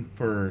driving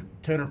for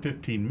 10 or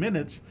 15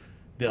 minutes,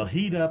 they'll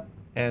heat up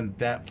and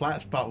that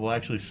flat spot will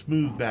actually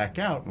smooth back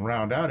out and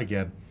round out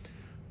again.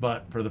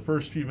 But for the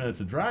first few minutes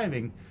of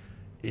driving,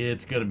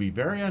 it's going to be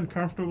very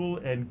uncomfortable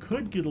and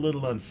could get a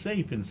little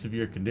unsafe in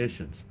severe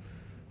conditions.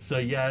 So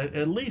yeah,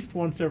 at least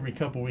once every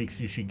couple weeks,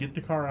 you should get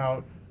the car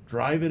out,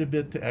 drive it a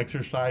bit to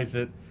exercise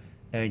it,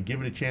 and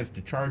give it a chance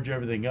to charge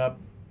everything up,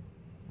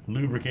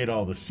 lubricate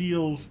all the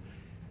seals,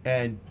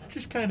 and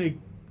just kind of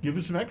give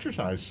it some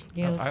exercise.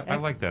 I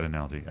like that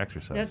analogy,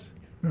 exercise.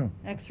 Yeah.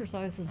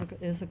 Exercise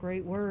is a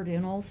great word,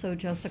 and also,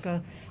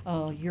 Jessica,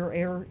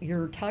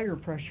 your tire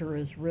pressure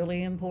is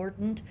really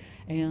important,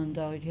 and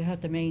you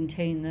have to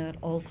maintain that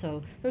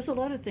also. There's a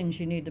lot of things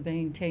you need to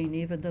maintain,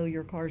 even though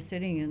your car's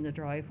sitting in the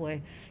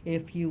driveway,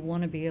 if you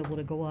want to be able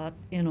to go out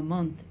in a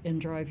month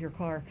and drive your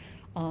car.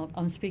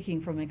 I'm speaking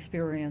from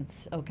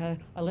experience, okay?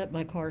 I let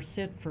my car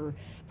sit for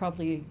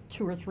probably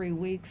 2 or 3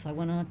 weeks. I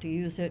went out to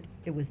use it.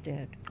 It was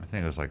dead. I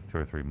think it was like 2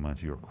 or 3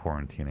 months you were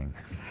quarantining.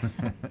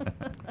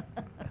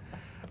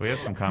 We have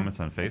some comments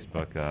on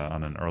Facebook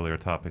on an earlier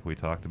topic we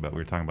talked about. We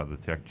were talking about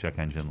the check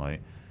engine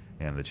light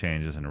and the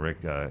changes, and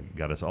Rick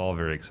got us all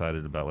very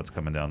excited about what's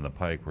coming down the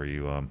pike, where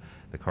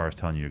the car is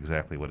telling you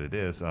exactly what it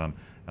is.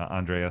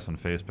 Andreas on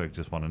Facebook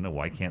just want to know,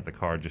 why can't the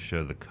car just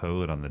show the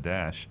code on the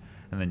dash,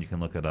 and then you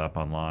can look it up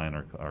online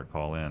or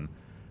call in?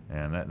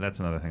 And that's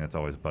another thing that's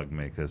always bugged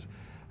me, because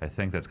I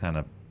think that's kind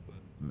of,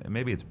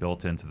 maybe it's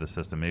built into the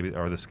system. Maybe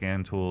are the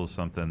scan tools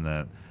something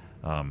that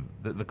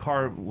the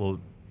car will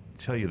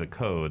tell you the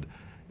code.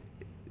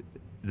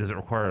 Does it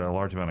require a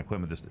large amount of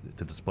equipment just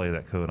to display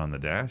that code on the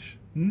dash?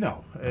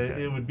 No,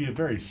 Okay. it would be a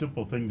very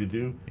simple thing to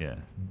do. Yeah.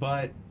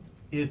 But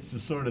it's the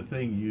sort of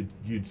thing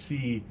you'd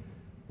see,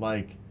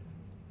 like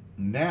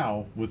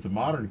now with the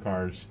modern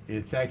cars,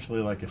 it's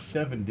actually like a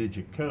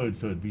 7-digit code,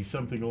 so it'd be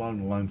something along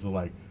the lines of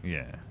like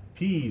Yeah.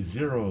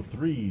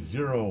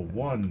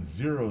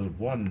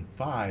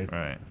 P0301015.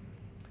 Right.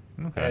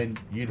 Okay. And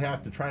you'd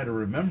have to try to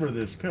remember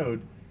this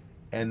code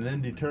and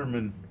then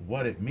determine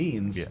what it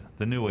means. Yeah,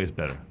 the new way is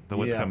better. The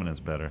what's Yeah. coming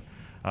is better.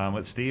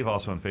 What Steve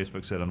also on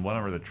Facebook said, on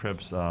one of the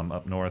trips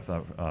up north,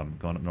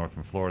 going up north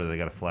from Florida, they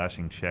got a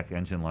flashing check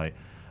engine light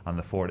on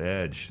the Ford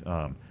Edge,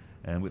 and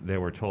they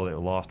were told it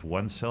lost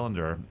one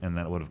cylinder and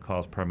that it would have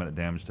caused permanent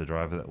damage to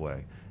drive it that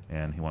way.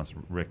 And he wants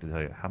Rick to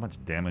tell you, how much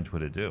damage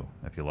would it do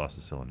if you lost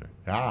a cylinder?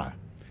 Now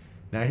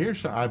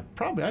here's, I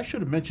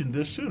should have mentioned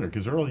this sooner,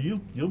 because Earl,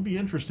 you'll be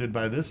interested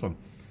by this one.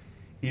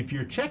 If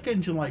your check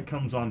engine light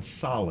comes on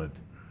solid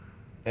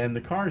and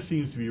the car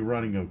seems to be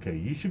running okay,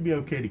 you should be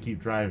okay to keep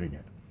driving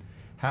it.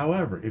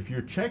 However, if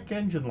your check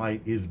engine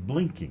light is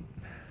blinking,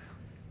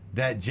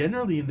 that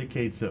generally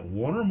indicates that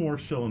one or more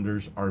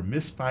cylinders are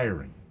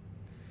misfiring.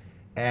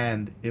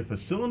 And if a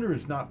cylinder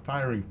is not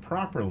firing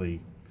properly,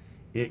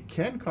 it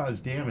can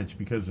cause damage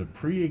because of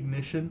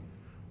pre-ignition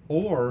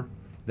or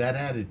that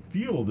added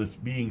fuel that's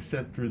being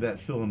sent through that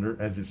cylinder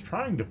as it's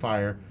trying to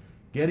fire,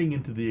 getting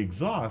into the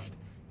exhaust.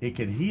 It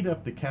can heat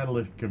up the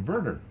catalytic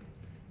converter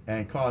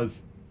and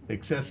cause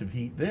excessive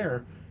heat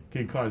there,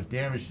 can cause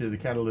damage to the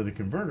catalytic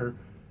converter,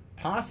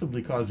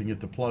 possibly causing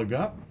it to plug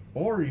up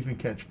or even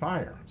catch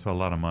fire. So a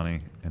lot of money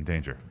and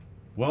danger.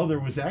 Well, there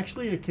was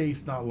actually a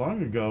case not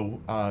long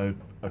ago,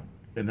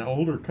 an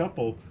older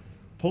couple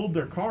pulled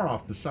their car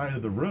off the side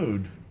of the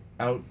road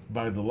out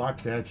by the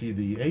Loxahatchee,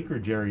 the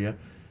acreage area.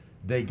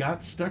 They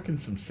got stuck in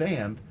some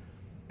sand,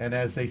 and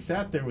as they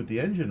sat there with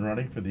the engine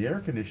running for the air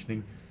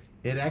conditioning,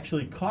 it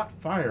actually caught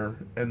fire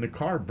and the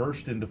car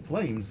burst into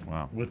flames.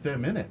 Wow. With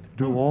them in it.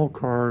 Do all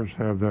cars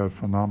have that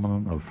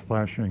phenomenon of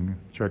flashing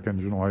check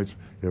engine lights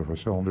if a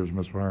cylinder is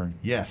misfiring?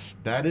 Yes,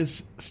 that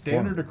is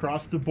standard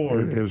across the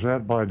board. Is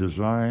that by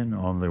design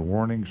on the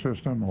warning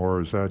system,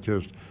 or is that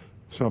just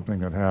something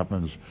that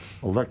happens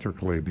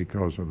electrically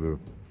because of the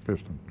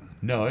piston?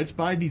 No, it's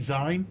by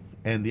design,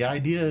 and the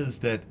idea is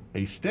that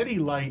a steady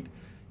light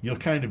you'll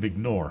kind of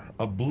ignore.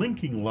 A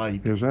blinking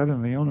light Is that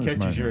in the owner's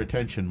manual? catches your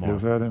attention more.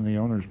 Is that in the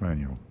owner's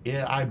manual?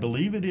 Yeah, I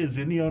believe it is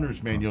in the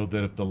owner's manual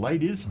that if the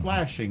light is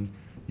flashing,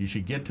 you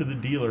should get to the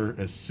dealer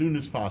as soon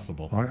as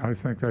possible. I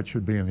think that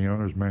should be in the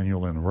owner's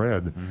manual in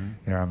red,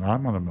 and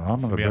I'm gonna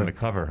be on the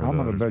cover of the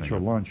owner's bet you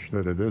manual. lunch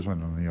that it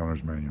isn't in the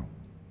owner's manual.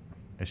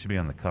 It should be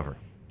on the cover.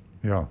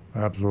 Yeah,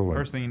 absolutely.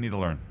 First thing you need to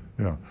learn.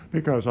 Yeah,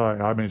 because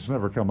I mean, it's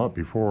never come up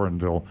before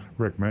until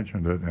Rick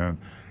mentioned it, and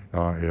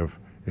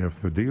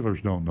if the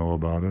dealers don't know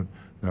about it,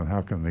 then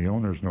how can the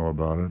owners know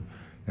about it?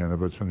 And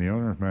if it's in the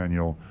owner's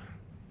manual,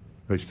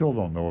 they still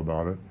don't know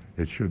about it.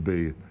 It should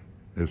be,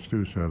 as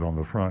Stu said, on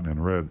the front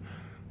in red,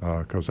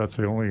 because that's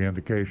the only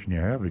indication you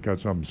have you got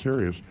something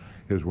serious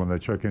is when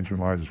that check engine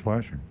light is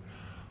flashing.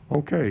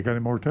 Okay, you got any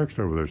more text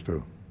over there,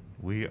 Stu?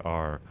 We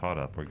are caught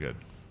up. We're good.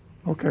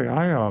 Okay,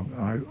 I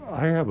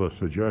have a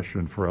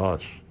suggestion for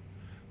us,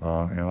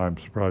 and I'm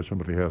surprised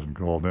somebody hasn't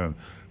called in.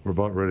 We're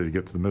about ready to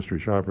get to the mystery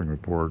shopping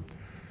report,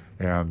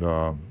 and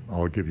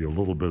I'll give you a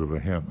little bit of a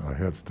hint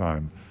ahead of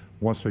time.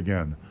 Once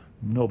again,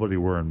 nobody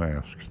wearing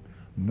masks.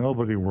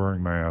 Nobody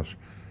wearing masks.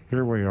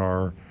 Here we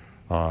are.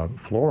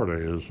 Florida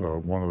is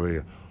one of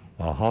the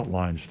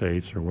hotline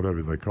states, or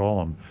whatever they call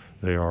them.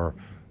 They are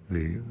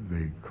the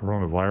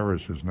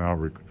coronavirus is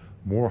now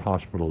more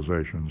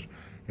hospitalizations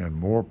and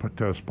more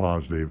tests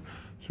positive.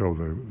 So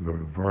the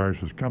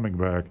virus is coming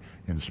back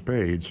in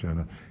spades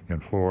in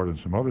Florida and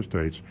some other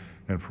states.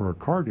 And for a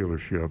car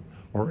dealership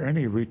or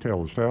any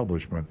retail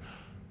establishment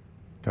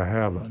to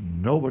have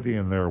nobody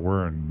in there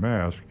wearing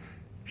masks,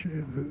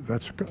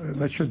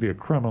 that should be a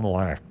criminal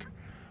act.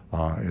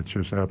 It's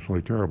just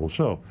absolutely terrible.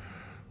 So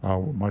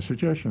my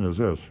suggestion is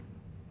this.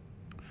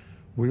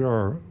 We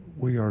are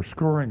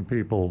scoring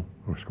people,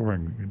 or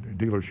scoring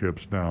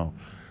dealerships now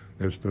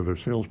as to their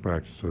sales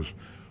practices.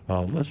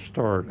 Let's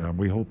start, and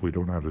we hope we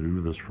don't have to do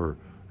this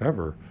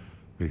forever.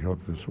 We hope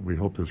this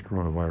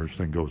coronavirus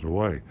thing goes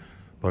away,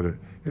 but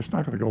it's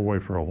not going to go away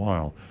for a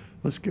while.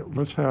 Let's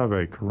have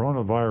a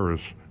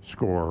coronavirus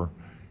score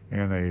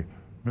and a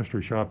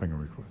mystery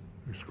shopping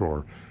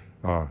score,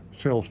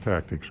 sales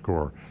tactic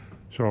score.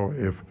 So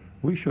if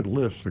we should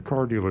list the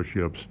car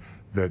dealerships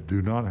that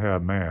do not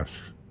have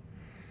masks,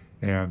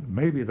 and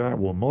maybe that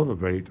will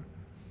motivate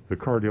the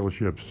car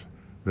dealerships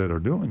that are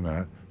doing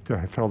that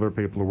to tell their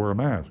people to wear a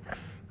mask.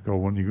 So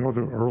when you go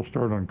to Earl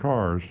Start on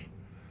Cars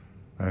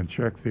and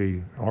check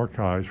the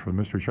archives for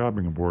mystery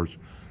shopping reports,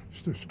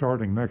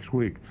 starting next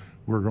week,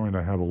 we're going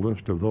to have a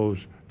list of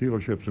those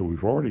dealerships that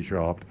we've already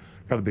shopped,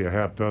 got to be a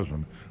half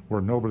dozen,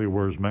 where nobody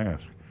wears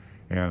masks.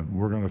 And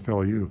we're going to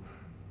tell you,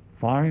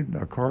 find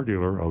a car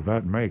dealer of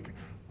that make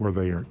where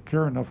they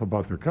care enough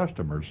about their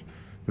customers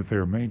that they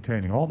are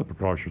maintaining all the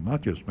precautions,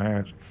 not just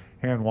masks,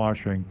 hand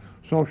washing,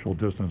 social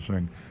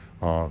distancing,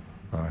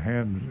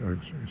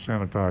 hand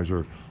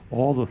sanitizer,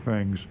 all the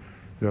things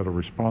that a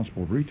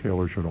responsible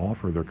retailer should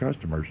offer their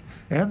customers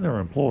and their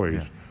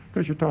employees,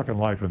 because you're talking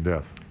life and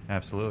death.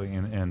 Absolutely,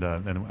 and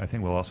I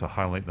think we'll also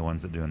highlight the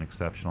ones that do an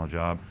exceptional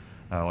job.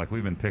 Like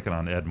we've been picking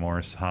on Ed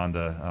Morse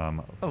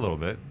Honda a little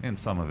bit, and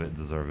some of it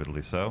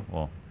deservedly so.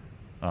 Well,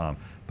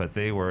 but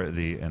they were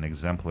an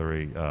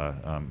exemplary,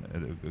 a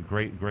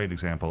great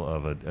example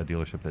of a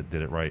dealership that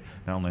did it right.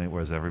 Not only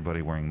was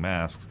everybody wearing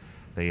masks,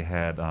 they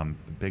had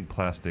big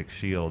plastic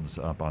shields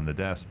up on the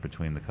desk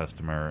between the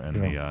customer and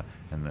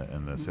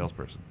the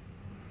salesperson.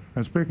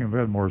 And speaking of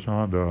Ed Morse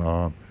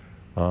Honda,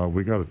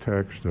 we got a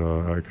text.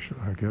 I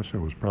guess it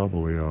was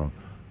probably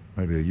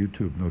maybe a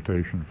YouTube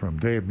notation from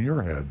Dave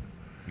Muirhead.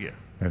 Yeah.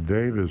 And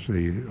Dave is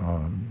the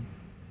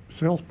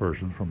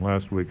salesperson from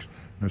last week's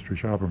Mystery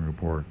Shopping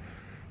Report.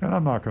 And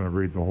I'm not going to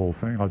read the whole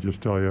thing. I'll just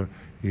tell you,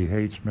 he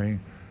hates me.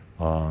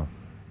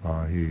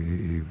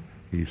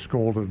 He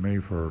scolded me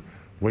for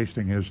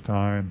wasting his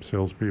time.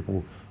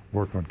 Salespeople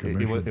work on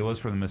commission. It was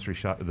from the mystery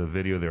shop. The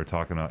video they were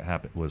talking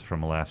about was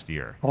from last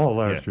year. Oh,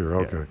 last year.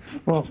 Okay.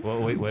 Yeah. Well,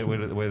 wait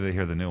till they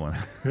hear the new one.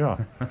 Yeah.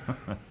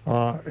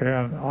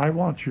 And I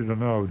want you to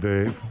know,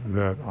 Dave,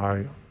 that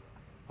I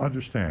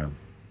understand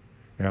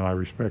and I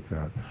respect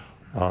that.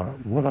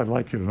 What I'd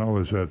like you to know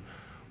is that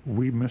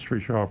we mystery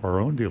shop our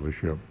own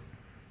dealership,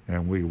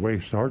 and we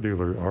waste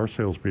our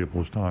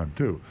salespeople's time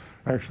too.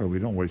 Actually, we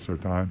don't waste their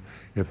time.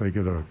 If they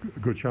get a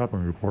good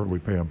shopping report, we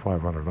pay them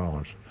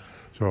 $500.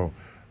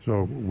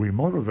 So we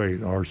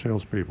motivate our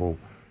salespeople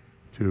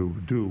to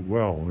do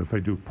well. If they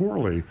do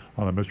poorly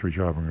on a mystery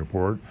shopping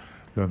report,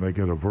 then they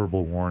get a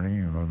verbal warning,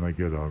 and then they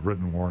get a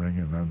written warning,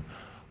 and then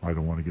I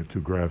don't want to get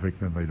too graphic,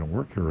 then they don't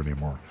work here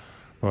anymore.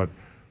 But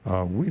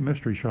we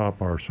mystery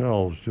shop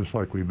ourselves just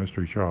like we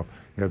mystery shop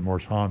Ed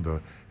Morse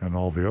Honda and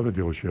all the other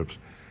dealerships.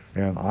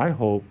 And I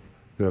hope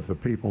that the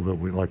people that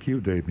we, like you,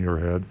 Dave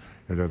Muirhead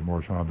at Ed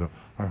Morse Honda,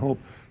 I hope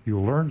you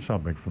learn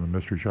something from the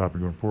mystery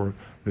shopping report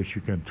that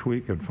you can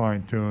tweak and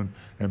fine tune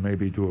and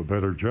maybe do a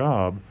better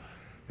job,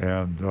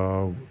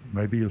 and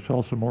maybe you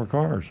sell some more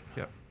cars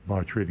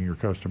by treating your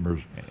customers.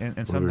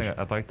 And something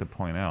I'd like to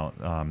point out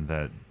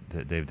that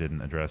Dave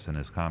didn't address in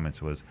his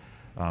comments was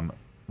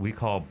we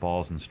call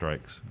balls and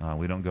strikes.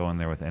 We don't go in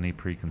there with any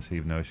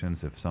preconceived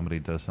notions. If somebody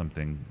does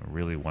something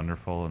really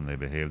wonderful and they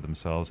behave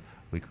themselves,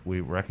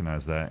 we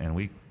recognize that, and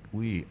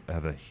we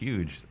have a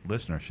huge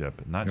listenership,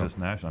 not just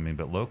national. I mean,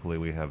 but locally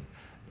we have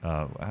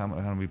how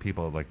many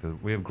people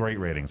we have great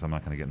ratings. I'm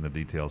not going to get into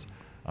the details.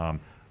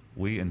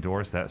 We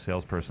endorse that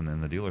salesperson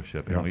in the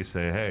develop, and we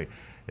say, hey,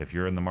 if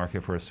you're in the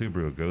market for a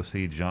Subaru, go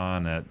see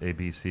John at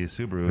ABC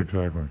Subaru.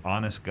 Exactly.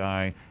 Honest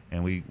guy,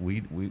 and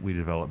we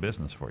develop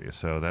business for you.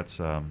 So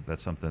that's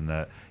something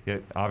that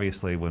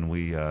obviously when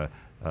we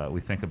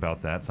think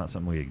about that, it's not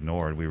something we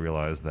ignored. We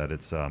realize that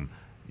it's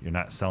you're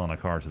not selling a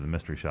car to the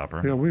mystery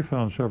shopper. Yeah, we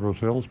found several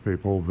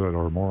salespeople that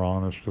are more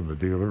honest than the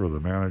dealer or the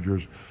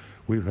managers.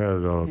 We've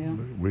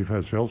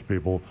had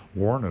salespeople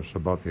warn us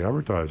about the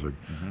advertising.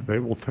 Mm-hmm. They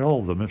will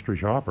tell the mystery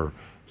shopper.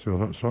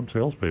 So some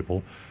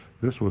salespeople,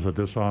 this was a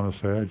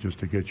dishonest ad just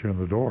to get you in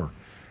the door.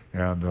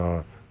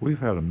 And we've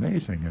had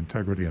amazing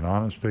integrity and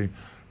honesty.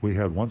 We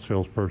had one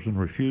salesperson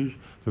refuse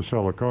to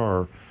sell a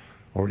car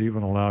or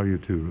even allow you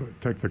to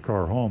take the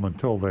car home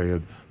until they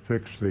had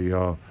fixed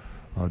the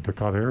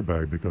Ducat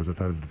airbag because it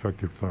had a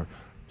defective tire.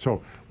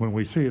 So when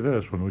we see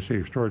this, when we see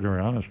extraordinary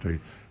honesty,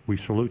 we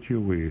salute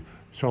you, we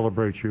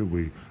celebrate you,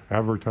 we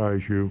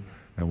advertise you,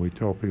 and we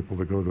tell people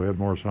to go to Ed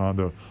Morse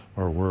Honda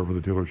or wherever the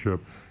dealership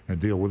and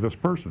deal with this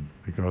person,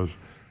 because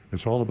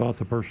it's all about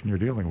the person you're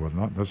dealing with,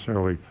 not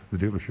necessarily the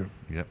dealership.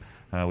 Yep.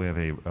 We have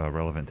a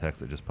relevant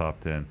text that just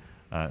popped in.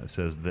 It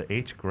says, the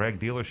H.Greg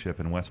dealership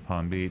in West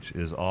Palm Beach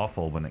is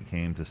awful when it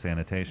came to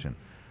sanitation.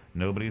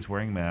 Nobody's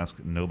wearing masks.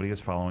 Nobody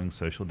is following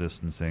social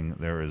distancing.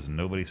 There is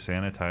nobody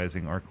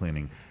sanitizing or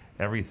cleaning.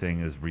 Everything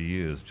is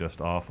reused.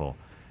 Just awful.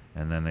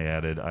 And then they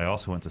added, I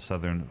also went to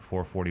Southern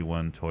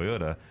 441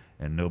 Toyota,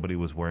 and nobody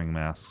was wearing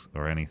masks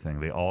or anything.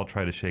 They all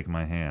tried to shake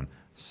my hand.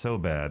 So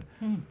bad.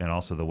 And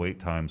also the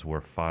wait times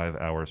were 5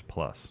 hours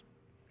plus.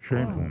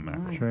 Shameful.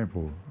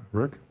 Shameful.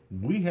 Rick?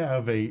 We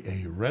have a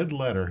red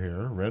letter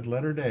here, red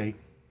letter day.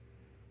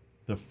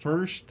 The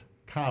first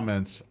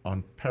comments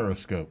on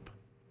Periscope.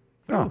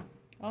 Oh.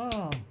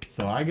 Oh.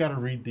 So I got to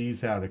read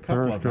these out. A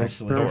couple of them.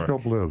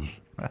 Periscope lives.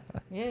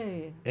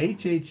 Yay.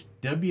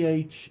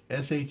 WHSHDJ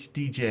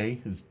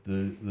is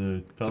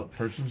the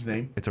person's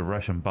name. It's a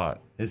Russian bot.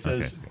 It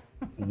says,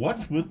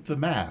 "What's with the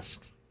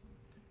masks?"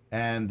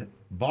 And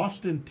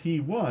Boston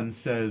T1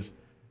 says,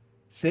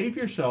 "Save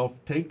yourself.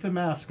 Take the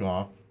mask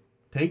off.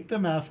 Take the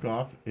mask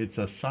off. It's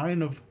a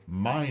sign of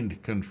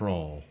mind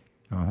control."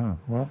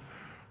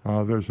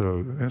 Well, there's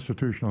an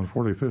institution on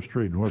 45th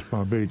Street in West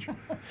Palm Beach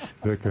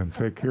that can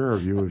take care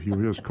of you. If you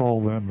just call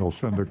them, they'll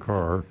send a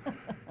car,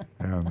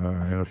 and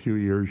in a few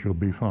years you'll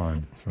be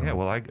fine. So. Yeah,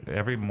 well,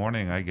 every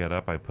morning I get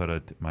up, I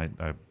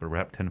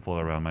wrap tinfoil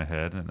around my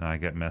head, and I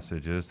get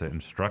messages that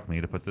instruct me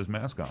to put this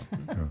mask on.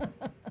 Yeah.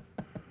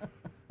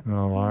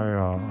 No,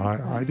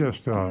 I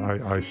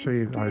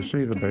see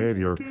the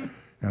behavior,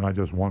 and I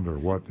just wonder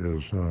what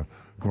is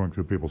going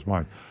through people's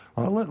minds.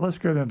 Let's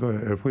get into,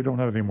 if we don't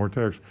have any more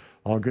texts,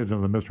 I'll get into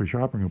the mystery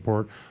shopping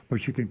report,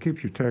 but you can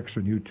keep your texts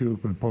on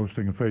YouTube and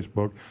posting on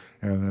Facebook,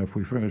 and if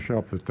we finish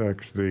up the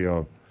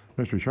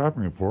mystery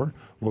shopping report,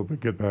 we'll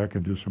get back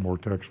and do some more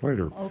texts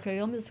later. Okay,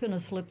 I'm just going to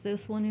slip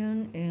this one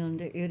in,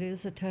 and it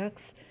is a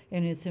text,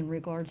 and it's in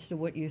regards to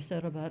what you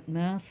said about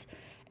masks.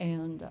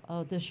 And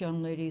this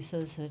young lady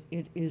says that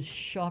it is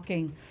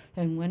shocking,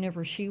 and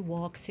whenever she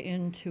walks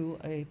into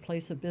a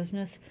place of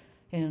business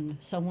and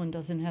someone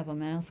doesn't have a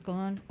mask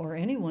on, or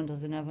anyone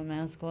doesn't have a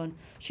mask on,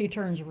 she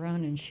turns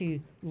around and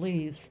she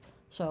leaves.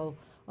 So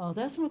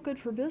that's not good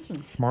for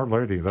business. Smart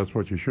lady, that's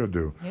what you should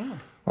do. Yeah.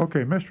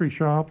 Okay, mystery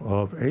shop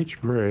of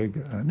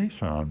H.Greg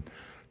Nissan.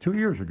 2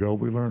 years ago,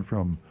 we learned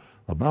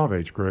about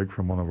H.Greg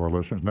from one of our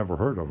listeners, never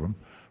heard of him,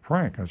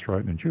 Frank, that's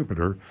right, in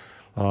Jupiter.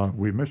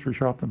 We mystery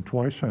shopped them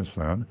twice since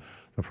then.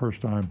 The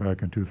first time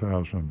back in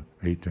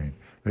 2018.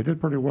 They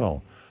did pretty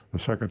well. The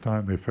second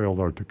time they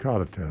failed our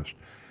Takata test.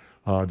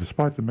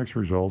 Despite the mixed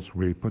results,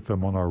 we put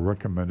them on our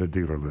recommended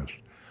dealer list.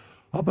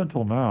 Up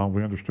until now,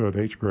 we understood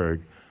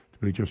H.Greg to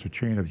be just a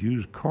chain of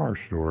used car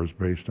stores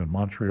based in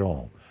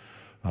Montreal,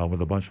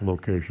 with a bunch of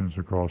locations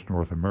across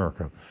North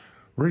America.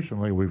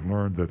 Recently, we've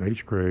learned that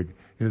H.Greg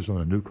is in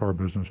the new car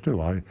business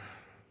too.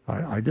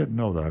 I didn't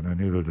know that, and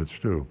neither did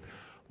Stu.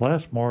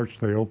 Last March,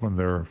 they opened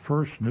their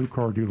first new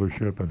car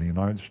dealership in the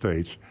United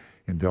States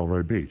in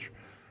Delray Beach,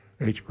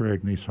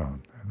 H.Greg Nissan.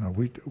 And,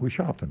 we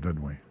shopped them,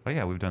 didn't we? Oh,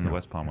 yeah, we've done the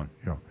West Palm one.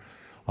 Yeah.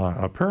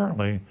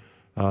 Apparently,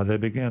 they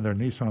began their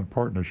Nissan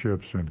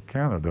partnerships in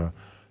Canada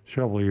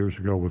several years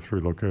ago with 3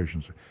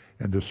 locations.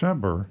 In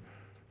December,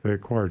 they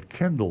acquired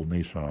Kendall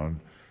Nissan,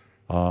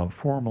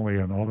 formerly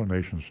an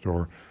AutoNation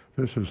store.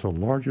 This is the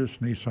largest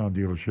Nissan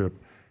dealership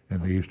in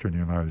the eastern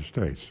United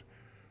States,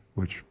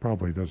 which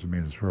probably doesn't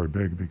mean it's very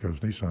big because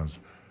Nissans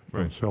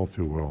don't sell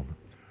too well.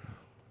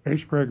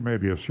 H.Greg may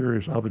be a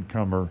serious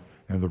up-and-comer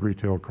in the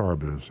retail car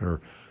biz. They're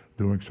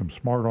doing some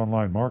smart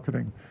online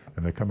marketing,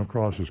 and they come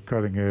across as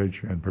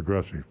cutting-edge and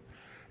progressive.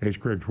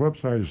 H.Greg's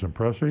website is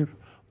impressive,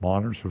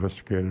 modern,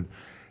 sophisticated,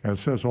 and it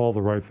says all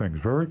the right things.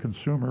 Very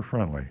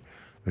consumer-friendly.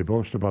 They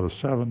boast about a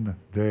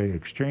 7-day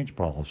exchange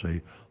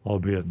policy,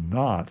 albeit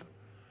not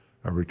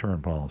a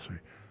return policy.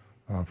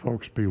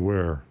 Folks,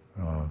 beware.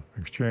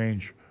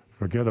 Exchange,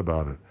 forget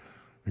about it.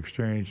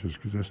 Exchange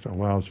just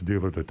allows the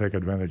dealer to take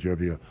advantage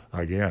of you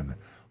again.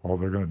 All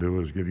they're going to do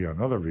is give you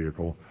another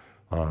vehicle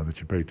that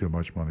you pay too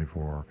much money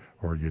for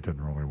or you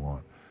didn't really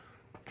want.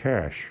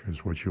 Cash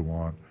is what you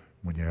want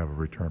when you have a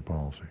return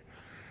policy.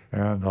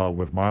 And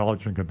with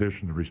mileage and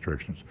condition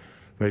restrictions.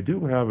 They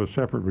do have a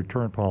separate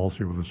return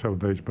policy within 7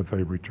 days, but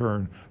they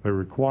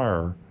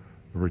require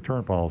the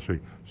return policy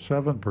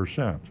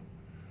 7%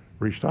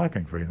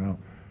 restocking fee. Now,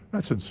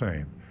 that's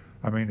insane.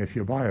 I mean, if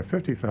you buy a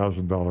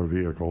 $50,000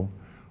 vehicle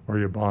or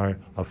you buy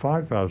a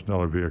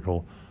 $5,000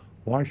 vehicle,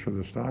 why should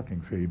the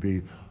stocking fee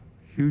be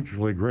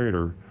hugely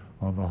greater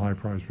on the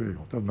high-priced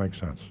vehicle? Doesn't make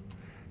sense.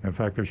 In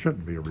fact, there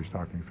shouldn't be a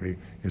restocking fee.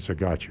 It's a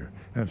gotcha,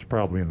 and it's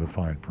probably in the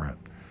fine print.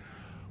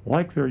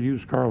 Like their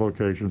used car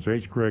locations,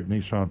 H.Greg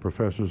Nissan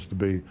professes to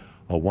be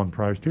a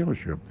one-price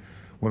dealership.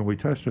 When we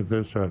tested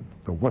this at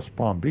the West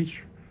Palm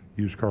Beach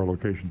used car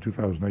location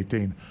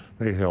 2018,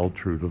 they held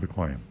true to the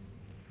claim.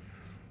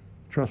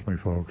 Trust me,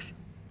 folks,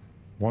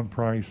 one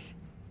price,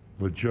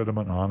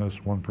 legitimate,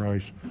 honest, one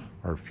price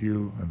are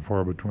few and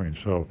far between.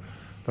 So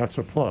that's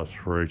a plus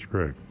for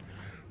H.Greg.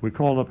 We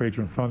called up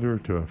Agent Thunder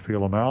to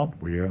feel him out.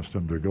 We asked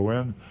him to go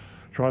in,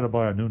 try to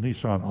buy a new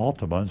Nissan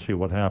Altima and see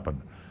what happened.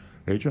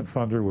 Agent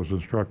Thunder was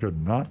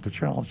instructed not to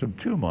challenge him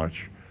too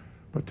much,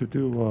 but to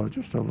do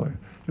just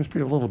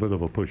be a little bit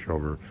of a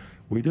pushover.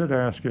 We did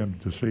ask him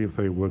to see if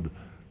they would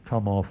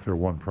come off their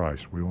one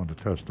price. We wanted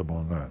to test them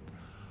on that.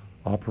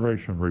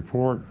 Operation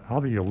report. How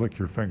do you lick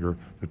your finger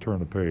to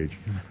turn a page?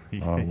 You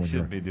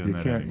shouldn't be doing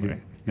that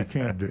anyway. You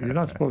can't do. You're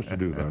not supposed to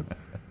do that.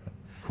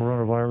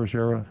 Coronavirus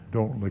era.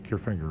 Don't lick your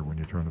finger when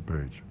you turn a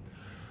page.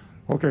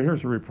 Okay,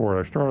 here's the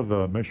report. I started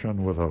the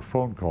mission with a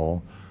phone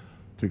call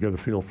to get a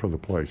feel for the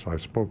place. I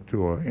spoke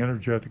to an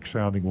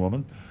energetic-sounding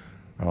woman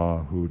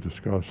who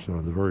discussed the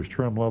various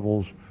trim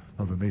levels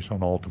of the Nissan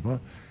Altima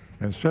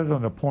and set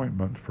an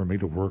appointment for me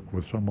to work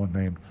with someone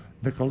named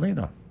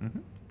Nicolina.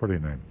 Pretty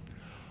name.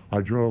 I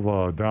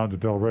drove down to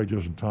Delray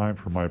just in time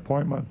for my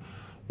appointment,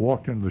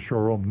 Walked into the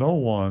showroom, no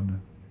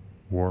one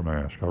wore a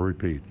mask. I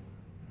repeat.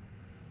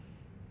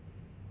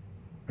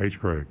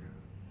 H.Greg,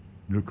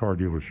 new car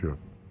dealership.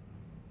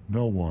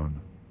 No one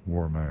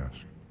wore a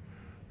mask.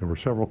 There were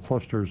several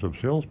clusters of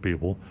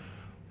salespeople.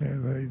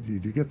 And do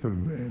you get the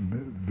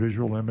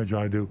visual image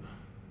I do?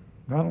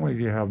 Not only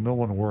do you have no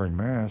one wearing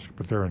masks,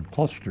 but they're in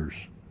clusters.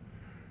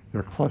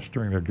 They're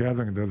clustering, they're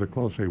gathering together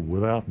closely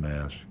without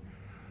masks.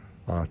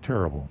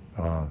 Terrible.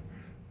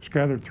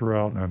 Scattered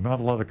throughout, and not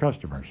a lot of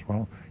customers.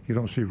 Well, you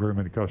don't see very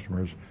many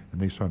customers in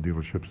Nissan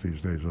dealerships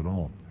these days at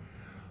all.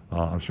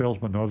 A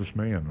salesman noticed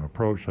me and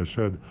approached. I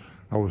said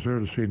I was there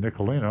to see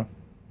Nicolina,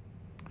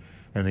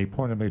 and he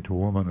pointed me to a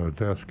woman at a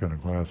desk in a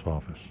glass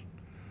office.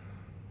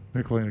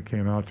 Nicolina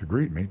came out to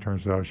greet me.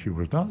 Turns out she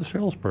was not a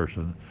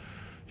salesperson.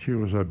 She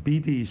was a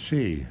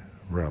BDC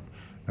rep.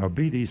 Now,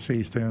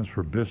 BDC stands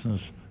for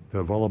Business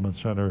Development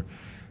Center,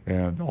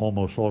 and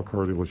almost all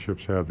car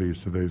dealerships have these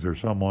today. There's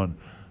someone,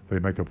 they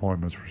make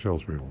appointments for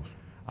salespeople.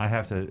 I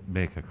have to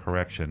make a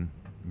correction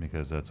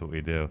because that's what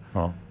we do.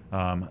 Oh.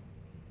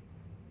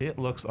 It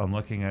looks, I'm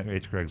looking at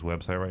H.Greg's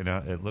website right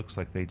now, it looks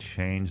like they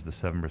changed the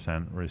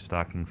 7%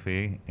 restocking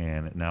fee,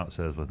 and now it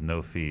says with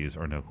no fees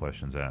or no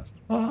questions asked.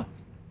 Well,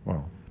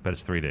 But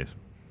it's 3 days,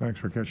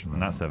 thanks for catching that.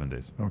 not 7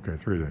 days. Okay,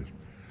 3 days.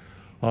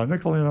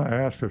 Nicolina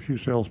asked a few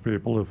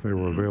salespeople if they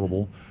were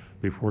available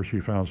before she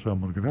found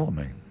someone who could help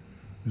me.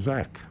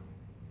 Zach.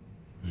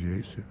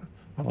 Z-A-C.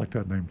 I like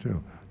that name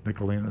too.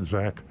 Nicolina,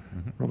 Zach.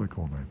 Really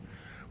cool name.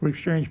 We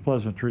exchanged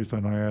pleasantries,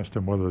 and I asked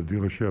him whether the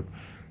dealership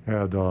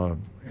had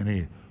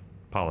any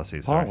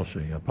Policy. policy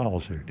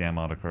Damn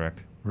autocorrect.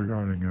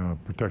 regarding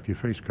protective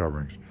face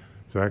coverings.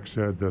 Zach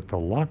said that the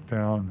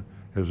lockdown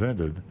has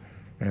ended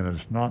and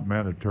it's not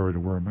mandatory to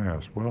wear a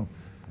mask. Well,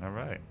 All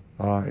right.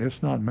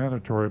 it's not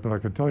mandatory, but I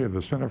can tell you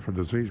the Center for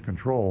Disease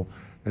Control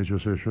has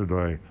just issued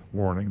a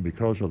warning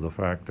because of the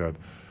fact that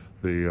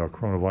the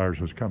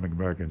coronavirus is coming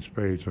back in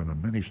spades and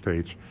in many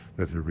states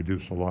that they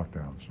reduced the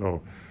lockdown. So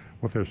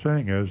what they're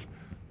saying is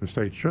the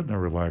state shouldn't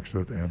have relaxed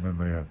it, and then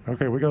they had,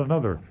 okay, we got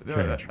another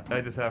change. I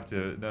just have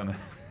to, no,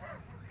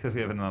 because we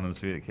have anonymous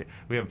feedback.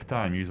 We have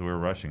time. Usually we're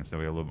rushing, so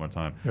we have a little more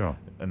time. Yeah.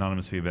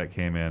 Anonymous feedback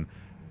came in.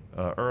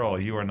 Earl,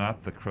 you are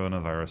not the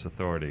coronavirus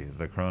authority.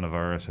 The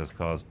coronavirus has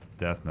caused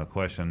death, no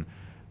question,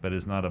 but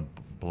is not a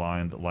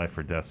blind life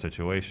or death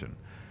situation.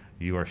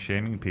 You are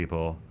shaming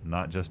people,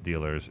 not just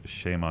dealers.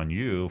 Shame on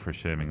you for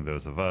shaming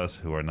those of us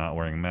who are not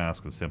wearing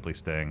masks and simply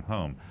staying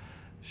home.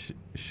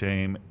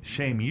 Shame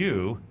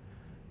you,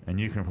 and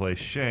you can replace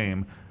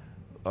shame.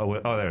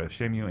 There.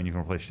 Shame you, and you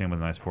can replace shame with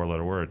a nice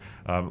four-letter word.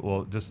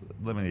 Well, just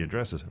let me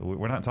address this.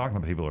 We're not talking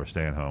about people who are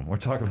staying home. We're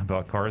talking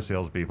about car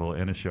salespeople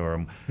in a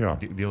showroom, Yeah.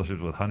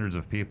 Dealerships with hundreds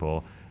of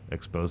people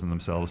exposing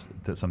themselves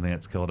to something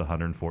that's killed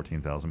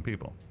 114,000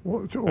 people.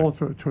 Well,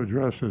 to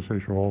address this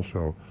issue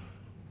also,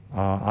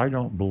 I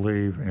don't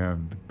believe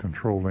in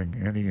controlling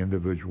any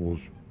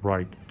individual's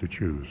right to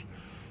choose.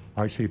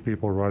 I see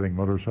people riding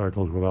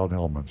motorcycles without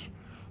helmets.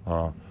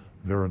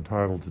 They're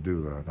entitled to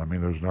do that. I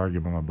mean, there's an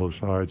argument on both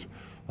sides.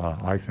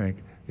 I think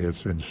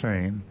it's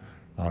insane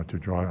to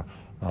drive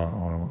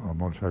on a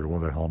motorcycle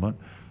with a helmet.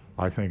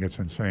 I think it's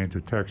insane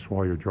to text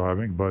while you're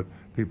driving, but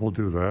people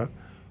do that.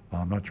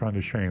 I'm not trying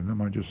to shame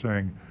them. I'm just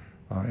saying,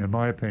 in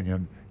my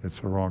opinion, it's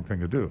the wrong thing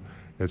to do.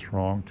 It's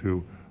wrong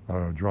to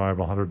drive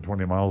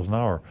 120 miles an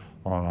hour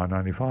on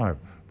I-95,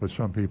 but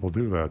some people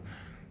do that.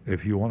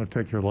 If you want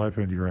to take your life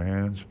into your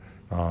hands,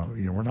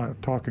 we're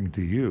not talking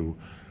to you.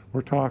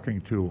 We're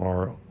talking to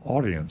our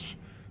audience.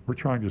 We're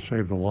trying to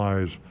save the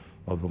lives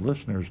of the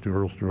listeners to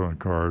Earl Stewart on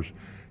Cars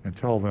and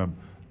tell them,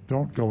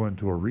 don't go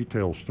into a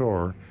retail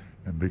store,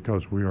 and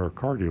because we are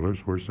car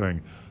dealers, we're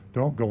saying,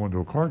 don't go into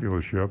a car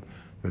dealership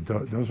that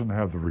doesn't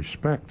have the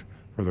respect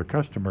for their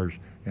customers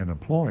and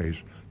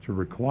employees to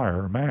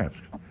require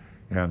masks.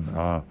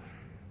 And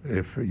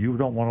if you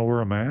don't want to wear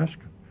a mask,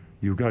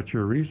 you've got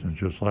your reasons,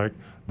 just like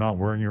not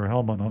wearing your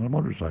helmet on a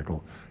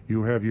motorcycle.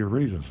 You have your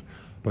reasons,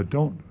 but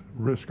don't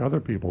risk other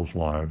people's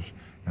lives,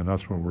 and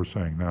that's what we're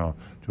saying now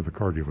to the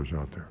car dealers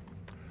out there.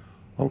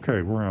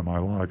 Okay, where am I?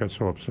 I got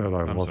so upset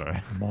I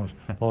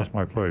lost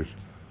my place.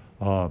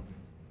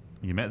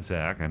 You met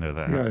Zach, I know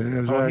that. Yeah,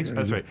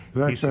 That's right.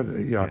 Zach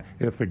said,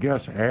 if the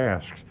guest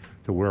asks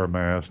to wear a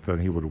mask, then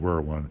he would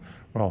wear one.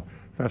 Well,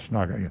 that's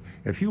not going to.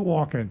 If you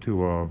walk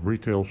into a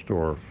retail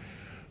store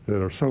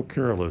that are so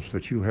careless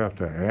that you have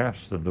to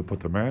ask them to put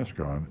the mask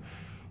on,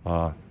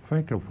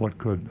 think of what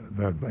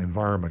that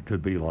environment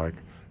could be like,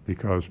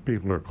 because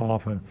people are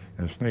coughing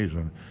and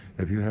sneezing.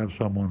 If you have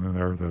someone in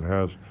there that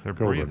has They're COVID.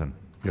 breathing.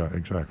 Yeah,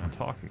 exactly. I'm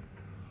talking.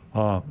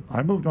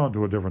 I moved on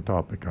to a different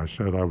topic. I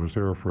said I was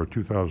there for a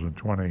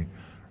 2020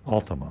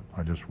 Altima.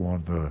 I just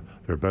wanted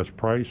their best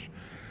price.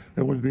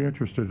 I would be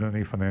interested in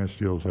any finance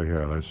deals they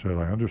had. I said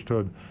I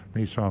understood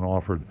Nissan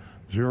offered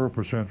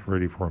 0% for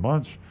 84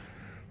 months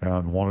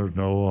and wanted to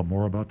know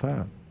more about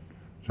that.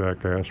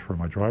 Zach asked for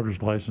my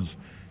driver's license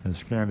and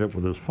scanned it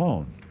with his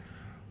phone.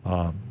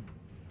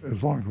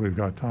 As long as we've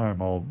got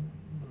time, I'll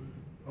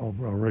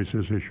raise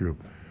this issue.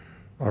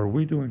 Are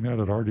we doing that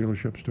at our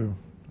dealerships too?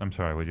 I'm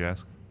sorry, would you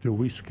ask? do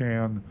we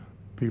scan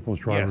people's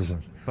driver's Yes,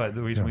 license? but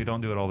the reason Yeah. we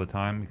don't do it all the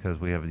time because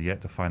we have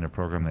yet to find a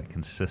program that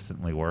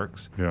consistently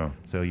works. Yeah.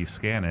 So you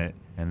scan it,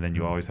 and then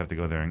you always have to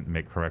go there and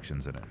make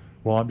corrections in it.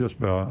 Well,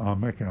 I'm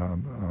making a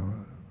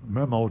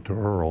memo to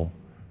Earl.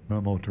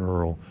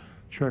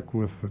 Check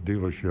with the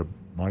dealership,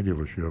 my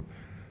dealership.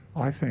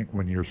 I think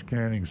when you're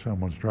scanning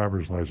someone's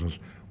driver's license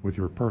with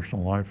your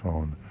personal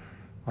iPhone,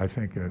 I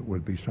think it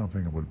would be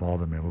something that would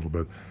bother me a little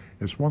bit.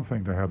 It's one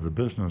thing to have the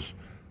business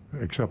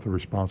accept the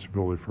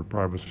responsibility for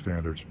privacy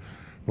standards,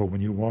 but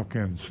when you walk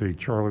in and see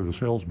Charlie the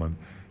salesman,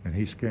 and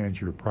he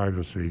scans your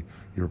privacy,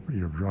 your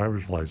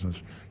driver's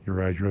license,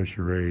 your address,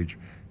 your age,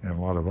 and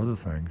a lot of other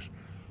things,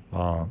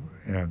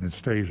 and it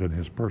stays in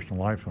his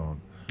personal iPhone.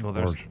 Well,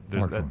 or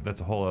smartphone. that's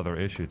a whole other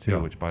issue too. Yeah.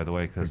 Which, by the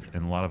way, because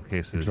in a lot of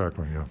cases,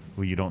 Exactly, yeah.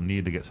 well, you don't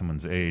need to get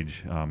someone's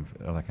age,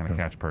 like on a Yeah.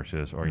 cash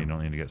purchase, or you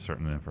don't need to get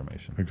certain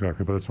information.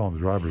 Exactly, but it's on the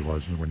driver's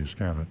license when you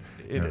scan it.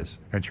 It and, is.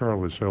 And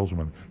Charlie the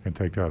salesman can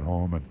take that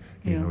home, and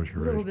he knows a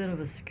your little age. bit of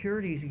a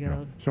security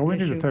Yeah. So we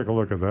need issue. to take a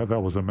look at that.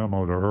 That was a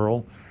memo to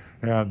Earl.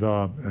 And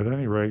at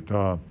any rate,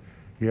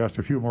 he asked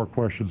a few more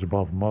questions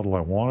about the model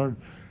I wanted,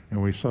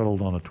 and we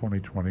settled on a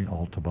 2020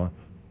 Altima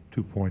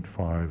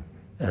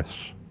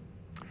 2.5S.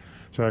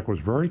 Zach was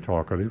very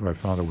talkative. I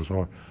found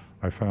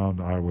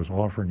I was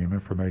offering him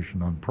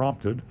information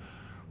unprompted.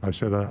 I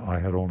said I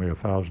had only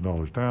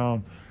 $1,000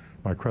 down.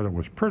 My credit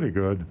was pretty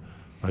good.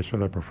 I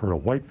said I preferred a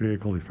white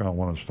vehicle. He found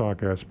one in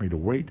stock, asked me to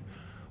wait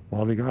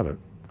while he got it.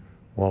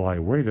 While I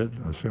waited,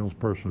 a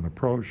salesperson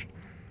approached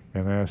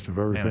and asked if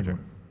everything. Manager.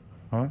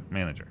 Huh?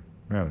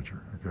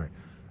 Manager. Okay.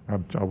 I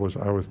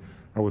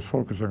was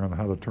focusing on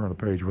how to turn a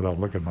page without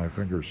licking my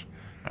fingers,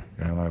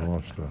 and I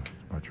lost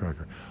my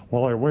tracker.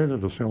 While I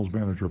waited, the sales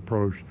manager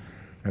approached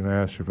and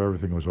asked if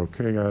everything was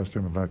okay. I asked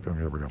him, in fact,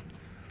 here we go.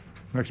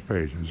 Next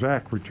page.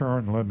 Zach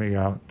returned and led me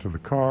out to the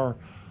car.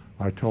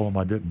 I told him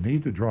I didn't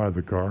need to drive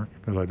the car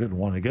because I didn't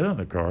want to get in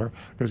the car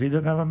because he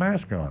didn't have a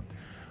mask on.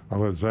 I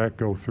let Zach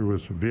go through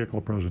his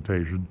vehicle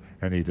presentation,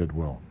 and he did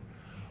well.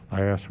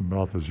 I asked him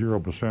about the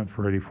 0%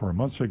 for 84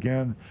 months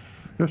again.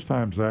 This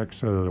time, Zach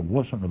said that it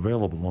wasn't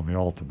available on the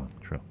Altima.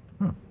 True.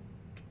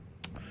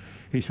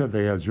 He said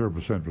they had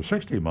 0% for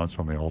 60 months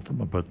on the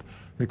Altima, but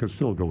they could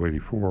still go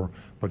 84,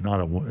 but not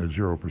at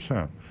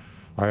 0%.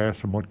 I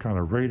asked him what kind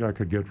of rate I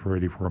could get for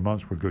 84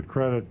 months with good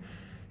credit.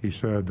 He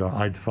said,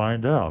 I'd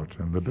find out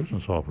in the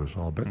business office.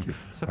 I'll bet you.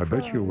 I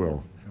bet you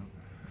will.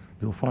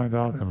 You'll find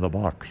out in the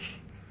box.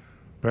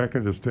 Back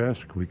at his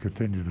desk, we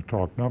continued to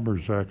talk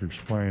numbers. Zach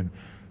explained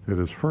that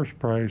his first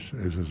price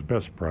is his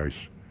best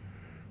price,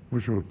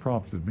 which would have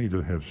prompted me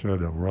to have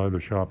said, or either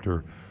shopped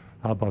her,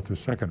 how about the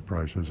second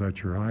price? Is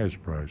that your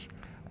highest price?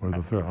 Or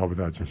the third? How would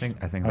that just? I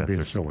think I'm that's being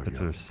their, silly. it's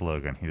their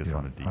slogan. He just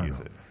wanted to I use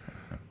know. it.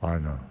 I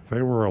know.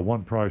 They were a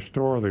one-price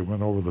store. They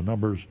went over the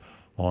numbers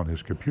on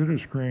his computer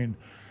screen.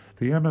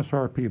 The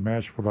MSRP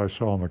matched what I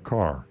saw in the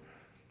car,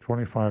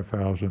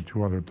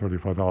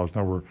 $25,235.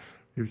 Now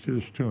you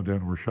just tuned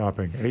in. We're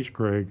shopping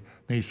H.Greg,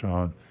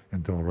 Nissan,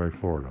 in Delray,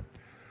 Florida.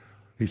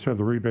 He said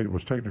the rebate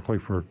was technically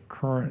for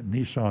current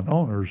Nissan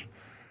owners,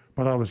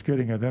 but I was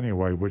getting it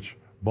anyway, which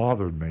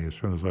bothered me as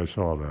soon as I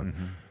saw that.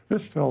 Mm-hmm.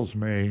 This tells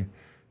me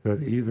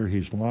that either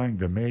he's lying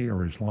to me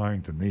or he's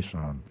lying to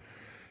Nissan.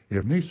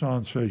 If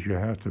Nissan says you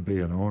have to be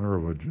an owner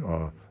of a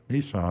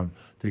Nissan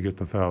to get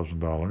the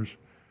 $1,000,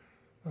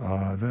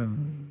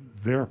 then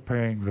they're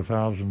paying the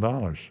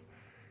 $1,000.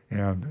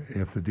 And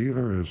if the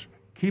dealer is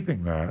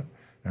keeping that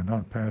and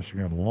not passing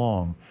it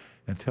along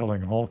and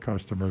telling all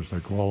customers they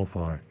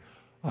qualify,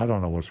 I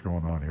don't know what's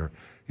going on here.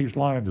 He's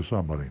lying to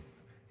somebody,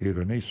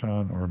 either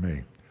Nissan or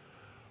me.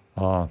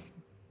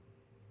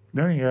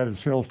 Then he added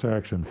sales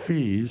tax and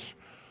fees,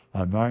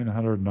 a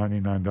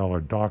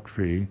 $999 dock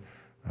fee,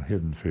 a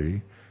hidden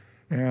fee,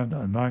 and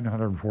a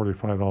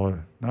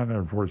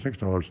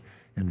 $946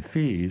 in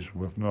fees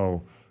with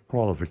no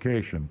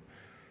qualification.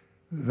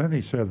 Then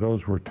he said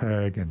those were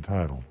tag and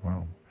title.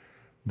 Well,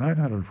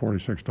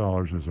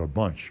 $946 is a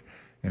bunch,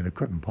 and it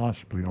couldn't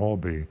possibly all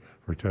be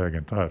for tag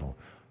and title,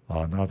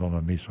 not on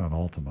a Nissan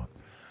Altima.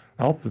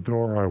 Out the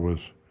door, I was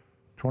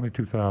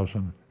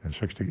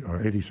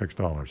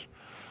 $22,086.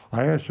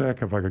 I asked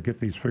Zach if I could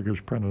get these figures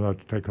printed out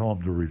to take home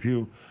to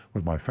review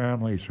with my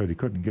family. He said he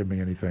couldn't give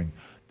me anything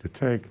to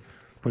take,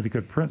 but he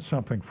could print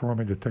something for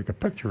me to take a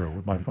picture of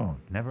with my phone.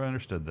 Never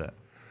understood that.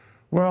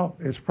 Well,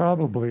 it's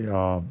probably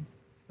a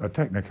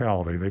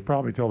technicality. They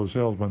probably tell the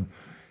salesman,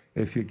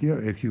 if you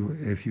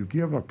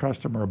give a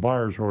customer a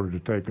buyer's order to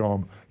take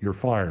home, you're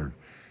fired.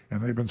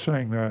 And they've been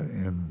saying that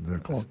in the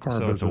car So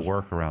business. it's a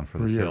workaround for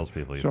the years.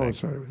 salespeople. You So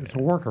think. it's a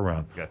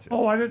workaround. Gotcha.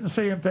 Oh, I didn't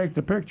see him take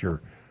the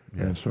picture.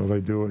 Yeah. And so they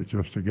do it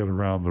just to get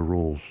around the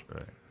rules.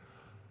 Right.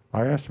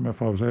 I asked him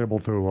if I was able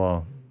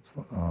to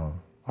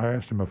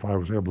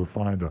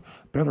find a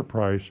better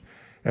price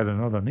at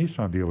another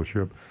Nissan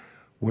dealership.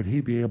 Would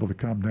he be able to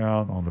come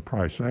down on the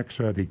price? Zach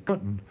said he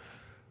couldn't,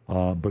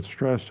 but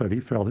stressed that he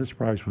felt his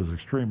price was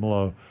extremely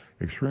low,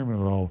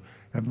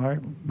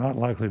 and not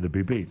likely to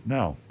be beat.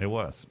 Now, It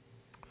was.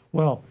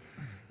 well,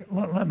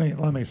 let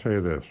me say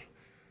this: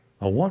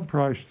 a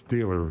one-price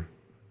dealer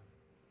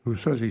who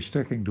says he's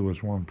sticking to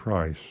his one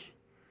price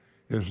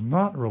is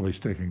not really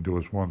sticking to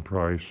his one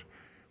price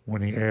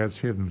when he adds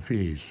hidden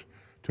fees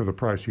to the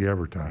price he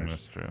advertised.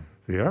 That's true.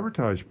 The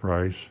advertised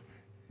price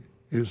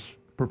is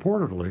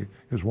purportedly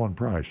is one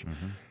price.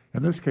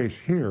 In this case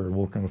here,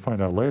 we're going to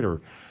find out later,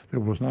 there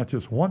was not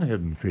just one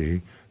hidden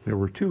fee, there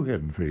were two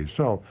hidden fees.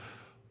 So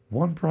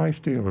one price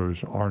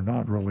dealers are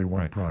not really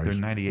one price. They're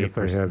 98%. If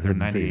they have They're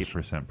hidden fees.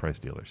 98% price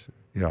dealers.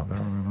 Yeah, they're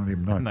not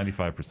even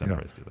 95% yeah.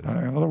 price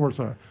dealers. In other words,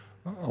 a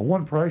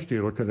one price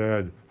dealer could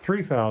add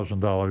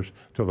 $3,000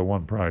 to the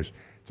one price.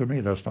 To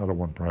me, that's not a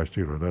one price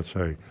dealer. That's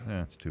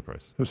it's two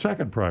price. the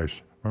second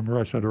price. Remember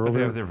I said But they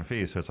earlier? have different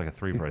fees, so it's like a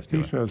three price He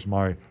dealer. says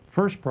my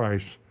first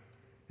price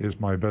is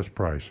my best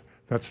price.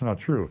 That's not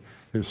true.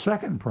 His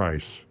second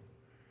price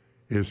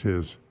is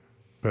his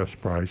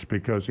best price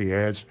because he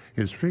adds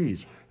his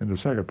fees in the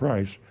second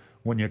price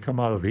when you come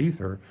out of the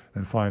ether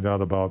and find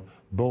out about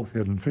both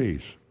hidden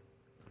fees.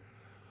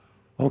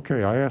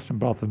 Okay, I asked him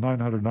about the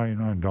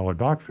 $999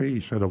 dock fee. He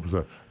said it was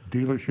a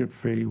dealership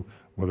fee,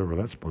 whatever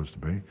that's supposed to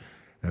be.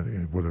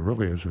 And what it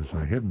really is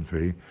a hidden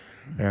fee,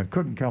 and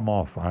couldn't come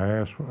off. I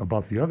asked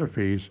about the other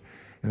fees,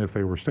 and if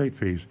they were state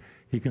fees.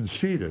 He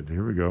conceded.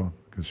 Here we go.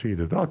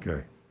 Conceded.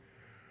 Okay.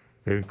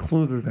 It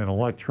included an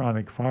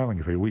electronic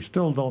filing fee. We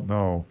still don't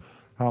know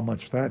how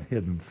much that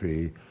hidden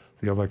fee,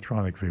 the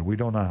electronic fee, we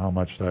don't know how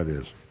much that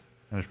is.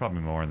 And there's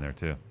probably more in there,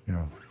 too.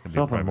 Yeah, Could be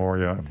a something private more,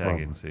 yeah. Tag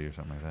probably. agency or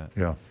something like that.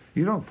 Yeah.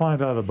 You don't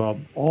find out about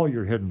all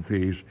your hidden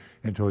fees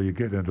until you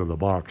get into the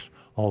box,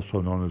 also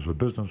known as the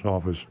business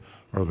office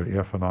or the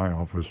F&I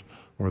office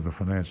or the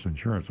finance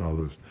insurance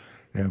office.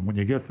 And when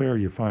you get there,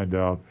 you find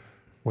out,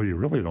 well, you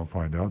really don't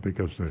find out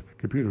because the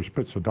computer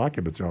spits the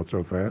documents out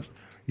so fast,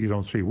 you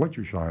don't see what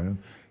you're signing,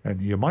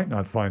 and you might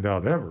not find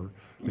out ever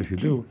if you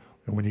do,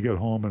 and when you get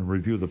home and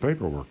review the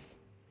paperwork.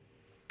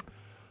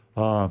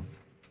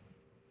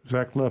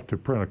 Zach left to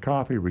print a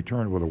copy,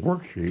 returned with a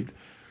worksheet.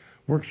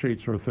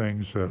 Worksheets are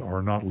things that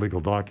are not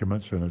legal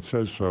documents, and it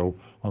says so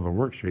on the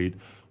worksheet,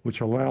 which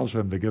allows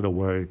them to get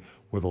away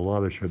with a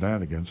lot of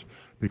shenanigans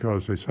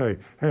because they say,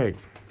 hey,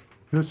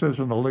 this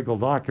isn't a legal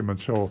document,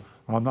 so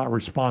I'm not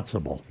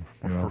responsible.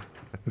 You know,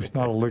 it's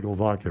not a legal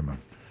document.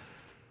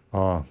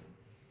 I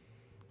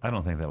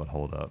don't think that would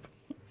hold up.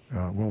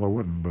 Well, it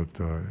wouldn't, but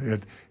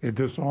it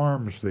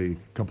disarms the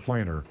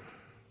complainer.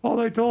 Oh,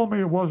 they told me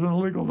it wasn't a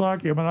legal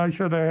document. I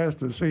should have asked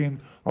to see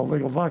a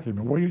legal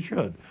document. Well, you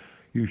should.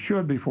 You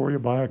should, before you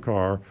buy a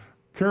car,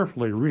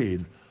 carefully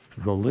read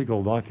the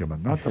legal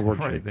document, not the worksheet.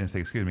 Right. They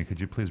say, excuse me,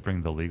 could you please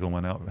bring the legal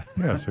one out?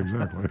 Yes,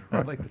 exactly.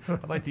 I'd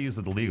like to use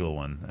the legal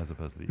one as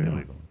opposed to the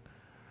illegal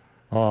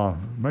one.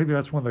 Maybe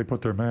that's when they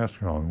put their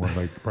mask on, when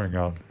they bring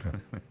out.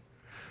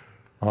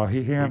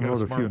 He hand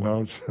wrote a few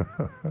notes.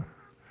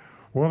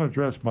 One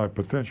addressed my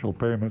potential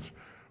payments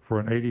for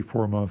an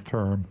 84-month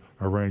term,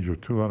 a range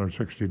of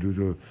 262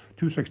 to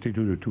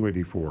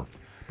 284.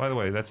 By the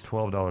way, that's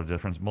 $12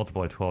 difference.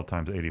 Multiply 12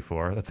 times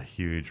 84. That's a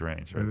huge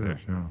range right there. It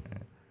is, yeah.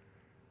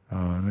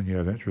 And then you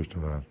add interest to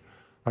that.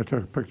 I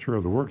took a picture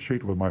of the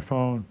worksheet with my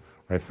phone.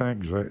 I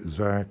thanked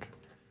Zach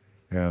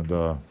and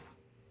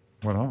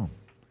went home.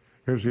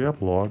 Here's the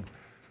epilogue.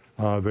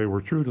 They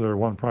were true to their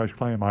one price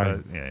claim.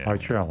 I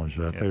challenged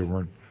that. Yes.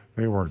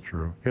 They weren't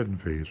true. Hidden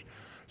fees.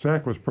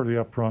 Zach was pretty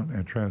upfront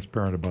and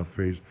transparent about the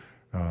fees.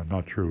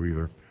 Not true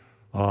either.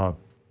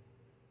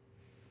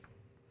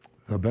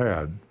 The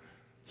bad.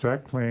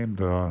 Zach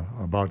claimed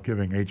about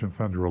giving Agent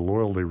Thunder a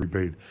loyalty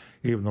rebate,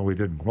 even though he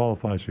didn't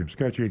qualify, seemed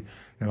sketchy.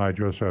 And I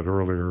addressed that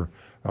earlier.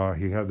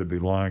 He had to be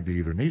lying to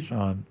either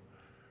Nissan,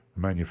 the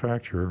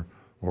manufacturer,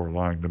 or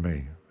lying to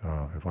me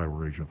if I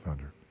were Agent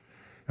Thunder.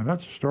 And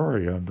that's the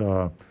story. And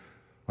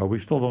we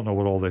still don't know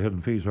what all the hidden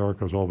fees are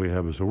because all we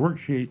have is a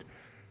worksheet.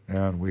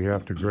 And we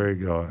have to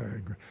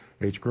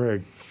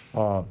H.Greg.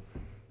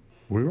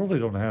 We really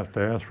don't have to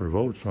ask for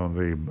votes on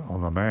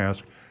the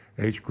mask.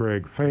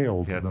 H.Greg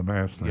failed the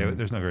mask thing. Yeah,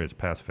 there's no grade. It's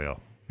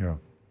pass-fail. Yeah.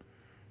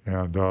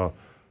 And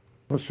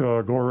let's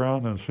go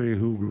around and see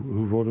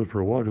who voted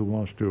for what, who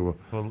wants to.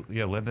 Well,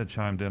 yeah, Linda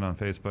chimed in on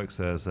Facebook,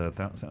 says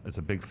it's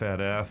a big fat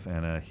F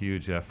and a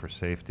huge F for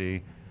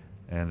safety.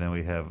 And then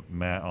we have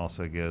Matt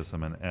also gives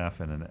them an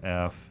F and an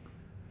F.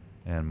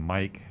 And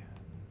Mike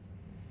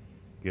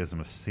gives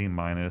them a C- and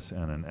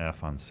an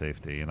F on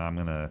safety. And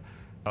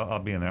I'll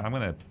be in there. I'm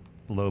going to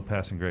low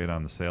passing grade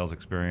on the sales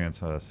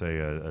experience, say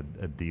a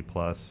D+.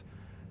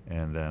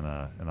 And then,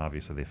 and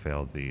obviously they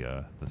failed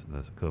the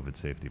COVID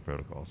safety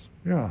protocols.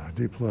 Yeah,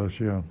 D+,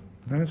 yeah.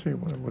 Nancy,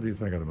 what are you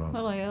thinking about?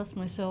 Well, I asked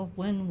myself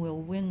when we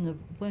will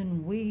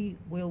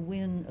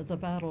win the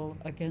battle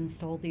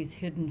against all these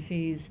hidden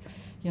fees,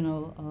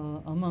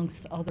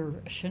 amongst other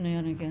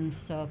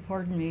shenanigans.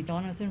 Pardon me,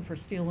 Jonathan, for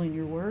stealing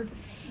your word,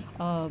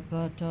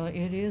 but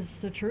it is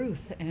the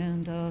truth.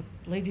 And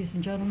ladies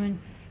and gentlemen,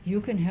 you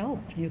can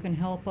help. You can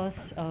help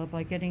us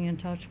by getting in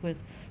touch with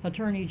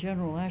Attorney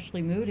General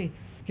Ashley Moody.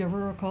 Give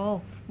her a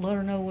call. Let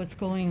her know what's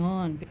going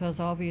on, because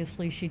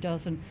obviously she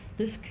doesn't.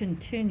 This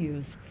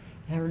continues.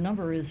 Her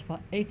number is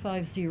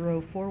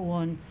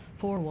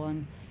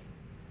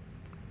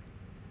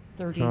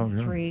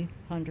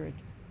 850-4141-3300.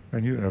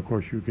 And of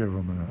course, you give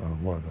them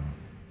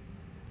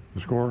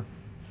the score?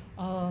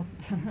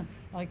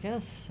 I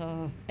guess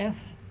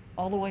F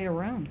all the way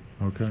around.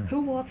 Okay.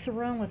 Who walks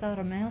around without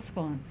a mask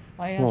on?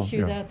 I Well, asked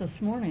you yeah. that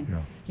this morning.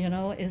 Yeah. You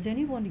know, is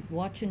anyone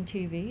watching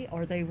TV?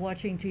 Are they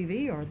watching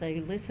TV? Are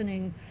they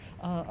listening?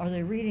 Are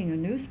they reading a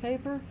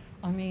newspaper?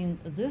 I mean,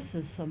 this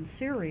is some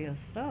serious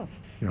stuff.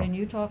 Yeah. And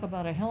you talk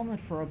about a helmet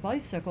for a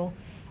bicycle.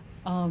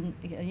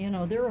 You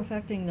know, they're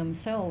affecting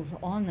themselves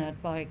on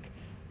that bike.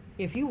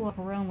 If you walk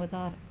around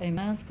without a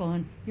mask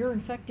on, you're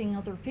infecting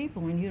other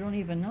people and you don't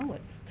even know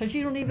it because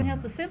you don't even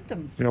have the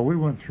symptoms. Yeah, we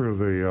went through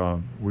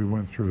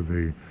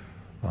the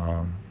at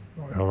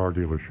our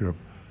dealership.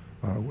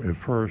 At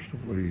first,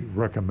 we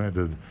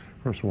recommended,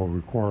 first of all,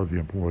 require the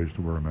employees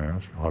to wear a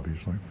mask.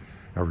 Obviously,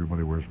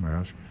 everybody wears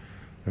masks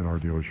at our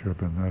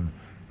dealership,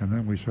 and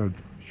then we said,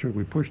 should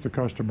we push the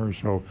customers?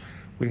 So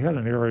we had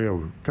an area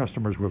of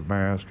customers with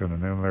masks and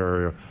an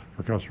area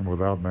for customers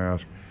without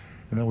masks,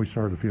 and then we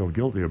started to feel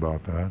guilty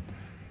about that,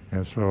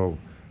 and so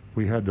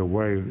we had to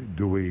weigh: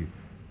 do we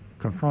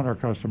confront our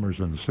customers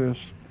and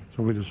insist?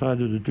 So we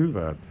decided to do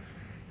that.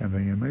 And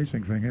the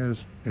amazing thing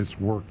is, it's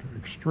worked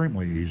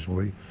extremely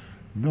easily.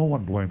 No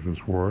one blames us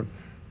for it.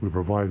 We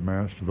provide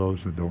masks to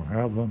those that don't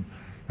have them,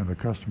 and the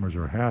customers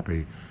are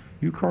happy.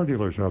 You car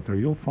dealers out there,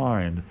 you'll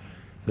find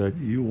that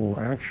you will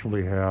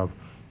actually have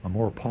a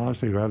more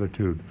positive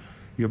attitude.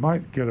 You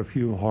might get a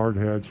few hard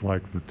heads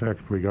like the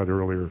text we got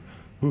earlier,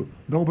 who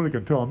nobody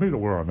can tell me to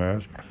wear a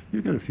mask.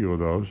 You get a few of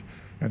those,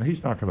 and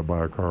he's not going to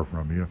buy a car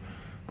from you.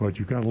 But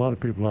you've got a lot of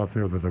people out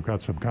there that have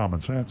got some common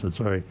sense and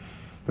say,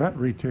 that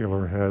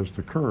retailer has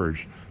the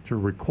courage to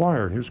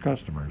require his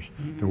customers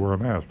to wear a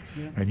mask.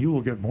 Yeah. And you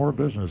will get more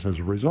business as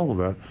a result of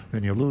that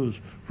than you lose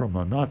from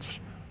the nuts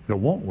that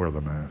won't wear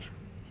the mask.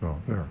 So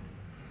there.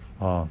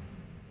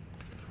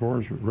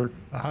 Scores, Rick?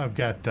 I've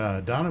got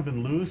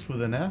Donovan Lewis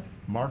with an F,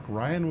 Mark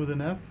Ryan with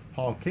an F,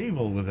 Paul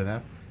Cavell with an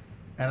F,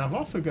 and I've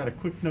also got a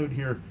quick note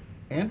here.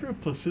 Andrew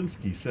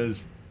Plasinski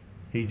says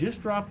he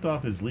just dropped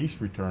off his lease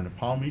return at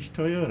Palm Beach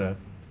Toyota,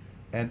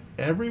 and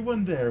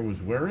everyone there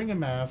was wearing a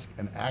mask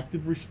and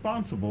acted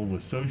responsible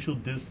with social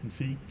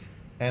distancing,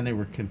 and they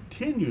were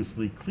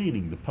continuously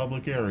cleaning the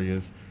public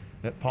areas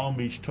at Palm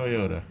Beach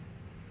Toyota.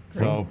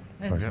 So,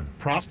 That's-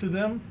 props to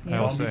them, Yeah.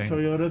 Palm I'll Beach say-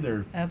 Toyota.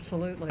 They're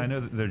Absolutely. I know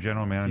that their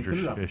general manager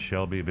Keeping it up. is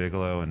Shelby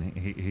Bigelow, and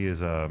he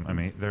is. I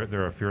mean,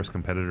 they're a fierce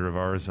competitor of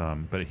ours.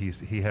 But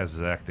he has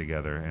his act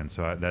together, and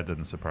so that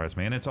doesn't surprise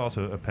me. And it's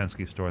also a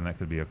Penske store, and that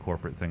could be a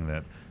corporate thing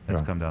that's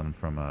Yeah. come down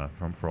from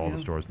for all Yeah.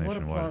 the stores What a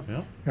nationwide. plus.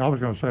 Yeah. Yeah, I was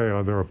going to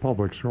say they're a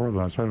public store.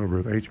 Then I said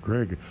over with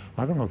H.Greg.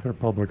 I don't know if they're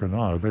public or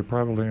not. Are they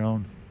privately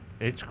owned?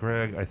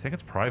 H.Greg, I think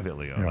it's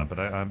privately owned, Yeah. but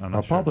I'm A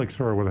not sure. public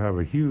store would have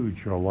a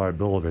huge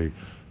liability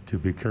to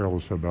be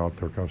careless about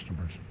their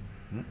customers.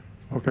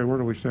 Okay, where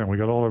do we stand? We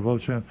got all our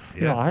votes in?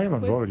 You know, Yeah. I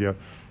haven't Wait. voted yet.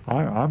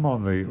 I'm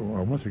on the,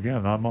 once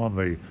again, I'm on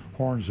the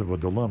horns of a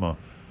dilemma.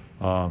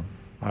 I'm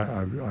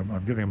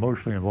getting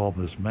emotionally involved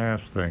in this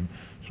mask thing,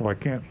 so I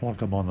can't flunk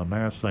them on the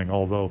mask thing,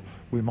 although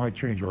we might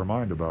change our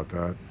mind about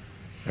that.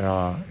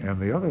 And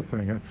the other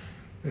thing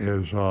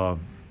is,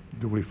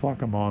 do we flunk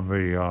them on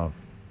the, on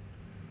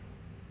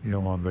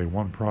the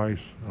one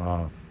price?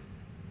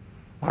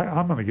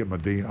 I'm going to give them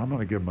a D. I'm going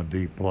to give them a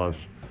D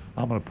plus.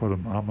 I'm going to put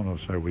them. I'm going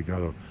to say we got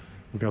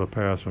to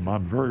pass them.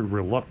 I'm very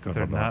reluctant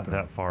They're about not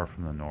that far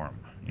from the norm.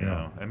 You Yeah,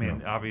 know, I mean,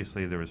 yeah.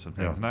 obviously there was some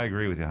things, Yeah. and I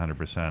agree with you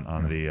 100%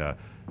 on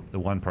the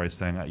one price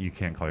thing. You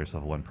can't call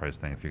yourself a one price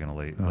thing if you're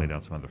going to lay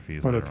down some other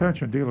fees. But later on.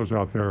 attention, dealers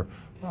out there,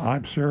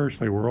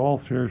 we're all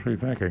seriously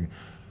thinking,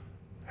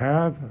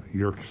 have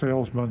your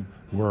salesman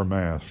wear a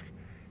mask,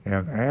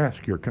 and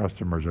ask your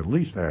customers, at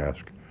least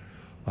ask,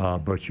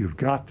 but you've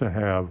got to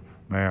have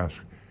masks.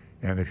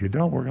 And if you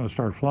don't, we're going to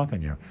start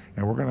flunking you.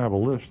 And we're going to have a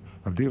list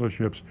of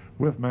dealerships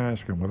with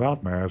masks and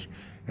without masks,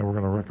 and we're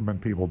going to recommend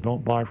people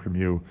don't buy from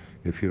you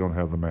if you don't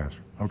have the mask.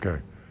 Okay.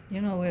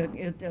 You know,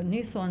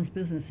 Nissan's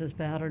business is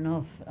bad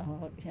enough,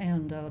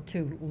 and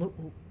to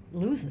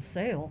lose a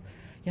sale,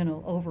 you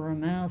know, over a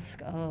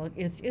mask,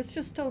 it's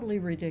just totally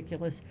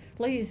ridiculous.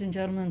 Ladies and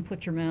gentlemen,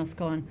 put your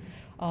mask on.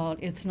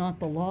 It's not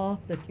the law,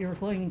 but you're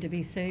going to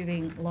be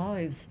saving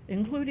lives,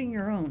 including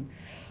your own.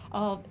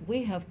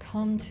 We have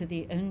come to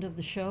the end of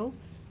the show,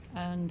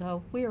 and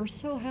we are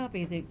so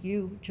happy that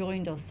you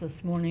joined us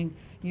this morning.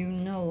 You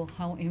know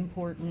how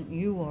important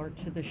you are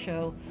to the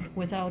show.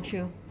 Without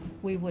you,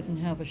 we wouldn't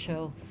have a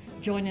show.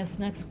 Join us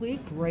next week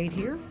right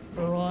here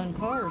or on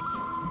Cars.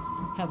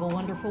 Have a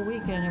wonderful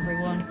weekend,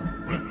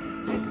 everyone.